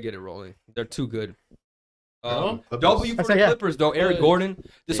they're gonna get it rolling. They're too good. Clippers. W for I say, the yeah. Clippers though. Eric Gordon.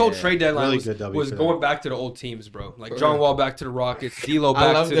 This whole trade deadline Really was, good W was for going them. back to the old teams, bro. Like John Wall back to the Rockets, D'Lo back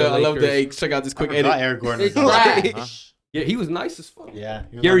I love to the the I love the Lakers. check out this quick I forgot edit. Eric Gordon. They was on that team, huh? trash. Yeah, he was nice as fuck. Yeah.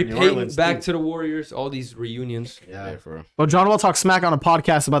 he was Gary on New Payton Orleans, back too. to the Warriors. All these reunions. Yeah. for real. Well, John Wall talked smack on a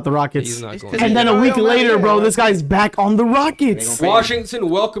podcast about the Rockets. He's not going. Because And then a week later, bro, this guy's back on the Rockets. Washington,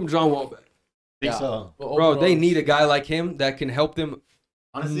 welcome John Wall back. think so. Bro, they need a guy like him that can help them.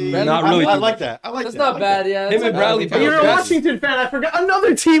 Honestly, Not really I do like that. I like That's that. I not like bad, that. yeah. Him and Bradley But you're a Beal. Washington fan. I forgot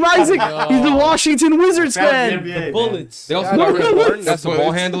another team, Isaac. He's the Washington Wizards Fans fan. of the NBA, man. Bullets. They also got Rick Barton. That's the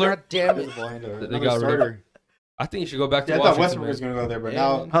ball handler. God damn He's it. a ball handler. They Another got starter. I think he should go back to Yeah, I thought Washington. Westbrook Man. was going to go there, but Yeah,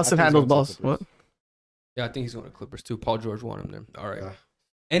 now man. Hudson I think handles he's going balls. to Clippers. What? Yeah, I think he's going to Clippers too. Paul George wanted him there. All right.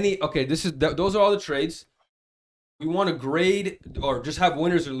 Yeah. Okay, those are all the trades. We want to grade or just have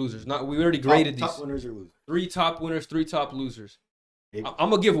winners or losers. Not we already graded Top these. winners or losers. 3 top winners, 3 top losers. Gabe. I'm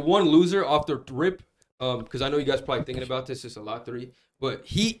gonna give one loser off the rip, because I know you guys probably thinking about this. It's a lot 3, but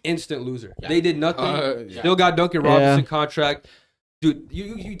he instant loser. Yeah. They did nothing. Yeah. Still got Duncan Yeah. Robinson contract. Dude,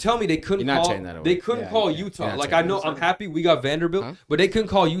 you tell me they couldn't You're not call. trading that away. They couldn't Yeah, call you can't. Utah. You're not Like I trading know, that I'm happy we got Vanderbilt, Huh? but they couldn't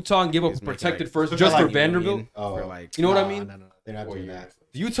call Utah and give up a He's making protected like- first Look just at for like Vanderbilt. Oh, For like, You know what I mean? No, they're not doing that.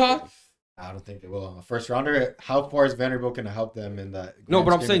 Utah? I don't think they will. A first rounder. How far is Vanderbilt going to help them in that? No, grand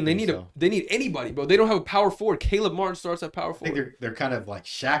but I'm scheme saying of they things, need so. they need anybody, bro. They don't have a power forward. Caleb Martin starts at power I think forward. they're kind of like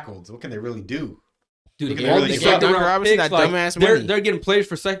shackled. So what can they really do? Dude, they all really these get second Duncan round Robinson, picks, that like, dumbass they're money. getting players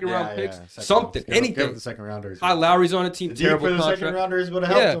for second round picks. Something, anything. The second rounders. Kyle Lowry's on a team. The deal Terrible for the second contract. rounders would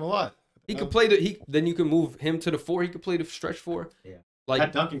have helped Yeah. them a lot. He could play then you can move him to the 4. He could play the stretch 4. Yeah. Like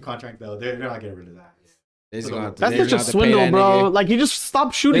That Duncan contract though, they're not getting rid of that. That's That's such a swindle, bro. Like, you just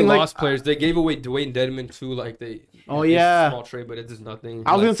stop they shooting. Like, lost players. They gave away Dwayne Dedman too. Like they. Oh, it's a yeah. Small trade, but it does nothing.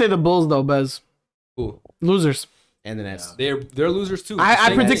 I was going to say the Bulls, though, Bez. Cool. Losers. And the Nets. They're losers too. I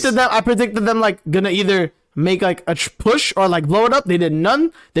Same predicted thing. them. Like, gonna either make, like, a push or, like, blow it up. They did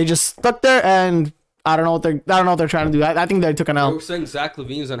none. They just stuck there, and I don't know what they're trying to do. I think they took an They L. were saying Zach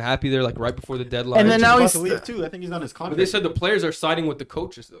LaVine's unhappy there, like right before the deadline. And then now About he's to leave too. I think he's on his But contract. they said the players are siding with the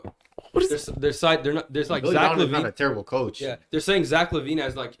coaches though. What is They're not. There's like Billy Zach Donovan's not a Levine. terrible coach. Yeah, they're saying Zach Levine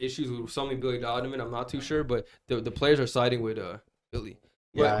has like issues with something Billy Donovan. I'm not too sure, but the players are siding with Billy.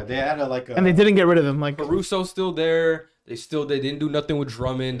 Yeah, they had a and they didn't get rid of him. Like, Caruso's still there. They didn't do nothing with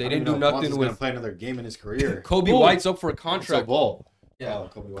Drummond. They didn't do nothing He's with gonna play another game in his career. Kobe Who? White's up for a So contract. Ball. Yeah. Oh,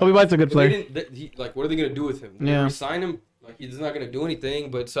 Kobe White. Kobe White's a good They player. didn't, like, what are they gonna do with him? They Yeah. resign him. Like he's not gonna do anything.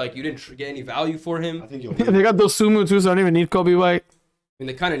 But it's like you didn't get any value for him. I think you'll. They got those Sumu, too, so I don't even need Kobe White. I mean,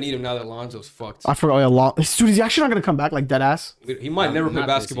 they kind of need him now that Lonzo's fucked. I forgot. Dude, he's actually not going to come back, like, dead ass. He might never play Not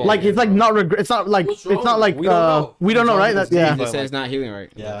this basketball. year. Like, it's like not regret. It's not like, What's it's wrong? not like, We don't know. we don't know, right? That's, yeah. They said it's not healing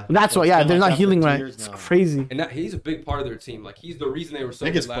right. Yeah. That's what, yeah, It's they're been not like that for healing 2 right. years It's now. crazy. And that, he's a big part of their team. Like he's the reason they were so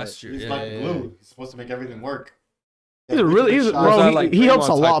good Biggest last player. year. He's Yeah, like yeah, glue. He's supposed to make everything work. He's a really, Was bro, that like he helps a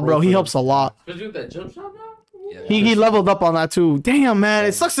Draymond lot, type bro. role He for helps a lot. Cause you that jump shot now. He leveled up on that too. Damn, man,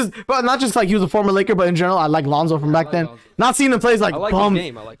 it sucks. But not just like he was a former Laker, but in general, I like Lonzo from back then. Lonzo. Not seeing him play is like I like bum. his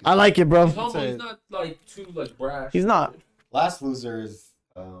game. I like. His I like it, bro. He's humble. He's not like too like brash. He's not. Last loser is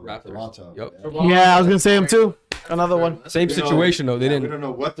Raptors. Toronto. Yep. Yeah, I was gonna say him too. Another one. Same We don't- situation though. They We didn't. don't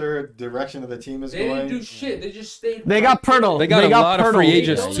know what their direction of the team is They going. didn't do shit. They just stayed. They got Poeltl. They got a lot of free Poeltl.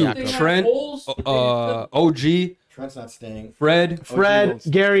 agents too. They had Trent, holes. OG, Trent's not staying. Fred. Fred,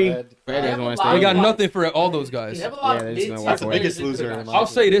 Gary. Fred doesn't want to They stay. They got nothing for all those They guys. have a lot Yeah, of they're just gonna mid-tier walk the away. biggest players. loser in my I'll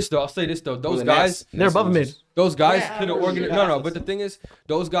say this though. Those the guys. Nets. They're above mid. Those guys Yeah, could have organized. No, but the thing is,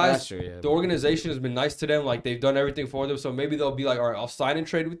 those guys, That's true, yeah. the organization has been nice to them. Like they've done everything for them. So maybe they'll be like, all right, I'll sign and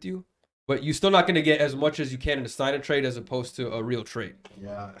trade with you, but you're still not going to get as much as you can in a sign and trade as opposed to a real trade.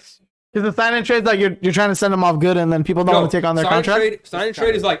 Yeah. Because the sign and trades like you're trying to send them off good, and then people don't want to take on their contract. Sign and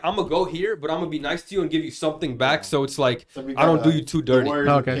trade is like I'm gonna go here, but I'm gonna be nice to you and give you something back. So it's like So we I don't got, do you too dirty. The Warriors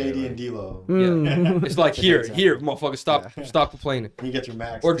Okay. with KD and D'Lo. Mm. It's like here, motherfucker, stop complaining. You get your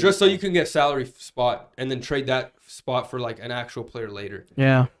max. Or just so you can get salary spot and then trade that spot for like an actual player later.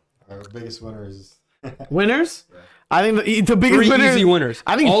 Yeah. Our biggest winner is. Winners? I think the biggest Three winners. easy winners.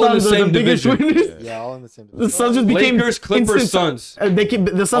 I think all in the Suns are same the biggest division. winners. Yeah, all in the same. The Suns just became Lakers, Clippers, instant, Suns.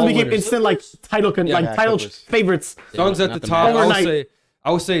 the Suns All became winners. instant like title Clippers. favorites. Suns at not the the top. Mavs.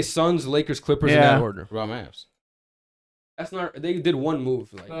 I would say Suns, Lakers, Clippers in Yeah. that order. Raw Mavs.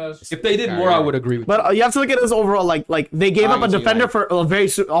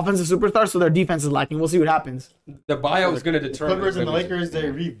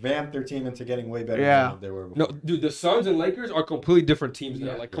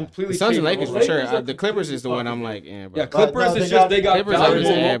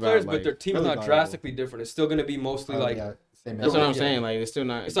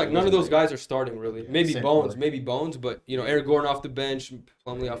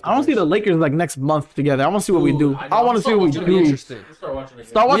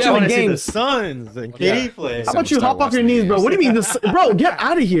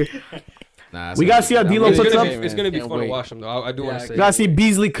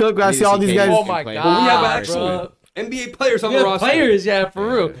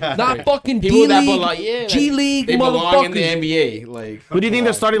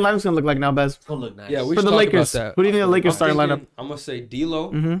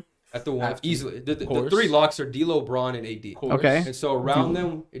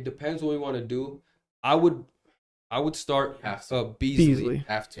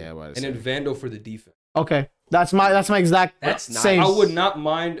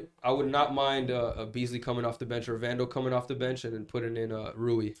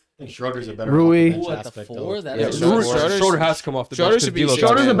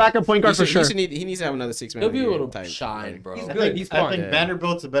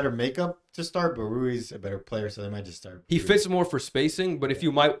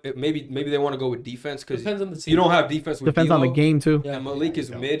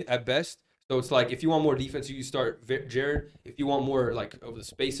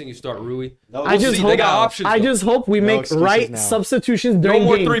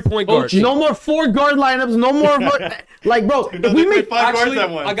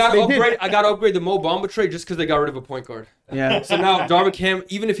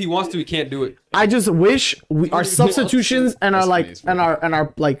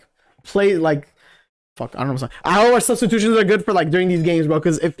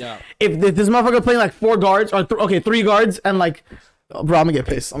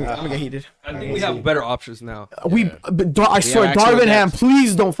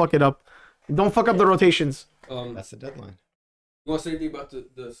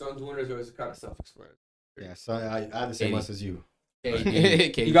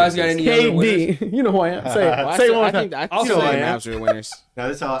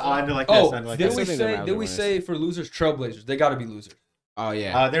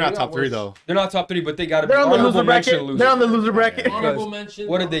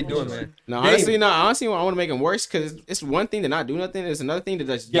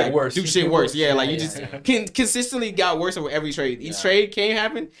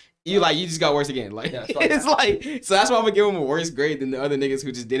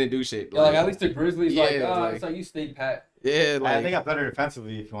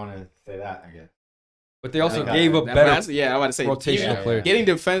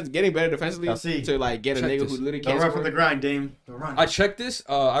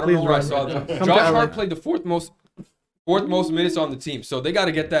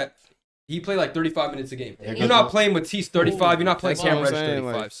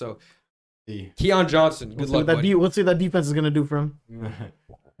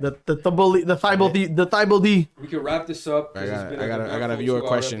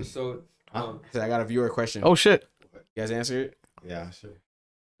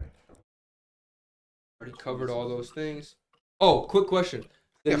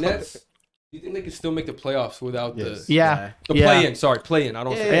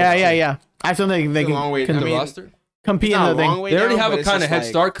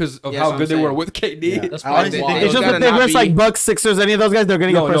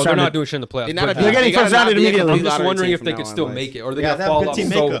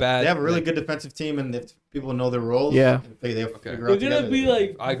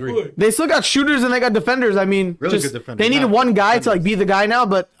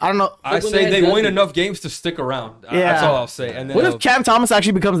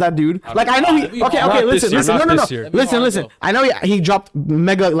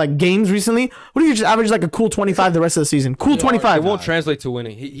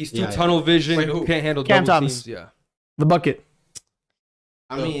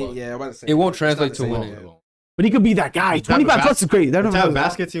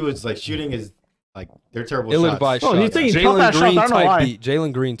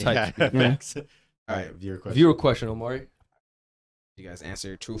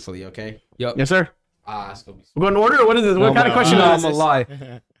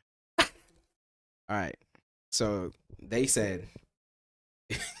 All right. So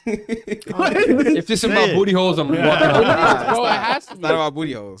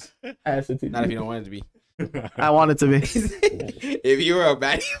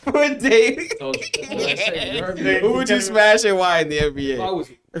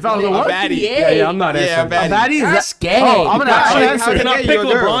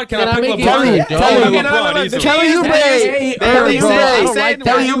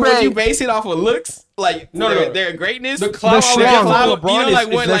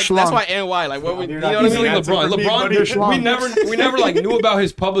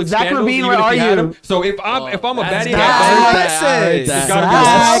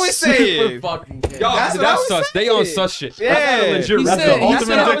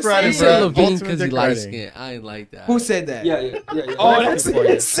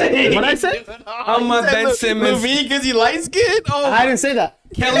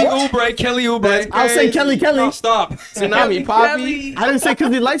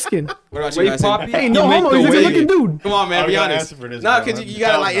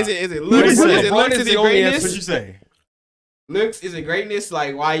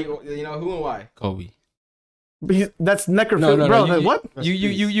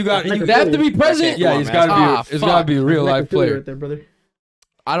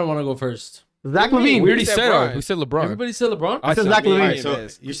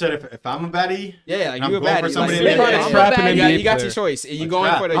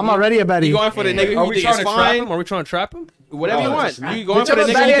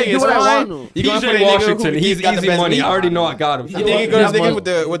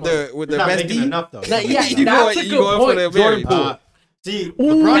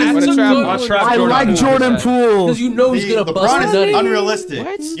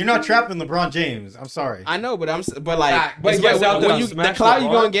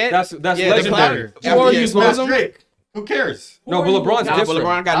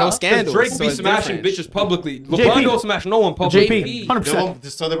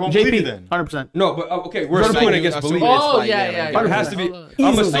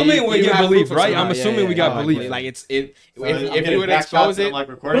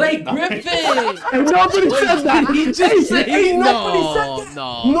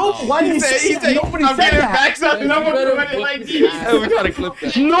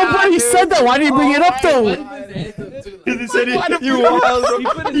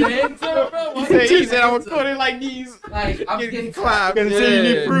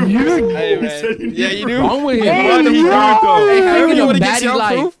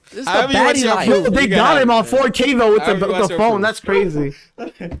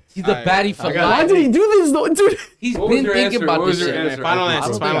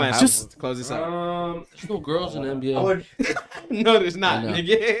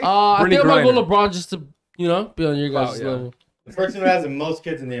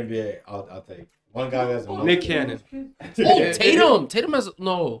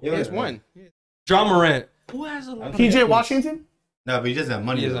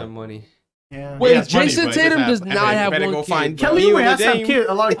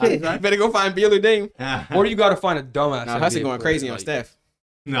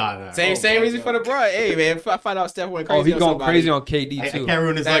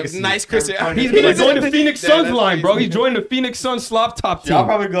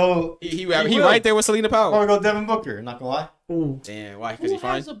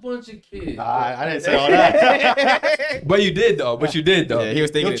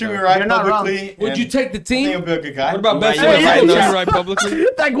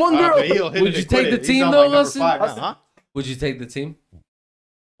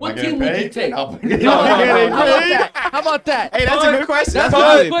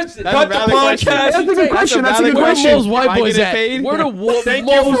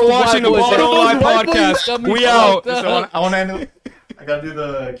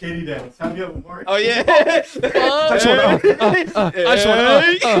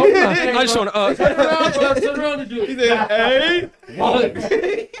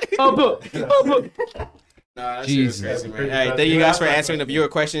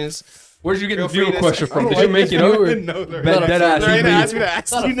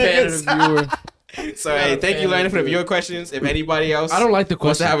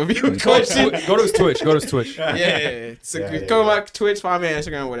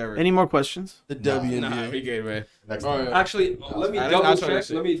right. Actually, let me I'll double try to check.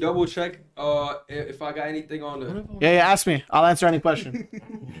 see. Let me double check. If I got anything on the. Yeah, ask me. I'll answer any question.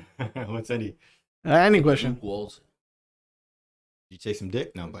 What's any? Any question. Walls. You chase some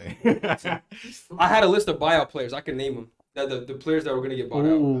dick? No, but I had a list of buyout players. I can name them. The players that were gonna get bought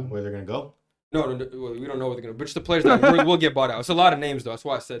out. Ooh. where they're gonna go? No, well, we don't know what they're gonna. But just the players that we'll get bought out. It's a lot of names though. That's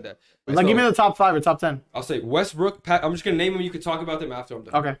why I said that. Like, give me the top 5 or top 10. I'll say Westbrook. I'm just gonna name them. You can talk about them after I'm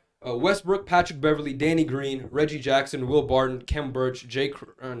done. Okay. Westbrook, Patrick Beverly, Danny Green, Reggie Jackson, Will Barton, Kem Birch,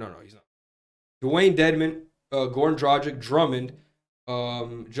 no, he's not. Dwayne Dedmon, Goran Dragic, Drummond,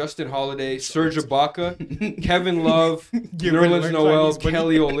 Justin Holiday, Serge Ibaka, Kevin Love, Nerlens Noel,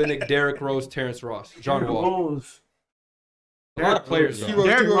 Kelly Olynyk, Derrick Rose, Terrence Ross, John Wall. A lot of players.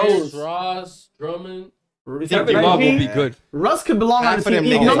 Derrick Rose, Ross, Drummond. Kevin Love will be good. Russ could belong on Half the of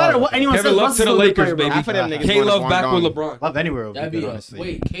team. them No niggas. matter what anyone Kevin says, Love Russ to is the a good Lakers, player, bro. baby. Half of them niggas K-Love back with gone. LeBron. Love anywhere would be That'd good, be honestly.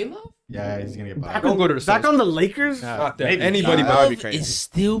 wait, Caleb? Yeah, he's gonna get Back bought. Don't go to the Back Suns. on the Lakers? Not that. Maybe. Anybody Nah, but that would be Is crazy.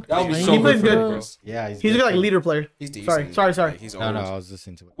 still That would be playing. so He good played for good. them, bro. Yeah, He's like a leader player. He's decent. Sorry. Like, he's old. No, I was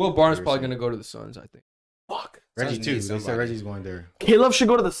listening to it. Will Barnes probably gonna go to the Suns, I think. Fuck. Reggie Suns too. need They said somebody. Reggie's going there. Caleb should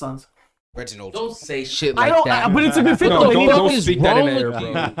go to the Suns. Reginald. Don't say shit I like don't, that. but it's a good fit No, though. They need don't to- speak that in wrong air, with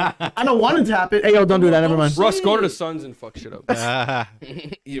bro. I don't want it to happen. Hey, yo, don't do that. Never mind. Russ, go to the Suns and fuck shit up. I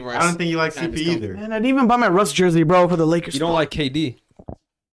You're right. don't think you like Kind of CP scum. either. Man, I'd even buy my Russ jersey, bro, for the Lakers. You don't like KD?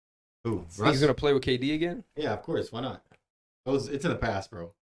 Who? He's Russ? gonna play with KD again? Yeah, of course. Why not? It's in the past,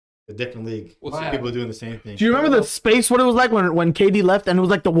 bro. A different league. What's Wow. People doing the same thing. Do you remember the space? What it was like when KD left, and it was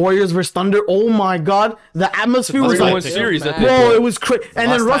like the Warriors versus Thunder. Oh my God, the atmosphere was 3-1 like, series that they bro, played. it was crazy.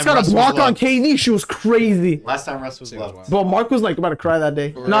 And then Last Russ time got Russ a was block on loved. KD. She was crazy. Last time Russ was It was loved. wild. Bro, Mark was like about to cry that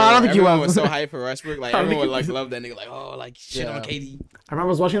day. For No, I don't think he everyone was. was so hyped for Westbrook. Like I don't everyone think would he like love that nigga. Like like shit on KD. I remember I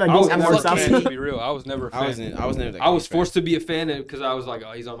was watching that I game was at never Mark's a house. fan, to be real. I was never a fan. I was never. I was forced to be a fan because I was like,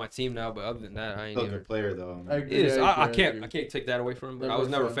 oh, he's on my team now. But other than that, I ain't Still a even. good player though. It is. I can't take that away from him. But I was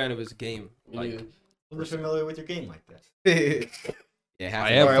never a fan of his game. Like, We're familiar with your game like that. Yeah, half I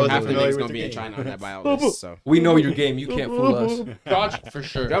of am half of the familiar niggas with gonna the be in game. China on that buyout list. So we know your game. You can't fool us. Dodge for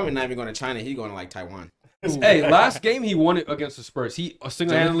sure. Drummond not even going to China. He's going to like Taiwan. Hey, last game he won it against the Spurs. He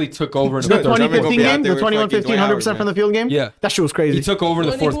single-handedly took over in the The third. Drummond gonna 2015 be out game, there the with 21-15, fucking Dwight 100% Howard, from the field game. Yeah, That shit was he crazy. took over in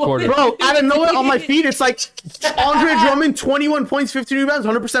the fourth quarter. Bro, out of nowhere on my feed, it's like Andre Drummond, 21 points, 15 rebounds,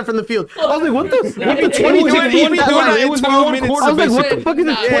 100% from the field. I was like, what the? What the It was 2016 stat line? it was in 12 one minutes. quarter. I was like, what the basically. fuck is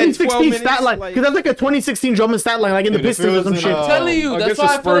this Yeah, 12 2016 minutes, stat line? like- Because that's like a 2016 Drummond stat line, like in the Dude, if it Pistons or some was shit. in, I'm telling you, that's against why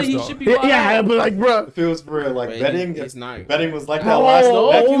the I feel like Spurs, he though. should be. Yeah, but like, bro. If it was for like But betting, he's not. betting was like that Oh, last oh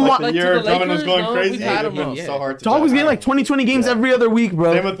like my- the like year to the Drummond was Lakers, going no, crazy. we've had him It up. was so hard to Dog was bet. getting like 20 games every other week,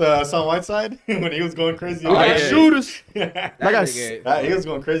 bro. Same with Hassan Whiteside when he was going crazy. Oh, yeah. Shooters. That guy's- He was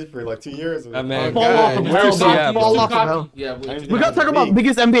going crazy for like 2 years. That man. Fall off of Where's hell, he bro. at, Fall bro? off of hell. Yeah, We gotta talk about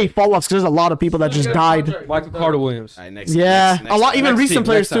biggest NBA fall offs because there's a lot of people that just died. Michael Carter Williams. All right, next. Yeah, next a lot, even Next recent team,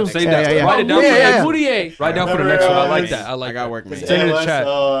 players next too. time. Save that. Yeah. Write it down. Yeah, for yeah. next- Hoooeeees. Write down for the Remember, next one. I like this- that. I like I got that. work, man. Send it in the chat.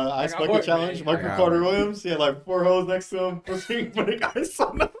 Ice got Bucket work, Challenge. man. Michael I got Carter work. Williams. He had like 4 hoes next to him. Putting ice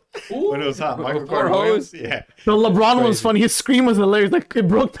on them. Ooh. When it was hot. Michael 4 Carter hoes? Williams. Yeah. The LeBron one's Crazy. funny. His scream was hilarious. Like it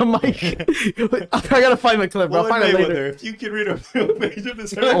broke the mic. I gotta find my clip, bro. I'll Floyd find it later. Mayweather. If you could read a page of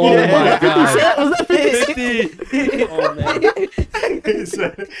his Oh my God. Was that 50? Oh, man. He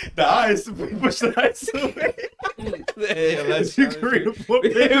said, the ice, we push the ice away. Let's You can read a book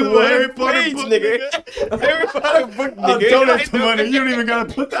page of the Harry Potter book, nigga. Harry Potter book, I'll nigga. donate the money. You don't even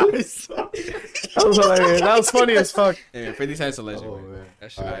gotta put the ice on. That was hilarious. That was funny as fuck. Yeah, 50 Cent's a legend. Oh, man. man.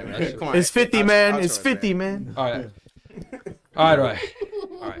 That shit, All right, man, man. that shit. Come on. It's 50, man. I'll It's show it, 50, man. All right. All right.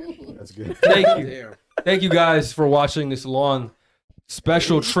 All right. That's good. Thank you. Damn. Thank you guys for watching this long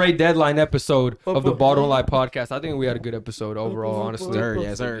special trade deadline episode of the Ball Don't Lie podcast. I think we had a good episode overall, honestly. Sir,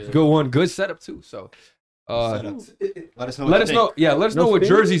 yes, sir. Good one. Good setup too. So Let us know. let us know. Yeah, let us know what spin?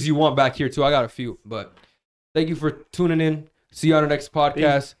 jerseys you want back here too. I got a few. But thank you for tuning in. See you on the next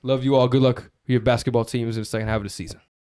podcast. Love you all. Good luck with your basketball teams in the second half of the season.